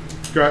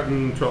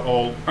gotten to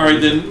all. All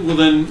right,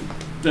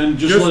 then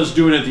just let us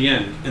do it at the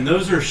end. And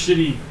those are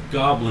shitty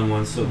goblin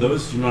ones, so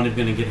those you're not even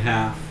going to get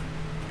half.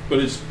 But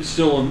it's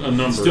still a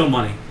number. It's still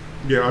money.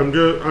 Yeah,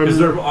 because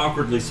they're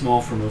awkwardly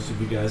small for most of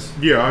you guys.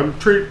 Yeah, I'm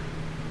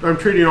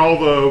treating all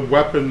the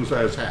weapons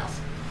as half.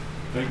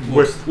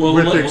 With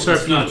the exception,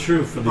 that's not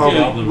true for the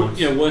goblin ones.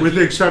 Yeah, with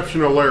the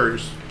exception of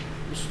Larry's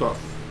stuff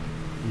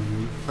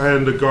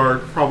and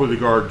probably the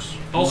guards.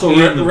 Also,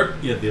 the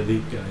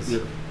elite guys. Yeah.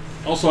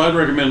 Also, I'd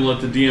recommend let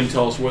the DM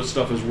tell us what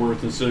stuff is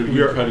worth instead of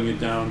you cutting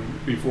it down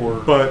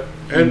before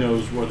he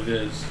knows what it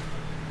is.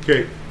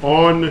 Okay,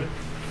 on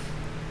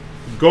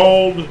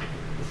gold,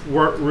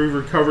 what we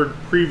recovered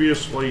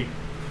previously,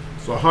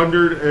 it's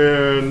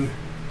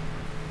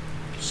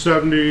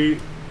 170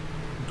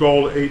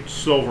 gold, 8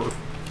 silver.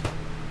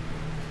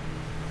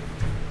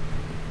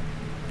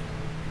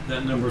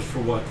 That number's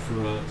for what?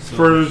 For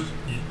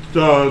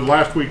the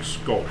last week's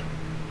gold.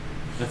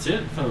 That's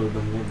it? I thought it would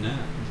have been more than that.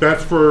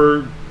 That's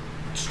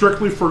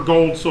strictly for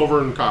gold,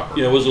 silver, and copper.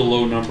 Yeah, it was a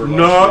low number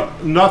last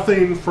week.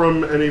 Nothing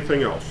from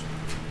anything else.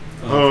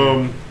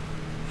 Okay.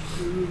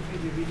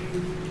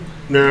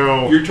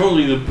 Now you're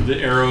totaling the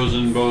arrows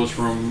and bows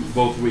from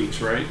both weeks,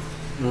 right?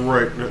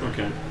 Right.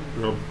 Okay.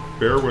 Now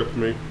bear with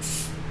me.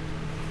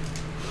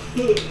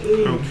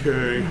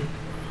 Okay.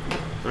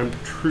 I'm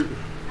true.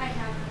 I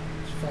have it.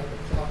 It's 5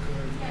 o'clock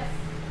already. Yes.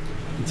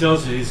 He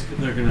tells you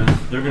they're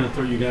gonna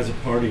throw you guys a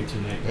party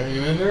tonight. Are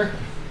you in there?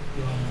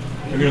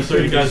 They're gonna throw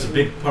you guys a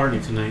big party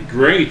tonight.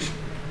 Great.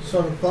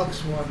 So the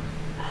Bucks won.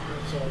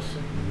 That's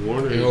awesome.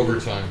 In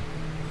overtime.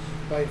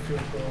 By field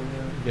goal,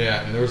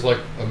 Yeah, and there was like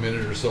a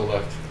minute or so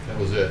left. That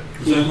was it.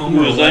 Was that home Who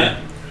or was away? that?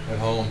 At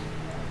home.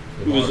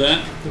 Who was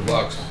that? The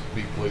Bucks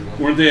beat Cleveland.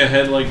 Weren't they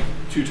ahead like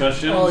 2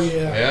 touchdowns? Oh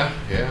yeah.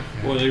 Yeah.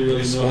 Boy, they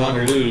really know how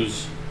to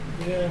lose.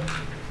 Yeah.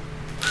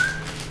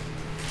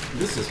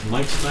 This is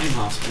Mike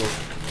Steinhoff's book.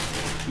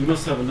 You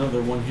must have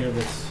another one here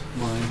that's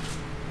mine.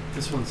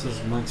 This one says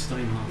Mike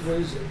Steinhoff. What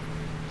is it?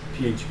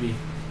 PHB.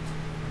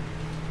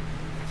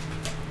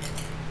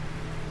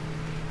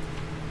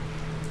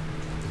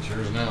 It's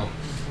yours now.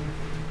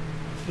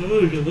 I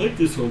like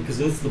this one because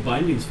that's the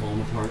binding's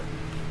falling apart.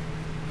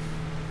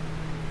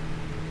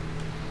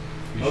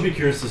 I'll be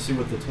curious to see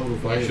what the total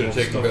value I should have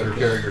taken better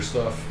care of your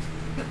stuff.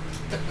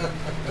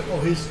 Oh,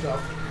 his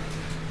stuff.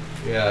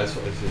 Yeah, it's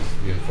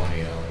just being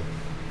funny,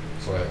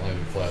 so I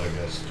landed flat, I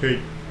guess.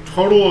 Okay.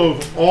 Total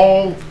of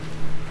all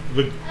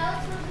the.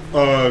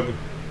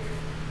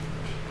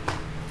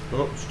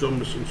 Still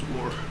missing some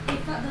more.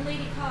 The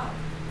lady called.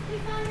 We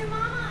found your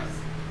mama's.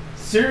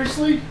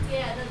 Seriously?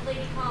 Yeah, the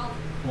lady called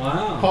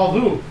Wow. Call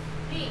who?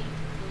 me.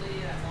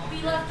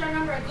 We left our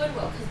number at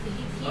Goodwill because he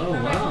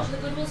remember I told you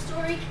the Goodwill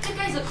story? That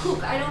guy's a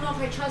kook. I don't know if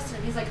I trust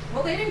him. He's like,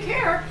 well, they didn't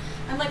care.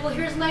 I'm like, well,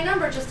 here's my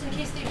number just in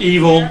case they didn't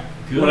Evil. care.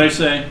 What I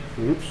say?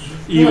 Oops.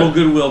 Evil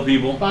goodwill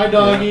people. Bye,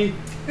 doggy.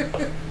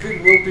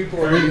 Goodwill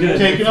people are Very good.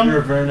 Taking them? You're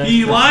a very nice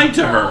He person. lied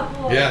to her. Oh,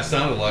 boy. Yeah, it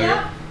sounded like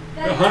Yep.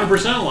 it.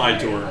 100% lied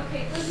to her.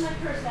 Okay, where's my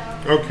purse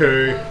out?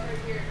 Okay. Over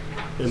here.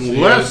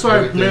 Unless I've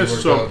Everything missed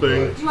worked out something.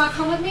 good. Do you want to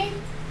come with me?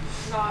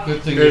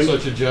 Good thing you're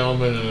such a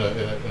gentleman and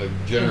a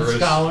generous,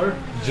 Scholar.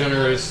 I'm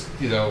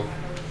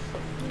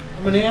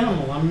an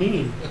animal. I'm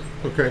mean.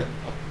 Okay.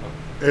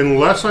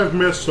 Unless I've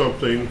missed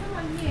something, Come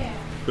on, yeah.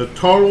 The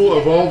total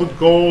of all the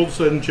golds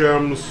and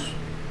gems,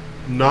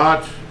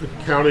 not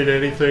counting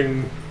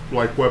anything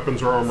like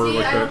weapons or armor See,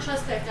 like I don't that,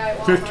 trust that guy.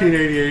 Walmart.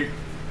 1588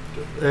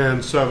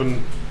 and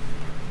 7.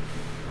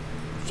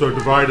 So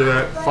divided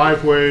that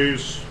 5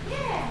 ways,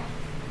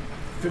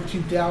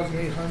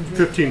 15,800.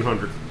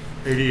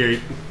 1,588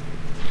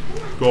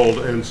 gold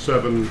and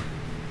 7.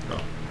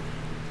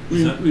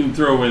 We can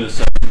throw away the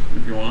 7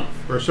 if you want.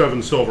 Or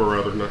 7 silver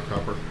rather, not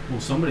copper. Well,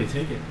 somebody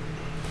take it.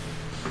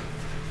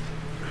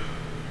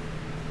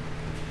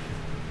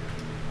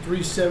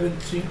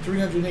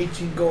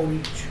 318 gold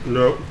each.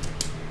 No.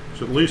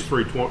 It's at least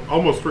 320.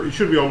 Almost 3. It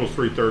should be almost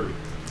 330.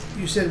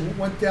 You said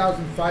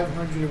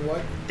 1,500 and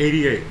what?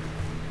 88.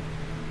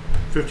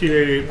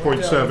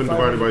 1588.7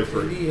 divided by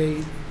 3.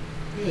 88.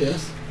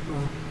 Yes.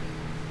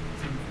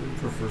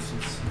 For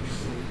persons.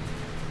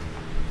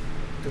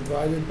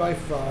 Divided by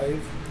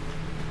 5.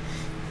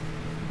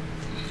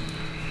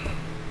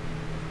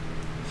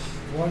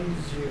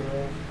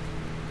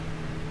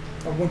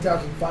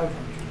 1,500.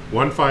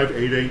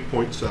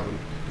 1588.7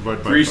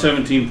 divided by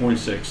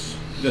 317.6.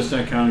 That's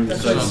not counting the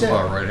That's what I 7. said.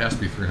 About right. It has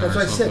to be 300 That's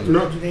what I said. something.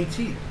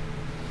 318.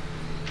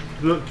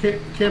 5. No,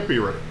 can't be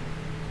right.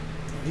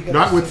 He got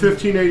Not the with same-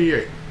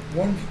 1588.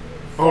 One.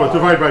 Oh, it's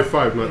divided by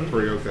 5, not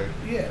 3. Okay.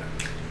 Yeah.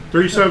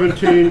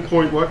 317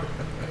 point what?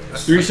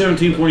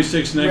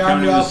 317.6, not Round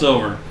counting it the up.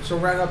 silver. So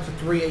round up to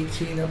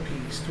 318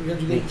 apiece.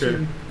 318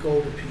 Okay.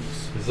 gold apiece.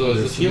 So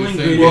is this a new Healing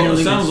thing? grade Well, it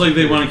healing sounds is- like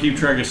they want to keep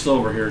track of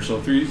silver here, so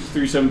No, who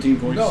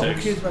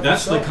 317.6. cares about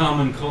That's the silver?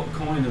 common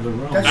coin of the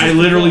realm. That's I just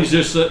literally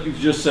the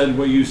just said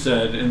what you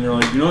said, and they're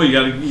like, you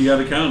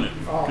gotta count it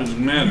Oh, because it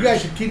you guys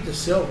matters. should keep the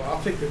silver.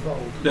 I'll take the gold.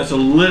 That's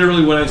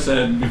literally what I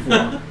said before.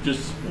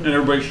 And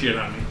everybody shit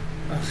on me.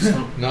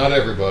 Not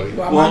everybody.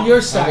 Well, I'm Well, on your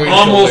I'm side. waiting.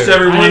 Almost later.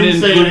 everyone, I didn't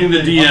say including the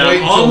anything. I'm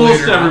waiting DM. till Almost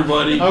later.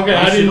 everybody. Okay,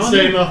 I didn't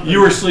say nothing. You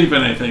were sleeping,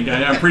 I think.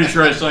 I'm pretty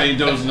sure I saw you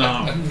dozing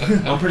off.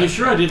 I'm pretty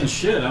sure I didn't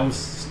shit. I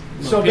was.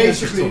 my So pants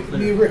were basically, still clear.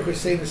 me and Rick were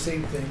saying the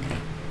same thing.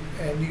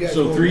 And you guys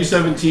So go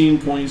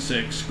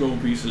 317.6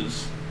 gold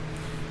pieces.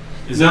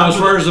 Is Now, that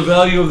as what- far as the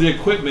value of the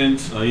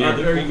equipment, Oh, yeah,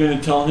 are you going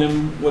to tell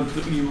him what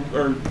you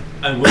are?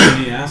 I when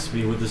he asked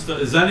me with the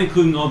stuff. Is that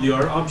including all the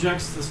art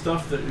objects, the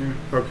stuff that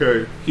you're?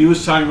 Okay. He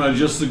was talking about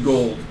just the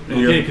gold. and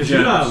your Okay, because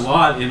you got a gems.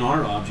 lot in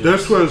art objects.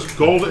 This was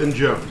gold and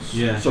gems.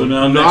 Yeah. So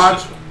now Not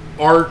next,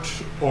 art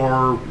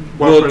or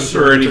weapons books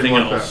or anything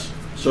like else.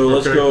 So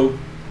let's Okay. go.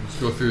 Let's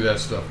go through that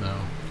stuff now.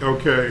 that.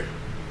 Okay.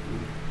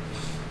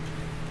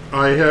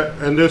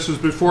 And this is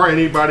before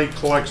anybody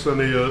collects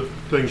any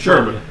things Sure,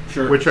 from it,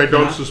 sure. which I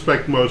don't Can I-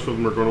 suspect most of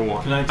them are going to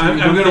want. Can I tell I'm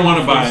you going one to thing want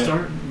to before buy you it,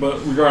 start? but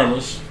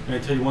regardless, Can I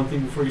tell you one thing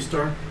before you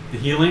start? The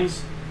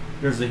healings.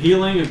 There's a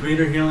healing, a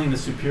greater healing, and a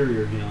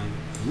superior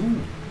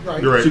healing.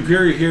 Right. You're right.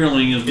 superior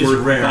healing is It's worth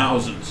rare.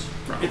 thousands.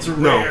 probably. It's a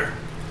No.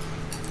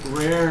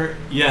 rare.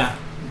 Yeah.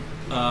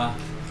 Yeah.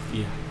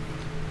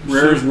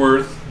 Rare is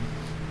worth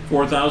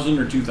 4,000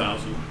 or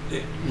 2,000.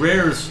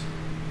 Rares,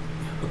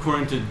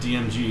 according to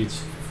DMG,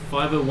 it's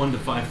 501 to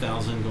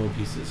 5,000 gold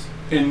pieces.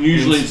 And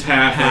usually It's it's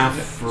half, half of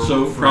it, for-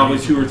 so for probably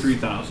 2 or reasons.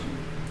 3,000.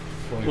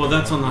 Well,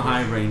 that's on the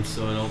high range,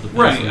 so it all depends.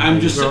 Right. on I'm how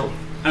just you- So-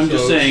 I'm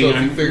just So saying. if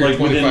you I'm figure like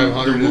within the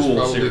 2,500 is rules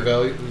probably here.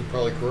 value, is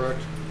probably correct.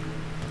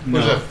 No.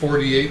 Was that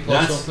 48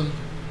 plus That's- something?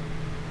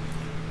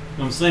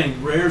 I'm saying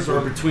rares are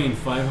between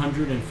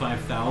 500 and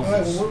 5,000. All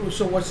right, well,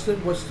 so what's the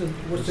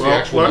the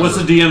actual let- What's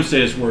the DM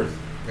say it's worth?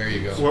 There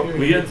you go. Well,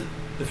 We get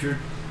if you're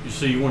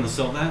so you want to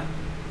sell that?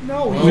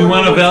 No, We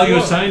want a value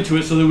assigned to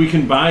it so that we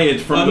can buy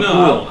it from the no,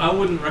 pool. I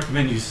wouldn't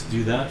recommend you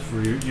do that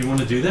for you. You want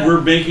to do that? We're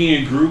making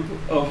a group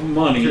of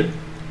money. Okay.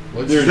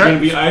 Let's There's That- going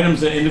to be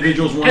items that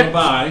individuals want to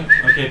buy.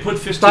 Okay, put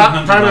 1,500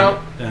 Stop. Time on out. it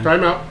then.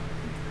 Time out.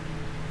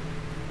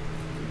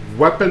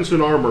 Weapons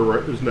and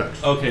armor is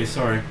next. Okay,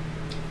 sorry.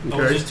 I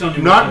was Okay. just telling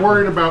you Not what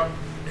worrying about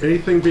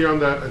anything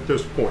beyond that at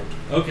this point.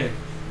 Okay.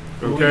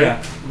 What Okay. we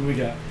got? What we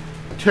got?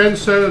 10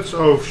 sets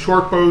of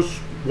short bows,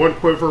 1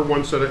 quiver,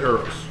 1 set of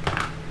arrows.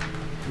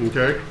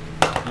 Okay.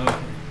 Okay.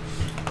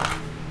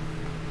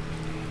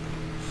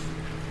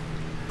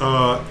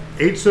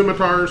 8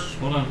 scimitars.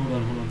 Hold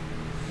on.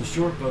 The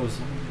short bows.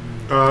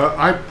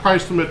 I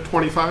priced them at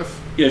 25.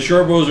 Yeah,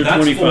 short bows are That's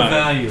 25. full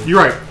value.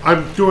 You're right.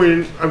 I'm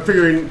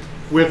figuring,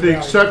 with the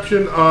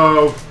exception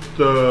of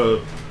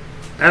the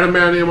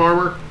adamantium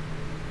armor,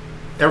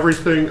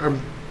 everything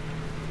I'm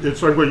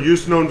going to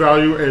use the known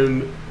value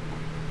and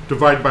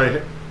divide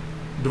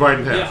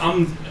in half.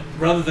 Yeah,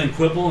 rather than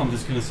quibble, I'm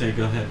just going to say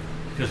go ahead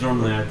because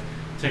normally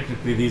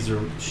technically these are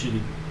shitty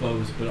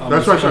bows, but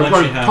That's why I'm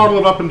going to total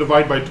it up and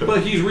divide by 2.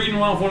 But he's reading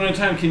them off one at a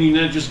time. Can you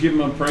not just give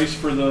him a price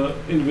for the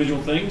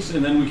individual things,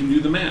 and then we can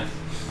do the math?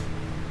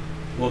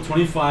 Well,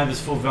 25 is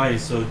full value,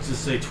 so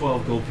just say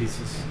 12 gold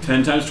pieces.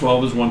 10 times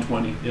 12 is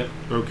 120. Yep.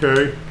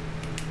 Okay.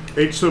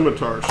 8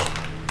 scimitars.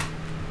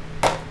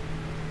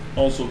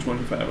 Also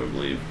 25, I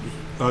believe.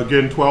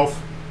 Again,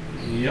 12.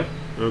 Yep.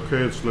 Okay,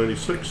 it's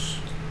 96.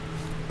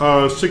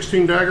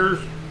 16 daggers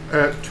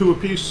at 2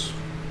 apiece.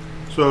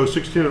 So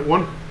 16 at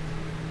 1.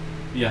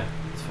 Yeah,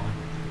 it's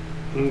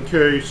fine.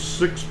 Okay,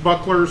 6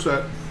 bucklers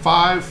at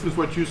 5 is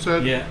what you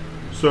said? Yeah.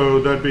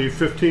 So that'd be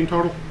 15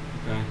 total.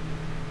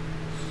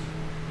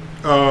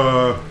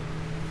 Okay.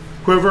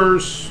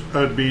 Quivers,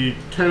 that'd be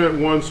 10 at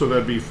once, so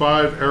that'd be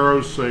 5.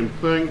 Arrows, same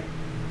thing.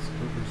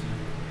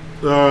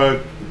 The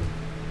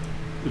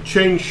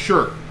chain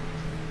shirt,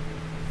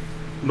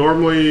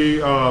 normally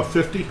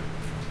 50.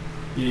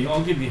 Yeah,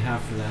 I'll give you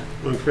half for that.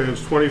 Okay,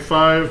 it's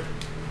 25.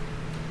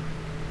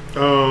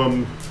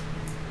 The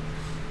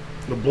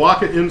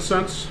block of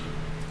incense,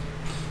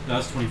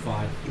 That's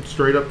 25.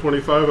 straight up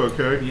 25.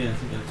 Okay. Yeah, I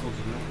think I told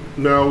you that.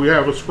 Now we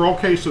have a scroll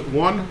case at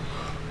 1.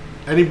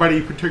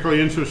 Anybody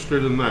particularly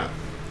interested in that?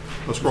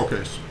 A scroll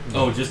case.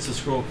 Oh, just the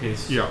scroll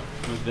case. Yeah.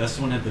 That's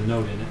the one that had the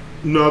note in it.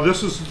 No,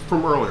 this is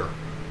from earlier.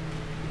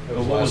 That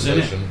Oh, what last was in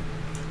it? session.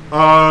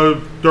 A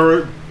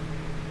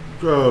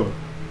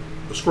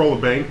scroll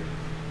of Bane.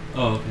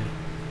 Oh, okay.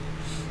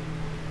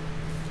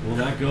 Well,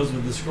 that goes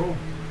with the scroll.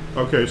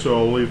 Okay,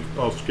 so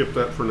I'll skip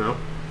that for now.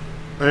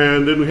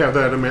 And then we have the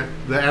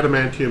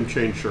adamantium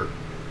chain shirt,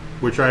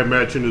 which I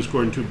imagine is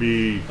going to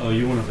be. Oh,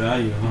 you want a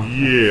value, huh?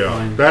 Yeah,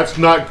 Fine. that's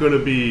not going to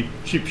be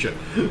cheap shit.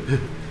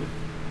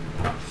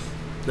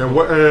 And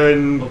what?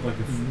 And Look like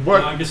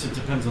what? No, I guess it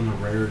depends on the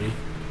rarity.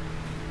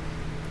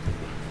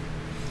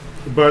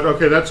 But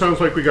okay, that sounds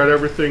like we got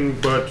everything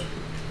but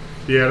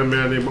the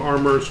adamantium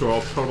armor. So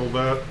I'll total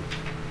that.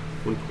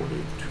 120,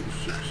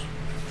 262,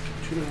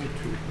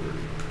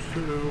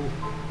 232,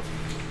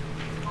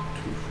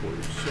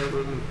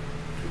 247,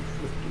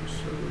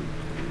 257,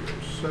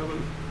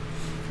 307.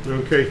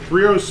 Okay,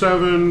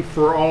 307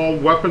 for all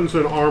weapons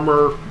and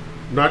armor,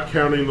 not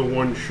counting the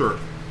one shirt,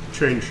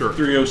 chain shirt.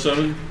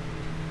 307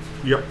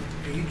 Yep.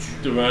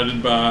 Each.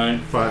 divided by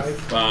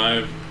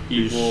 5.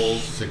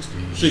 equals 60.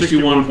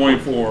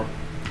 61.4.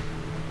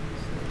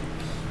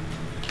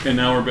 And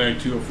now we're back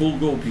to a full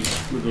gold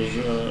piece with those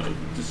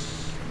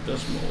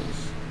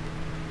decimals.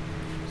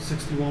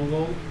 61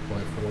 gold.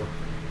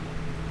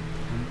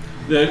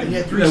 0.4.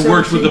 That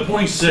works with the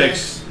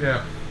 0.6.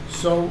 Yeah.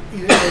 So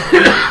either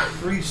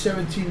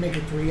 317 make it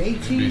It'd be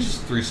 318.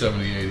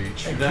 378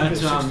 each. And That keep it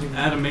 60.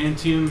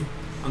 adamantium,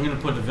 I'm going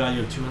to put a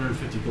value of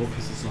 250 gold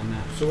pieces on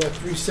that. So at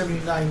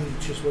 379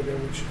 each is what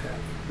everyone should have.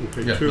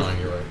 Okay, Yeah, 9,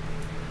 you're right.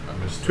 I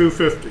missed it.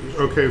 250.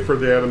 Okay, for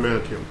the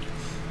adamantium.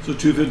 So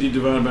 250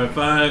 divided by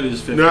 5 is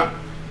 50. Now,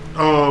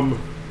 who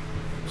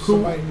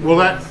Somebody- will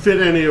that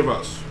fit any of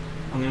us?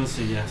 I'm going to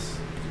say yes.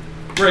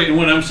 Right, and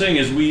what I'm saying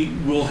is we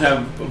will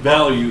have a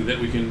value that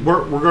we can.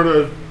 We're going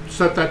to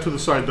set that to the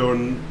side though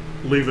and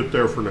leave it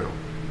there for now.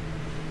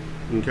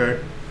 Okay,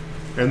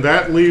 and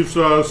that leaves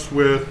us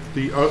with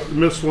the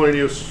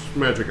miscellaneous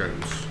magic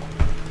items.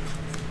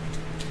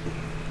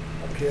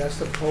 Okay, that's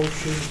the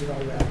potions and all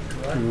that,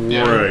 correct?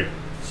 Yeah. Right.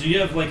 So you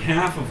have like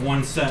half of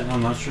one set, and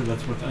I'm not sure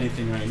that's worth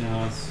anything right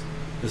now. It's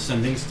the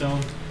Sending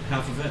Stone,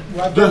 half of it.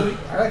 Well,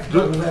 I like to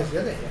know who has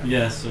the other half.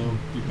 Yeah, so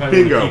you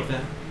probably Bingo. want to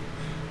keep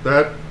that.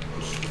 That.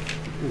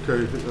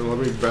 Okay, let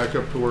me back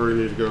up to where we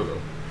need to go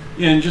though.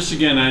 Yeah, and just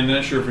again, I'm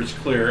not sure if it's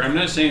clear. I'm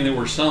not saying that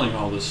we're selling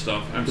all this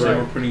stuff. I'm saying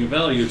Right. we're putting a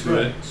value to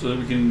Right. it so that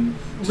we can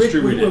Rick,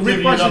 distribute what it. Rick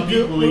Divvy it wants up to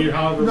do, equally,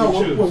 however no, we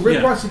what, choose. what Rick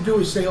Yeah. wants to do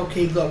is say,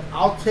 okay, look,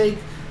 I'll take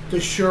the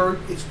shirt.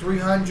 It's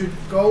 300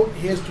 gold.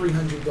 Here's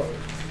 300 gold.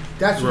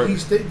 That's what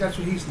Right. that's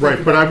what he's Right,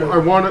 thinking but I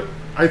about want to.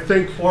 I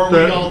think Or we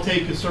that all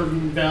take a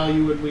certain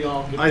value and we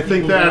all get I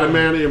think equal the value.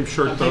 adamantium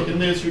shirt I'm though. taking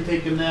this, you're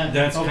taking that.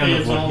 That's okay, kind of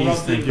it's what all he's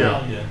roughly thinking.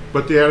 value. Yeah.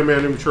 But the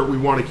adamantium shirt, we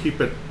want to keep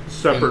it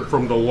separate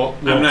from the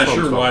I'm not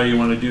sure stuff. why you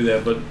want to do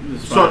that, but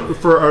it's So fine.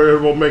 for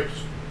it will make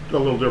a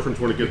little difference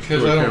when it gets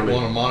Because to I don't accounting.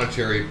 want a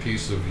monetary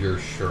piece of your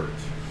shirt.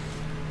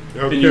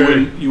 Okay.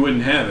 And you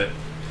wouldn't have it.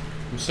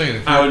 I'm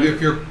saying I would-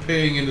 if you're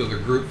paying into the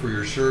group for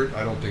your shirt,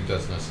 I don't think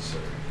that's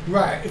necessary.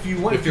 Right. If you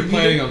want, If you're you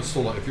planning need on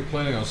if you're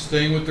planning on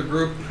staying with the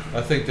group, I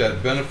think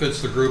that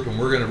benefits the group, and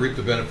we're going to reap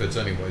the benefits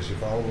anyways. You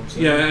follow what I'm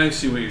saying? Yeah, I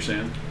see what you're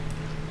saying.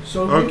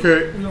 so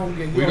Okay. we don't,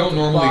 get, We don't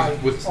normally as as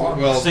a group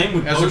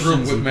potions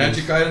with and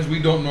magic things. items, we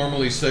don't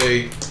normally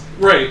say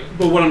Right,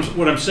 but what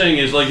I'm saying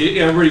is like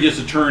everybody gets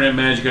a turn at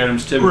magic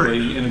items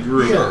typically in a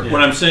group. Sure.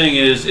 What I'm saying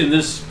is in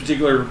this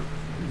particular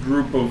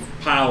group of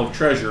pile of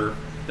treasure,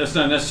 that's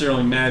not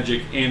necessarily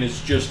magic, and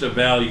it's just a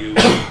value.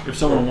 If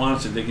someone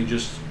wants it, they can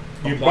just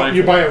You apply buy,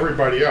 you for buy it.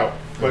 everybody out,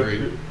 but Agreed.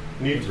 you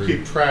need to Agreed.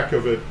 keep track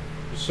of it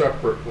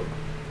separately.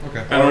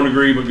 okay. I don't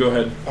agree, but go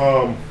ahead.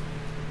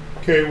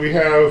 Okay, we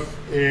have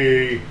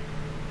a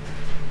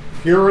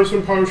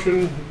heroism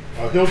potion,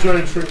 a hill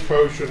giant strength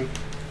potion,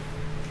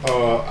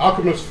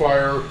 alchemist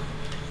fire,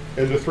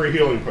 and the 3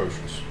 healing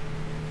potions.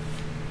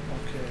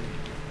 Okay.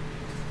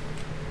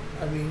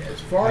 I mean, as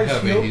far I as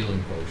have a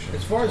healing potion.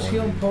 as far as That's all I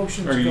healing need.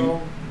 potions Are you-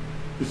 go,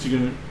 Is he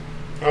gonna?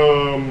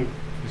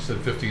 You said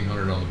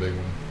 1,500 on the big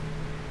one.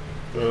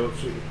 Let's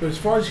see. but as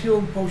far as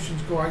healing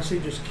potions go, I say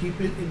just keep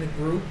it in the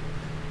group,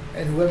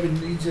 and whoever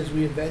needs as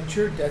we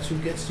adventure, that's who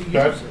gets to use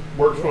That it.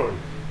 works fine.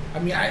 I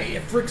mean,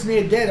 if Rick's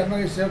near dead, I'm not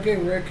gonna say, okay,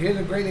 Rick, here's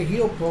a greater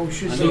heal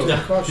potion. I So know. it's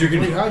gonna cost you You're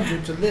gonna-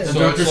 $300 to live. The So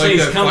doctor it's says like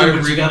he's that coming, fire but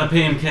you breathing- gotta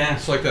pay him cash.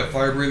 It's like that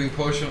fire breathing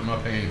potion. I'm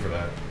not paying for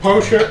that.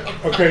 Potion.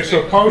 Okay,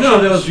 so potions.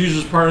 No, that was used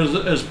as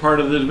part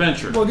of the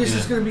adventure. Well, this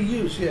is gonna be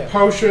used, yeah.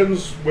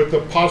 Potions, with the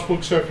possible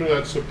exception of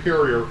that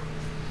superior,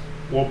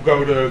 will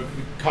go to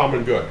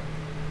common good.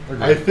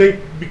 I think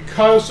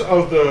because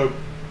of the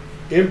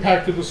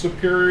impact of the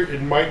superior,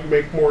 it might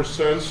make more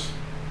sense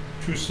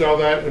to sell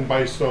that and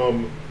buy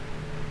some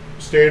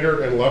standard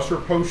and lesser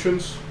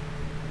potions.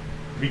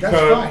 That's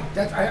fine.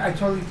 I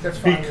totally, that's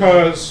fine.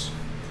 Because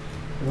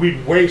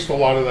we'd waste a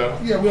lot of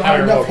that yeah, we don't have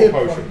higher enough level hit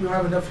points. potion. We don't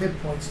have enough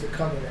hit points to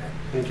cover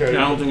that. Okay.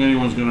 I don't think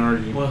anyone's going to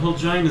argue. Well, Hill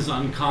Giant is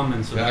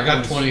uncommon, so Yeah, I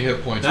got 20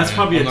 hit points. that's man.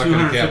 probably I'm a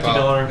not gonna cap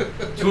out.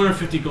 $250,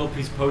 250 gold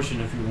piece potion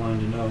if you wanted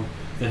to know.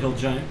 The Hill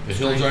Giant. The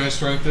Hill Giant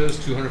strength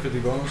is 250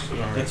 bonus. All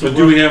right. That's But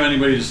do we have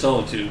anybody to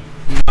sell it to?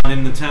 not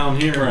in the town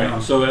here. Right.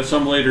 no. So at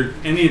some later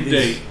Any of these.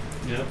 date.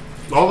 Yep.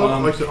 All the,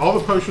 like I said, all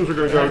the potions are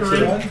going to go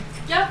to.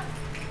 Yep.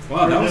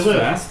 Wow, that was Is it?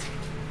 fast.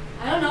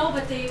 I don't know,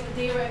 but they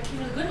were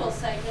keeping the Goodwill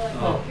site. They're like,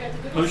 Oh. oh, here at the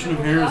Goodwill Potion site,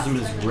 of we'll heroism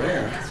cost is like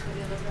rare. $100 for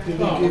the other Did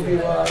brand. they give you,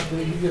 did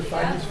they give you a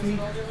finder's fee?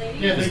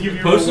 Yeah, they give you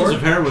a Potions reward.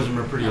 of heroism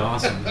are pretty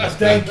awesome.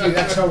 Thank you,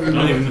 that's how we I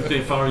don't do even it. if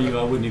they fire you,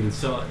 I wouldn't even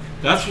sell it.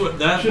 That's what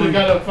that Should've one,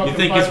 got a you fucking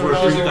think it's worth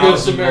 $500 Good 3,000 gold.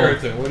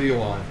 Samaritan. What do you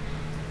want?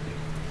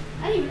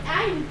 I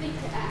didn't think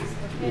to ask.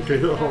 Okay,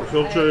 Hill Giant.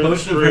 Potion of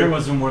strength.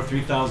 heroism worth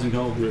 3,000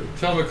 gold.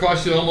 Tell them it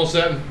cost you almost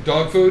that in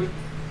dog food.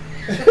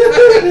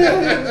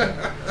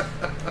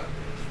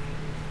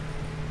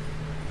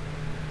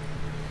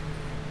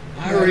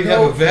 I already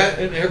have a vet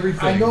and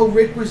everything. I know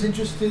Rick was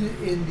interested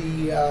in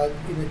the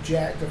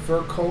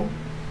fur coat.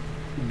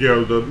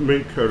 Yeah, the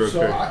mink coat.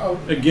 So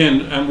Okay.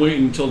 Again, I'm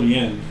waiting until the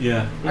end.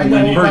 Yeah. I When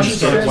know, you but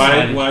purchase I'm it, just why,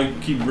 saying- why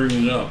keep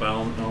bringing it up? I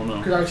don't know.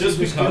 Because I Just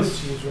just because.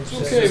 give it to you is what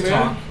I'm It's saying. okay, Just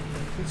man. talk.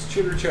 It's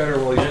chitter chatter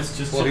while Yeah, he's, it's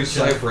just while he's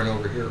chitter-chatter. ciphering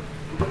over here.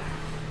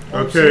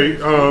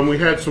 Okay. We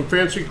had some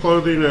fancy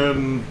clothing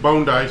and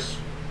bone dice.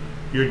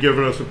 You had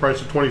given us a price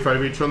of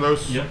 25 each on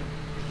those. Yep.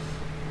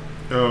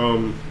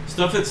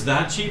 Stuff that's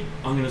that cheap,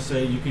 I'm gonna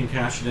say you can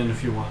cash it in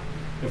if you want.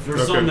 If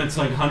there's Okay. something that's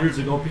like hundreds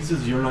of gold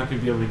pieces, you're not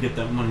gonna be able to get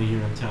that money here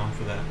in town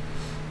for that.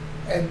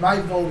 And my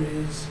vote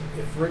is,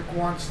 if Rick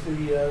wants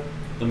the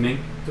The mink.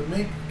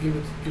 mink, give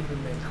the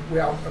mink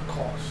without a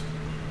cost.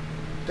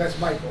 That's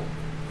my vote.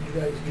 You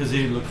guys. Because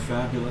he look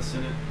fabulous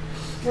in it.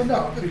 Well,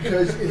 no,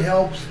 because it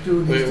helps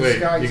do these Wait,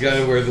 disguises. you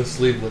gotta wear the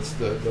sleevelets,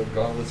 the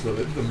gauntlets with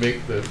it,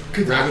 the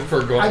 'Cause rabbit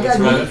fur I gauntlets.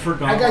 got Rabbit news, fur I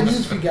got gauntlets.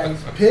 news for you guys.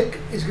 Pick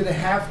is gonna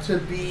have to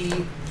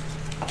be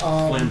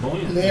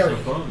Flamboyant. Larry.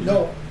 It's a bow, yeah.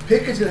 No,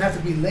 Pick is gonna have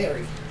to be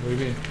Larry. What do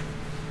you mean?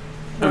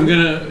 I'm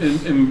going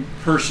to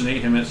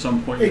impersonate him at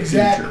some point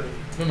Exactly. in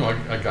the future.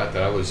 No, I got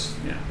that. I was.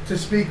 Yeah. To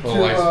speak Oh,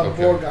 to I see.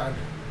 Okay. Borgon.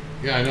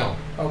 Yeah, I know.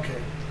 Okay.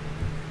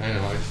 I know.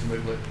 I just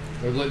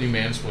they're letting you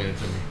mansplain it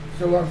to me.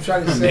 So what I'm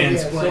trying to say, yeah.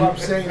 So Mansplain. what I'm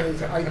saying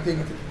is, I think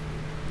that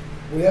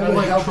I whatever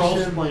like helps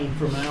Troll's him, plane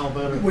from Al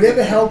better.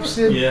 whatever helps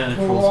him Yeah,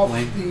 pull Troll's off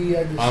plane. the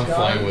I'm disguise,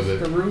 fine with it.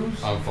 the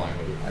ruse. I'm fine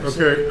with it. I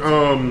say Okay. do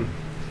it.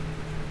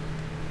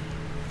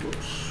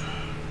 Whoops.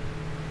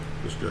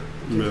 This got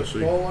Take a messy.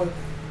 ball,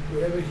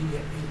 whatever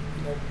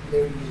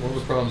Larry One of the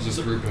uses. problems this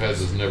group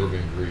has never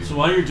been greed. So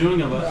while you're doing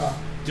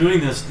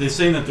this, they're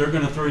saying that they're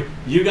gonna throw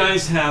you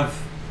guys have.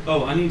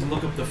 Oh, I need to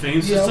look up the fame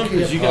Yeah, system okay,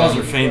 because you yeah, guys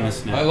um, are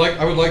famous now.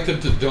 I would like them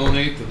to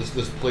donate to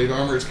this plate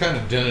armor. It's kind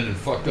of dented and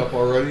fucked up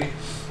already.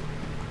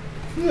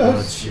 Oh,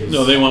 Yes. jeez.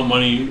 No, they want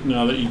money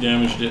now that you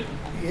damaged it.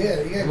 Yeah,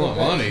 They go want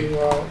back money.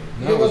 to,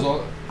 No, it was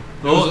all.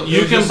 Well,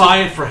 you can buy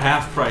it for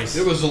half price.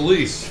 It was a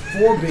lease.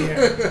 4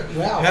 beer.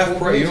 Wow. Half 4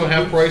 price. You know what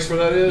half price for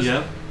that is?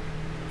 Yep,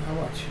 How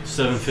much?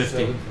 750.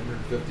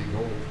 750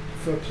 gold.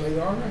 For plate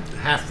armor?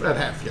 Half at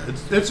half. Yeah,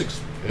 it's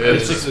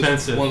It's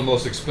expensive. It's one of the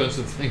most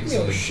expensive things.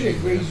 Yeah, in the shit,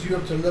 game, man. raise you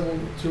up to level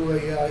to a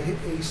hit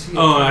AC.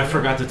 Oh, and I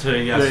forgot to tell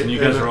you, yes, They- and you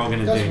guys and are all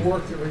gonna That's ding.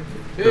 worth it right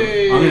there.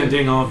 Hey, I'm gonna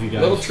ding all of you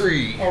guys. little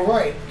tree. All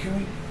right, can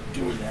we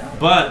do it now?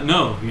 But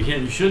no, you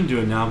can't. You shouldn't do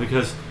it now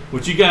because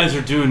what you guys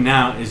are doing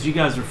now is you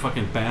guys are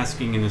fucking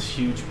basking in this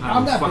huge pile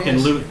I'm of not fucking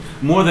basking. loot,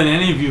 more than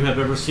any of you have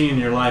ever seen in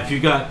your life. You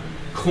got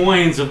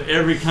coins of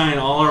every kind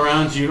all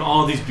around you, and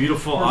all these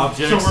beautiful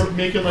objects. So we're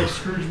making like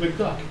Scrooge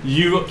McDuck.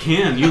 You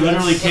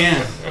literally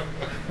can.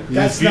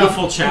 That's These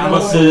beautiful not- you know what?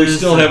 chalices. So we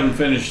still haven't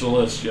finished the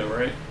list yet,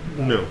 right?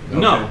 no.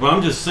 No, but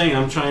I'm just saying.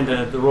 I'm trying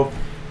to the rope.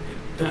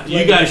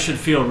 You guys should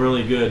feel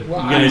really good.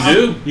 Well, you guys I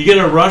do. You get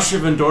a rush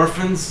of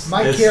endorphins.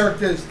 My as-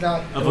 character is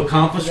not of open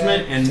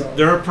accomplishment, to that, and so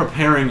they're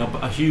preparing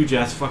a huge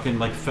ass fucking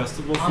like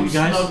festival for I'm you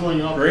guys.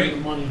 snuggling up Great.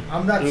 with the money.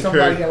 I'm not Okay.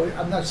 somebody.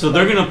 I'm not. So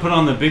they're somebody- gonna put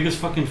on the biggest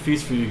fucking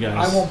feast for you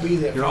guys. I won't be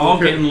there. You're all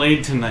Okay. getting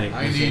laid tonight.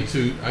 I need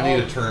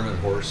a tournament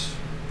horse.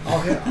 I'll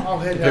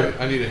head out.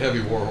 I need a heavy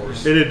war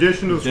horse. In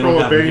addition to the They scroll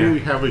don't of have it Bane, here. we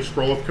have a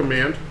scroll of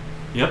command.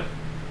 Yep.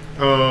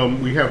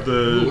 We have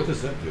Ooh, what the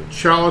does that do?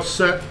 chalice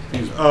set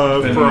Depending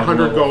for on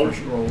 100 level gold.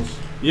 for rolls.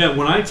 Yeah.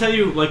 When I tell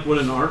you like what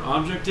an art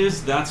object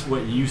is, that's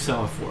what you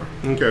sell it for.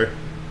 Okay.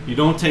 You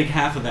don't take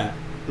half of that.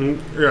 Yeah,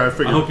 I I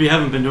figured. hope you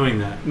haven't been doing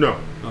that. No.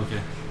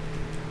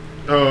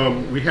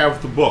 Okay. We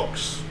have the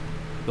books.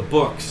 The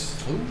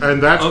books.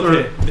 And that's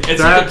Okay,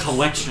 it's like a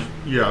collection.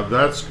 Yeah,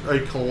 that's a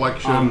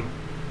collection.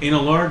 In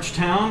a large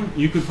town,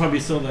 you could probably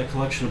sell that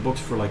collection of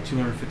books for like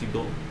 250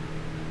 gold.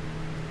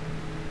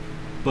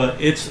 But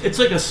it's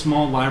like a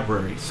small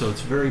library, so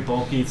it's very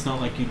bulky. It's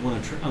not like you'd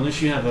want to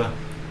unless you have a.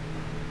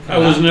 I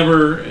was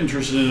never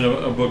interested in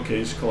a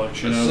bookcase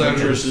collection. I was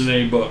interested in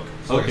a book.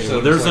 Okay,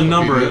 well, there's a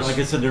number. Like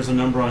I said, there's a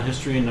number on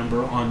history and a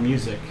number on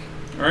music.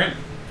 All right.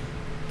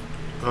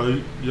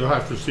 You'll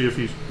have to see if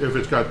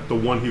it's got the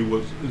one he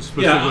was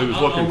specifically was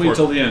looking I'll for. wait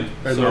till the end.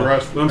 And So, the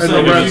rest. I'm And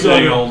saying the if rest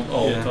you go-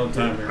 all the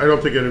time here. I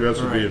don't think any of us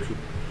would be Alright. interested.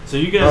 So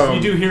you guys,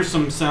 you do hear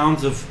some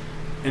sounds of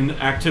an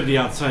activity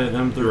outside of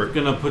them. They're Right.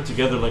 gonna put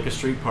together like a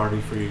street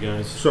party for you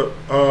guys. So,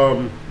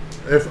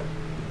 if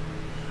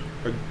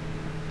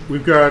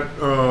we've got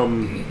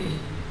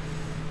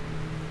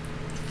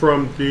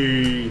from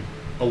the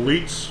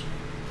elites,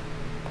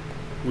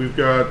 we've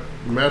got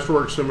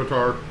Masterwork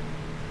Scimitar.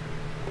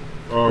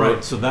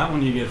 Right. So that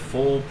one you get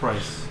full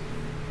price,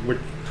 Which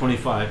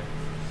 25.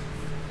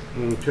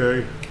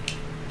 okay?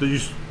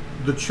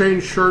 The chain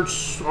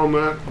shirts on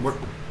that. What?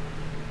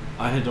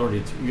 I had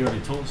already. We already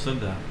said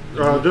that.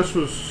 This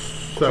was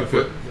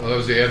separate. Oh, that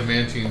was the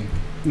adamantine.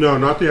 No,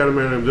 not the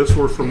adamantium. This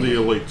were from the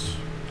elites.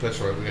 That's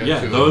right. We had Yeah,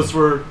 two of those them.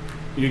 were.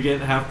 You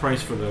get half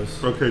price for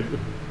those. Okay.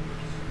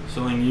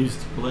 Selling used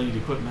blade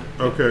equipment.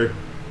 Okay.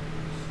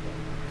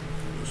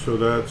 So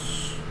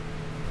that's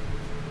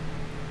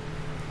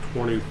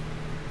 20.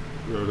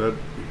 No, that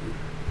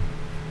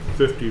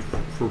 50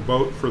 for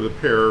both for the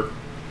pair.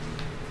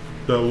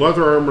 The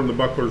leather armor and the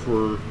bucklers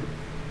were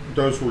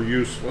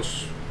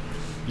useless.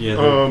 Yeah,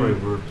 they probably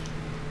were.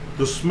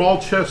 The small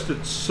chest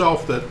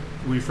itself that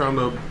we found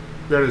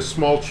that is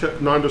small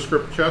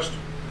nondescript chest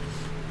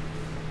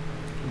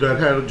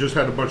that just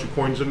had a bunch of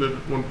coins in it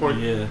at one point.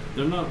 Yeah,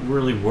 they're not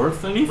really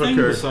worth anything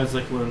Okay. besides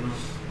like what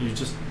you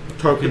just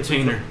Tokens.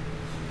 container.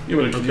 Yeah,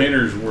 but a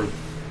container's worth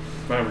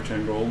 5 or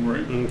 10 gold,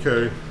 right?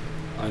 Okay.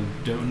 I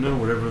don't know,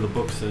 whatever the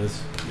book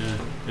says. Yeah,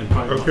 and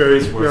probably Okay,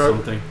 it's worth yeah.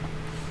 something.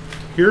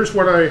 Here's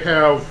what I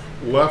have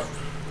left.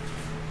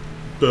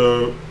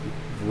 The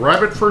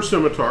rabbit fur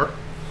scimitar.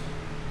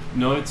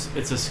 No, it's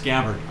a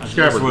scabbard.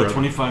 Scabbard, It's worth rather.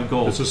 25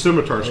 gold. It's a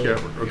scimitar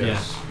scabbard. Okay.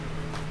 Yes.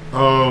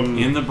 Um,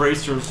 In the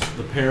bracers,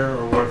 the pair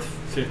are worth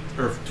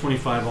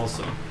 25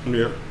 also.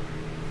 yeah.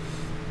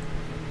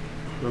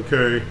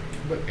 Okay.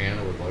 But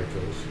Anna would like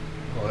those.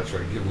 Oh, that's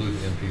right. Give Lou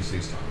the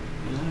NPCs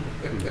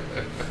time.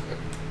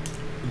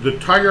 The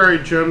Tiger Eye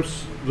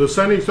gems, the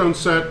Sending Stone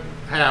set,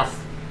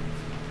 half.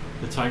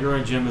 The Tiger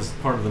Eye gem is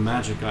part of the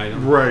magic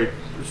item. Right.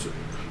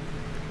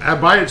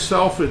 By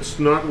itself, it's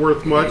not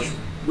worth much.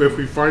 If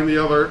we find the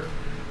other,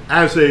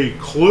 as a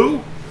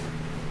clue,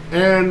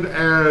 and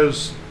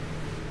as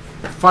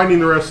finding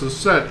the rest of the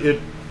set,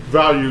 its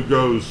value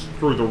goes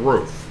through the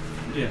roof.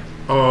 Yeah.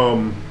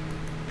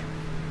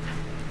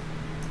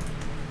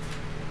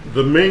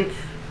 The mink.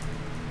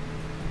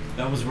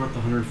 That was worth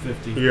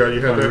 150. Yeah,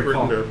 you had if I that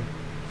recall. written down.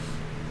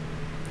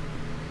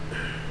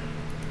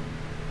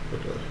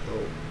 What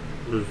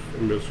the hell?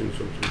 I'm missing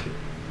something here.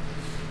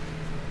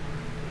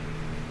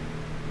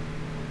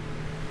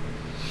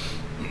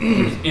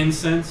 There's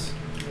incense.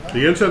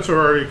 The incense are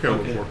already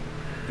accounted Okay. for.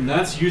 And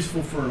that's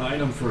useful for an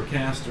item for a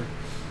caster.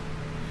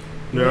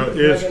 Now,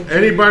 is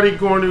anybody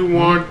going to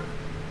want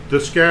the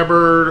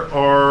scabbard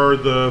or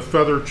the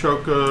feather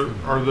choker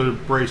or the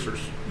bracers?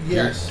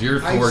 Yes.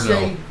 Dear I Thor,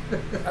 say,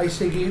 I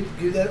say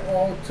give that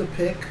all to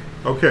pick.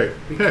 Okay.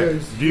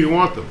 Because do you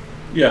want them?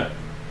 Yeah.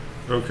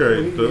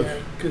 Okay.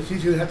 Because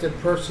he's going to have to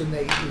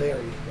impersonate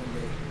Larry one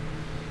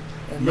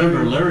day. And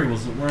Remember, Larry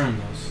wasn't wearing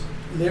those.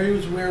 Larry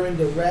was wearing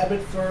the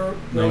rabbit fur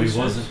No, he bracers.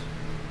 wasn't.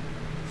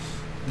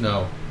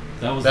 No.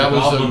 That was That the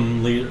was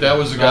goblin leader. That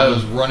was the guy that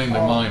was goblin- running the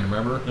mine,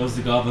 remember? That was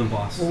the goblin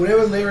boss. Well,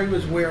 whatever Larry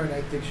was wearing,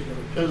 I think should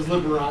go. It was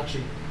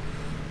Liberace.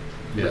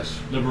 Yes.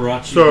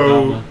 Liberace. the So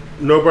goblin.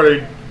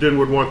 nobody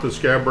would want the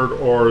scabbard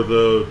or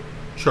the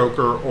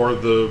choker or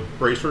the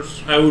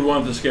bracers? I would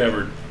want the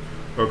scabbard.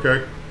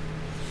 Okay.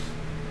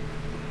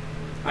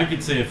 I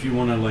could say if you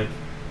want to like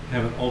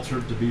have it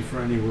altered to be for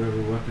any whatever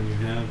weapon you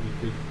have, you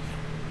could.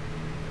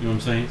 You know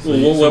what I'm saying?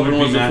 Well, what so weapon it'd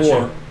be was it matching.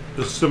 for?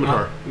 The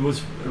scimitar. It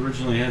was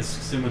originally had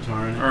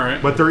scimitar in it. All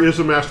right. But there is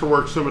a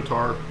masterwork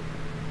scimitar.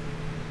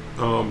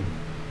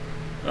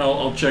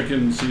 I'll check in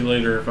and see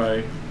later if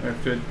I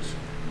fit.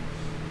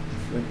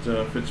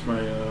 That fits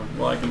my.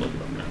 Well, I can look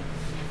it up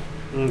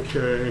now.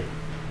 Okay.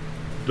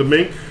 The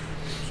mink.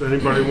 Does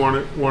anybody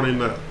wanting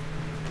that?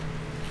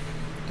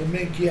 The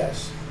mink,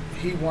 yes.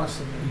 He wants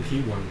the mink. He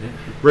wanted it.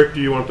 Rick,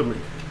 do you want the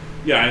mink?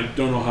 Yeah, I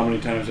don't know how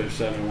many times I've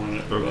said I want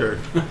it. but- Okay.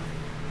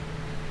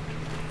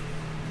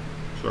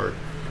 Sorry.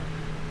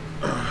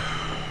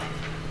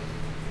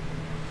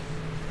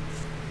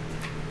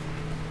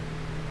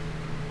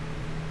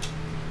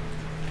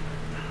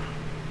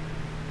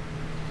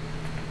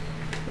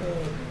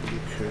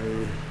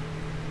 Okay.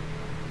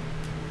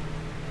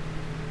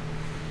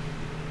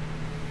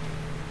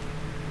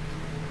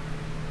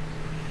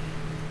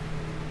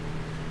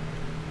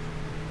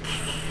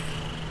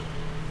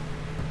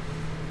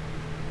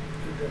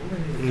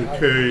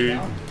 Okay.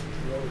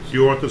 Do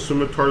you want the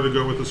scimitar to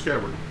go with the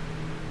scabbard?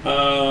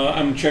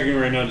 I'm checking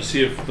right now to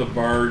see if the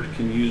bard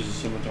can use the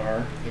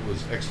scimitar. It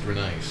was extra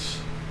nice.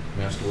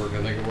 Masterwork,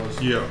 I think it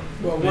was. Yeah.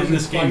 Well, In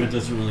this game, it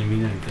doesn't really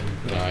mean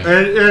anything.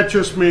 And it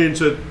just means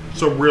that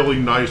it's a really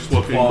nice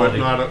looking, Quality.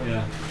 but not a.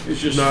 Yeah. It's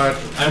just Not.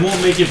 I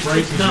won't make it break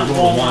It's if not you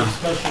roll Walmart one.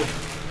 special.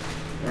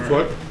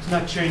 What? It's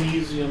not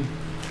Chinesium.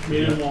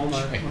 Made in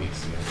Walmart.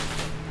 Chinese,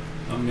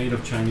 yeah. I'm made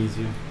of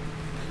Chinesium.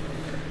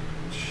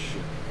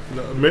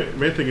 The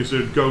main thing is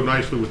it'd go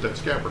nicely with that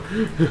scabbard.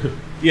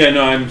 yeah.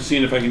 No, I'm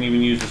seeing if I can even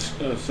use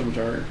the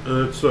scimitar.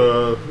 It's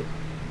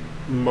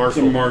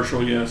Marshall. Some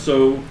martial, yeah.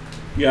 So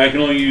yeah, I can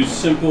only use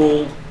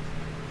simple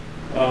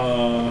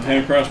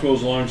hand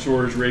crossbows, long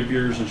swords,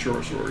 rapiers, and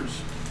short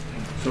swords.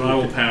 So I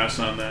will pass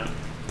on that.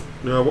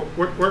 Now,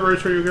 what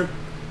race are you again?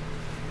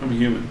 I'm a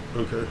human.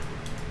 Okay.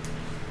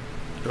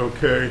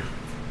 Okay.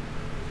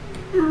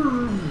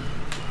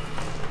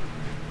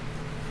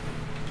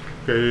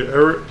 Okay,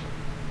 Eric.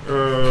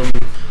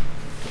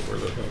 Where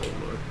the hell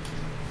am I?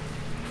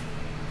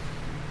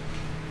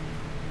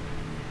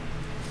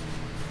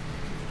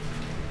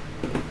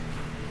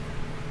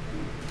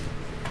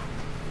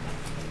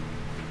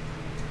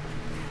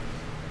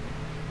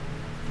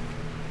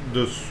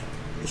 Does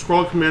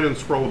scroll command and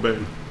scroll a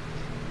button?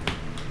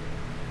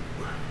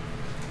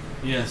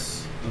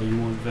 Yes. Oh, you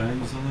want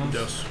values on those?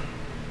 Yes.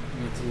 I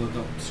have to look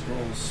up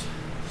scrolls.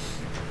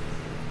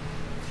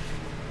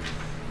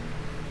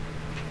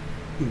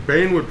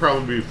 Bane would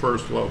probably be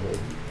first level.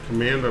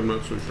 Command, I'm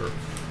not so sure.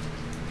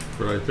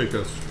 But I think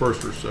that's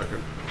first or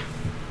second.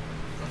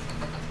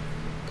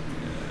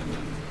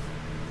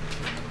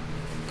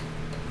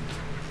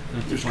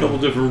 There's a couple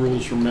different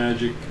rules for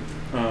magic.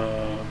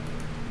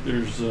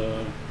 There's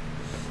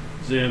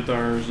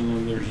Xanthars, and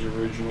then there's the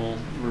original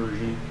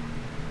version.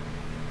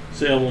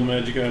 Saleable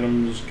magic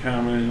items,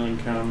 common and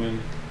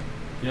uncommon.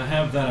 Yeah, I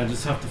have that. I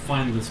just have to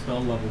find the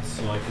spell levels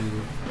so I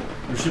can.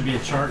 There should be a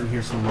chart in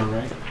here somewhere,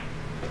 right?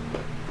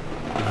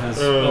 It has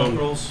spell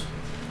scrolls.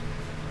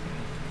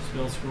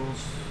 Spell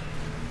scrolls.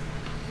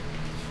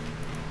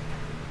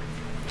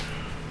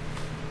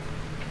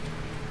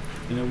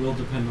 And it will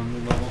depend on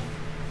the level.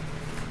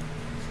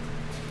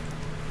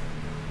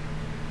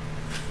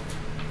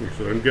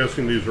 So I'm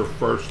guessing these are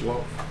first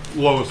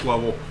lowest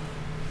level,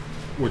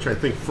 which I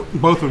think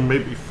both of them may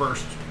be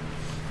first.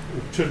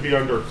 It should be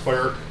under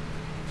cleric.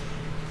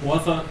 Well, I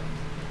thought.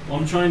 Well,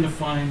 I'm trying to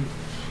find.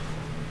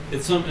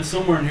 It's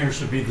somewhere in here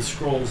should be the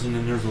scrolls, and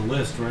then there's a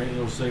list, right?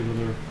 It'll say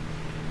whether.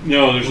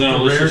 No, there's not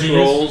a list of rarity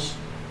scrolls.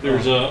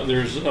 There's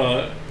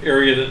a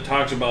area that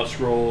talks about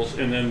scrolls,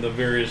 and then the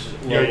various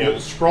levels. Yeah,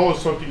 scroll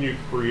is something you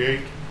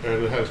create,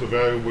 and it has a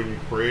value when you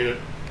create it.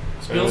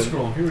 Spell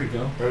scroll. Here we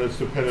go. And it's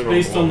dependent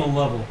Based on the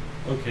level.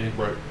 Okay.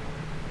 Right.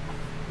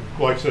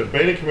 Like I said,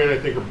 Bane and Command I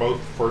think are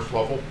both first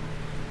level,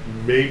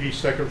 maybe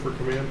second for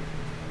Command.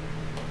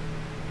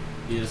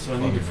 Yeah, so I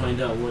need to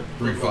find out what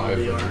 3-5.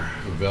 they The are.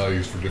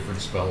 values for different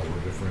spells were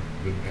different.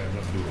 Didn't have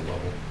nothing to do with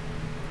level.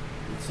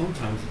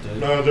 Sometimes it does.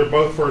 No, they're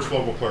both first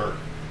level cleric.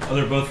 Oh,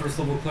 they're both first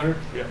level cleric?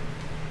 Yeah.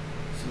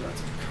 So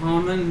that's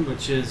common,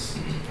 which is, I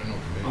know I'm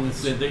going command. to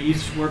say they're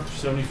each worth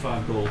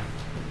 75 gold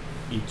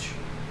each.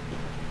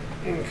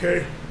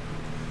 Okay.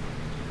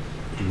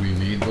 Do we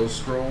need those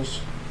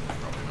scrolls?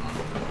 Probably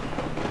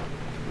not.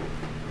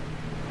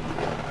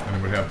 And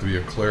it would have to be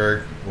a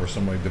cleric or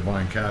somebody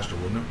divine caster,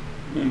 wouldn't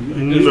it?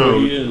 And that's No.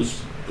 what he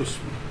is.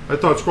 I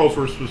thought scrolls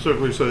were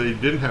specifically so they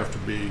didn't have to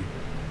be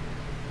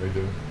They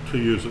do. to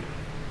use it.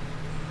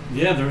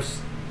 Yeah, there's.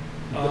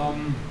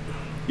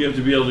 You have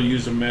to be able to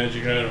use a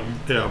magic item,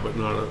 Yeah, but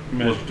not a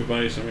magic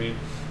device. I mean,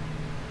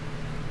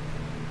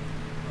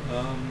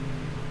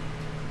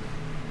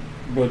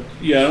 but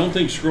yeah, I don't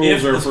think scrolls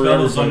if are the for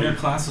spell is on your everybody.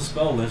 class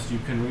spell list, you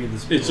can read the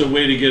spell. It's a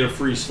way to get a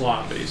free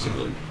slot,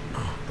 basically.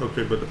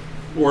 Okay, but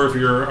Or if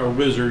you're a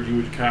wizard, you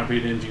would copy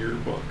it into your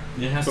book.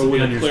 It has But to be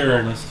with on a your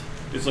cleric, spell list.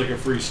 It's like a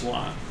free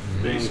slot,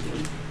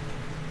 basically.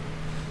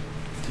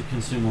 It's a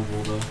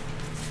consumable, though.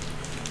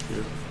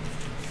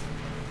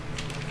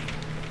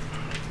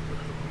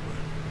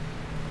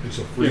 It's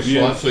a free If you-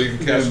 slot, so you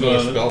can cast if,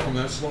 another spell from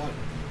that slot?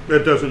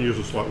 that doesn't use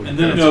a slot. And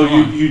then No, it's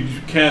on. you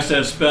cast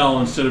that spell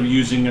instead of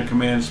using a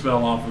command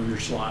spell off of your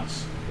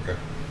slots. Okay.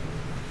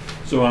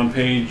 So on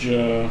page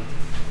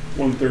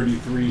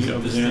 133 Is it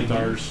of this thing here?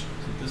 Xanthars. Is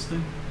it this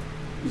thing?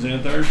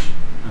 Xanthars?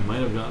 I might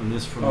have gotten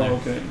this from Oh, their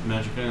okay.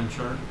 magic item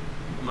chart.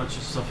 How much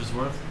this stuff is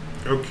worth?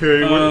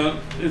 Okay, what,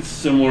 It's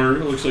similar.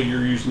 It looks like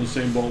you're using the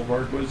same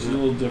ballpark, but it's a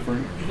little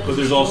different. But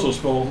there's also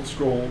scroll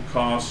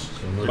costs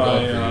So they're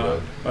done for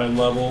you, by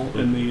level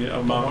and the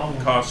amount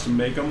of cost to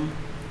make them.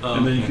 Oh,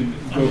 And then you okay.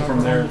 can go from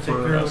there Take care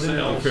for of it.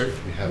 sales. okay.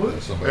 You have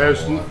that somebody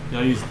As- a lot. Yeah,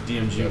 I use the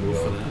DMG rule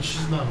for that.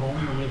 She's not home.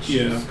 I mean, she's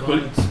Yeah, gone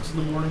but- at 6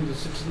 in the morning to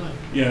 6 at night.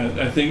 Yeah,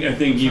 I think It's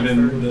not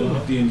even fair to the do.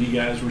 D&D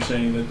guys were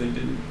saying that they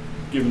didn't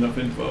give enough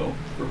info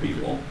for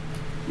people.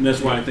 And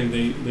that's why I think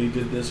they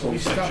did this whole We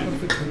stop section.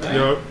 with it tonight.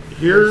 Now,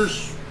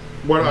 here's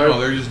what No, I.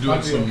 they're just doing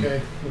I'd be some.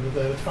 okay with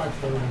that. It's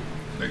 5:40.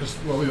 They just,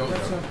 well, we got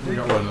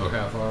what, another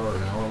half hour or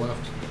an hour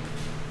left.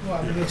 Well,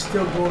 I mean, they're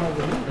still going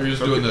over here. We're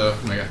just doing the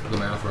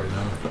math right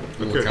now.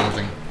 We're Okay.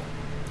 counting.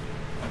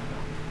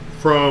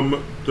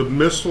 From the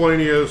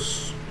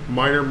miscellaneous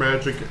minor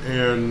magic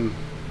and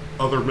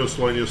other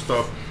miscellaneous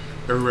stuff,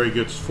 everybody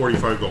gets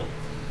 45 gold.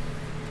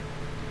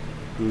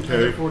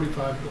 Okay.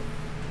 45.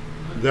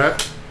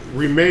 That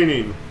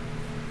remaining,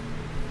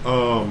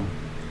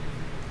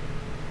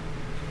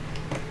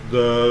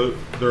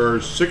 there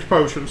are 6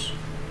 potions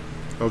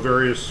of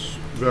various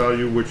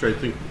value, which I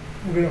think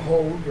We're gonna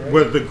hold, right?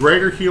 with the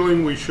greater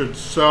healing we should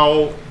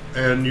sell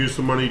and use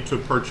the money to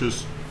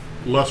purchase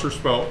lesser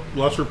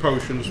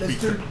potions.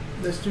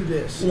 Let's do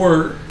this.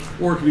 Or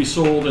it can be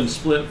sold and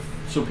split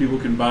so people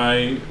can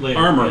buy Later,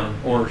 armor yeah.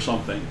 or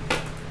something.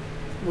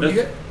 What do you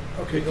get?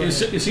 Okay, go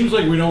ahead. It seems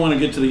like we don't want to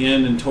get to the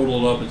end and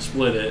total it up and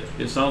split it.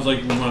 It sounds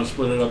like we want to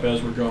split it up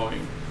as we're going.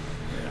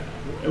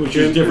 Which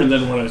is different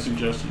than what I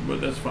suggested, but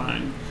that's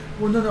fine.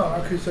 Well, no,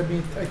 because I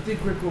mean, I think,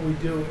 Rick, what we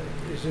do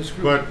is this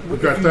group. But we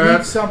if got you that,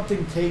 need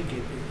something, take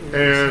it. It's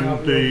And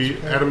not the really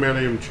spent.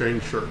 adamantium chain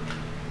shirt.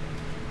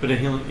 But a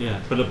healing,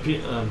 yeah. But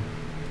I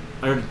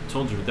already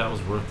told you what that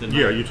was worth. Didn't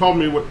Yeah, I? you told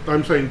me what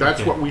I'm saying.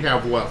 That's Okay. what we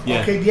have left.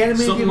 Yeah. Okay, the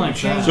adamantium Something like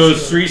change. that. So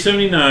it's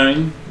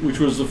 379, which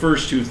was the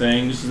first two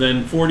things,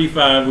 then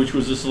 45, which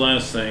was this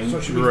last thing, So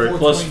it should be Right.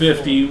 plus 424.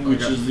 50,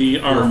 which is the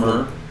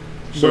armor.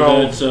 So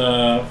Well- that's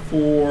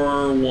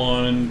 4,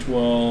 1,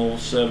 12,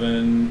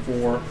 7,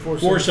 4, 474.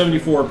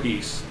 474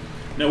 piece.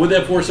 Now with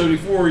that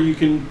 474, you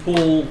can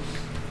pull.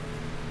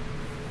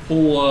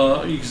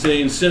 You can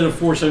say instead of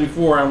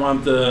 474, I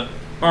want the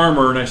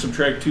armor, and I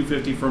subtract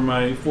 250 from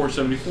my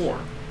 474.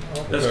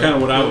 That's Okay. kind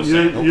of what I was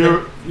saying.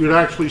 You'd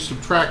actually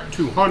subtract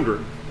 200,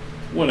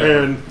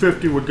 Whatever. and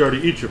 50 would go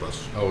to each of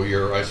us. Oh, I see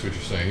what you're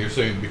saying. You're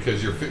saying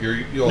because you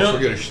also No.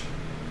 get a.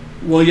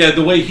 Well, yeah,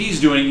 the way he's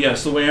doing it,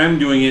 yes. The way I'm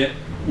doing it,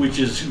 which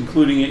is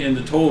including it in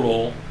the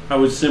total, I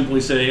would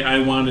simply say I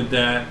wanted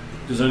that.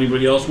 Does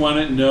anybody else want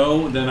it?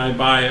 No. Then I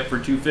buy it for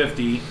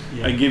 250.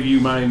 Yeah. I give you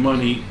my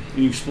money,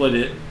 and you split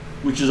it,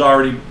 which is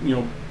already,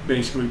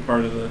 basically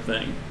part of the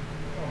thing.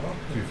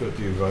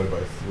 250 divided by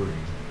 3.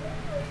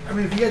 I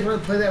mean, if you guys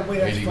want to play that way,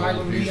 that's 80 fine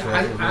gold with me. piece,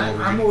 right, for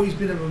I'm gold. always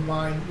been of a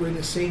mind. We're in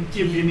the same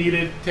team. If you need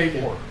it, take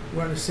it.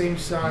 We're on the same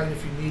side.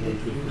 If you need it,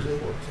 use it.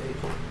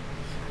 Take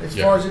it. As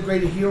Yeah. far as the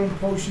greater healing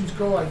potions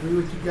go, I agree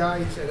with you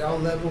guys. At our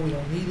level, we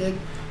don't need it.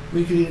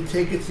 We could either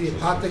take it to the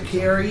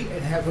apothecary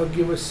and have her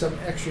give us some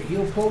extra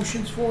heal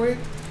potions for it.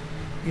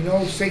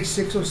 Say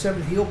 6 or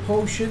 7 heal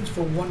potions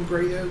for one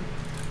greater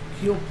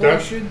heal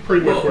That's potion.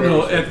 pretty much Well, what I no,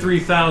 was at thinking.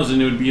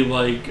 3,000 it would be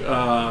like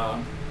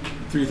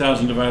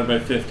 3,000 divided by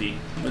 50.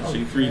 Let's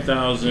see,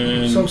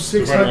 3,000 So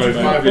 600 Divided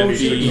by divided by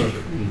 50 potions.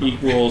 50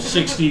 equals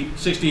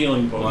 60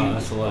 healing Wow, potions.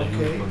 that's a lot of Okay.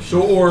 healing potions.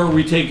 So, or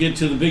we take it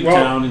to the big Well-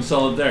 town and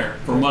sell it there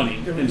for money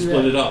Yeah, we and do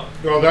split that. it up.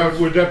 No,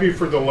 would that be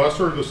for the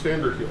lesser or the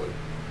standard healing?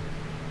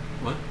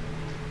 What?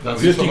 Now,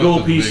 if 50 you gold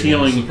select the piece big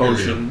one, healing superior.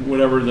 potion,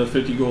 whatever the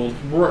 50 gold.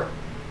 Right.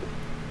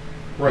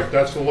 Right,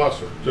 that's the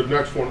lesser. The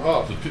next one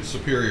up. The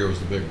superior was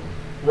the big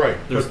one. Right.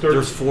 There's but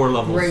there's 4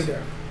 levels.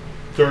 Greater.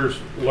 there's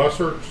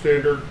lesser,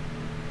 standard,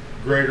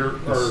 greater,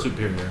 or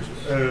Superior.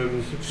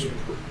 and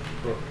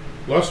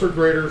lesser,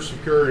 greater,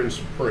 superior, and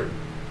supreme.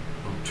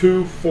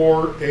 2,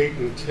 4, 8,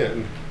 and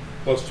 10.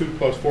 Plus 2,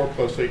 plus 4,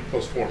 plus 8,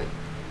 plus 20.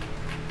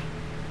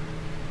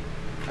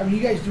 I mean,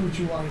 you guys do what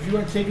you want. If you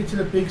want to take it to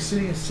the big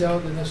city and sell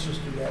it, then let's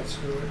just do that.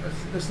 Screw it.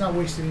 Let's not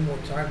waste any more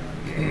time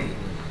on it.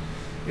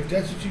 If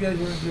that's what you guys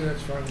want to do,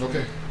 that's fine.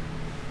 Okay.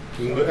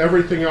 And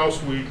everything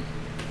else we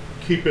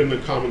keep in the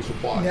common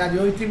supply. Now, the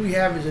only thing we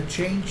have is a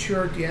chain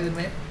shirt, the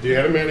adamant, The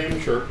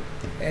adamantium shirt,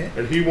 and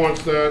and he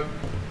wants that.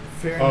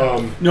 fair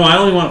enough. No, No, I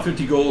only want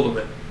 50 gold of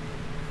it.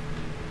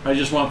 I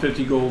just want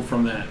 50 gold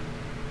from that.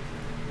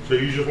 so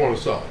you just want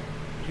to sell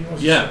it. He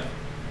wants to Yeah. sell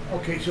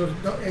it. Okay, so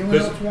anyone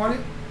This- else want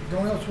it? If no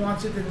one else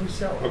wants it, then we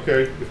sell it.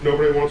 Okay, if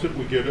nobody wants it,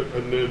 we get it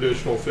an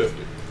additional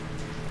 50.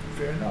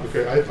 Fair enough.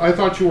 Okay, I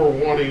thought you were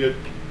wanting it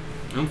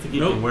I don't think you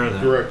Nope. can wear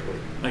that. directly.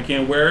 I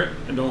can't wear it.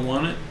 I don't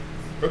want it.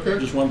 I Okay,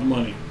 just want the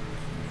money.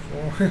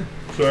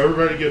 so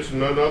everybody gets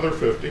another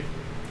 50.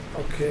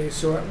 Okay,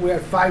 so we're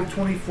at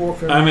 524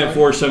 for I'm everybody. at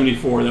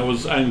 474.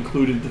 I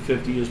included the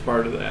 50 as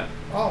part of that.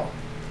 Oh, all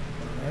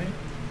right.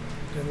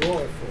 Then we're all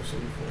at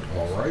 474.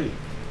 All right.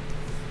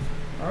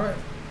 All right.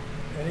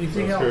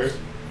 Anything Okay. else?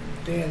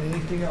 Dan,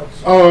 anything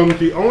else?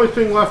 The only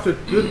thing left at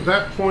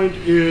that point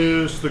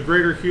is the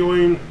greater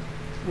healing.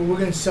 Well, we're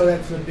going to sell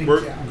that to the big We're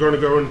town. going to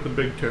go into the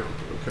big town.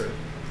 Okay.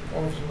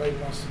 Or if somebody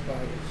wants to buy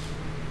it.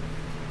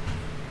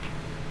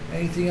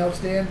 Anything else,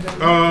 Dan?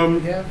 that we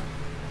have?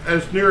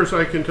 As near as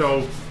I can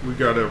tell, we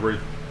got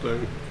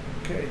everything.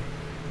 Okay.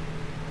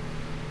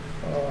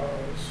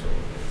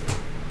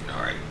 So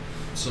All right.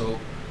 So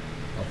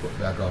I'll put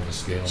back on the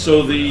scale. So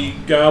now for the now.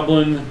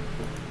 goblin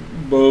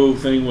bow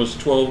thing was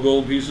 12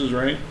 gold pieces,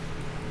 right?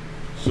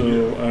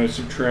 So I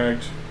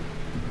subtract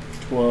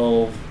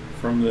 12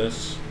 from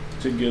this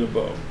to get a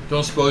bow.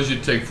 Don't suppose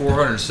you'd take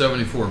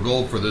 474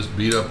 gold for this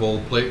beat up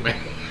old plate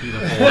man?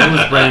 Beautiful. It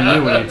was brand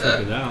new when you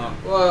took it out.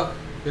 Well,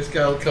 It's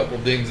got a couple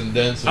dings and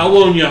dents. I'll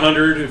loan you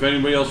 100 if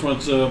anybody else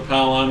wants to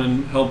pile on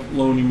and help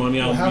loan you money.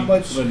 I'll Well, how be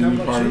much? letting How you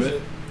much part of is it.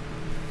 it?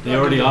 They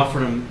already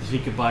offered him. He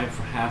could buy it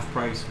for half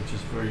price, which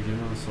is very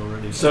generous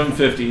already.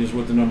 750 is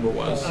what the number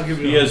was. I'll give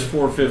you He has 100.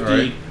 450. All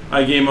right.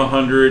 I gave him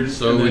 100.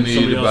 So and we then need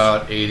somebody else-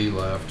 about 80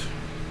 left.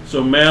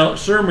 So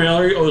Sir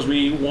Mallory owes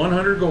me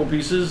 100 gold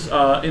pieces,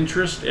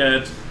 interest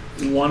at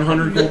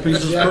 100 gold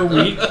pieces per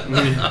week.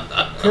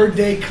 Per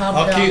day I'll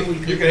compound keep.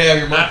 weekly. You can have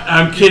your money.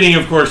 I'm kidding,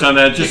 of course, on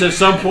that. Just at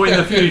some point in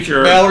the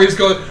future, Mallory's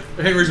going.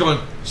 Henry's going.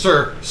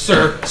 Sir,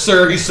 sir,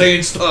 sir. He's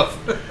saying stuff.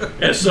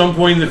 at some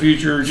point in the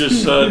future,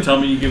 just tell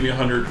me you give me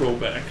 100 gold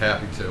back.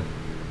 Happy to. All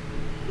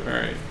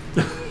right.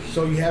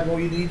 So you have all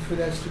you need for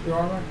that stupid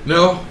armor?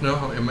 No,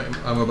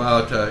 I'm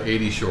about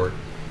 80 short.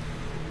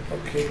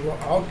 Okay, well,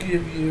 I'll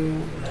give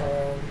you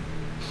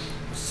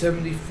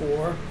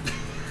 74.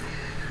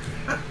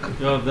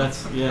 Oh,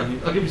 that's yeah.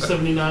 I'll give you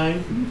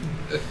 79.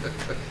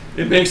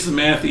 It makes the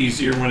math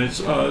easier when it's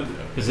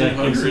Because that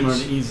gives him an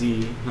hundreds.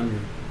 easy 100,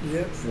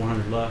 Yep.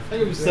 400 left. I'll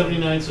give you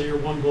 79, so you're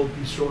 1 gold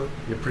piece short.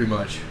 Yeah, pretty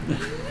much.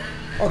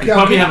 Okay, You I'll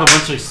probably give, have a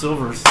bunch of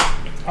silvers.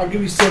 I'll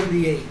give you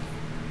 78.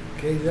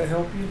 Okay, does that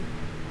help you?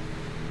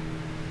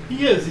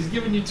 He is. He's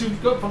giving you 2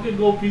 fucking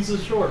gold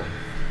pieces short.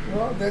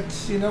 Well,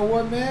 that's, you know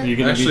what, man? You're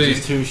gonna Actually- be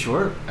just too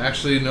short.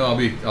 Actually, no.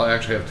 I'll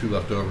actually have 2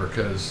 left over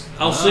because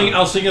I'll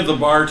sing at the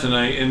bar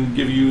tonight and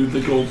give you the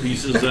gold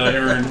pieces that I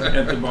earned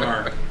at the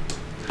bar.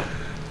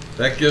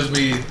 that gives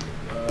me.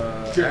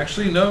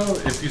 Actually, no.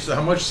 If you said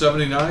how much?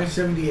 79.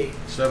 78.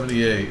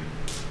 78.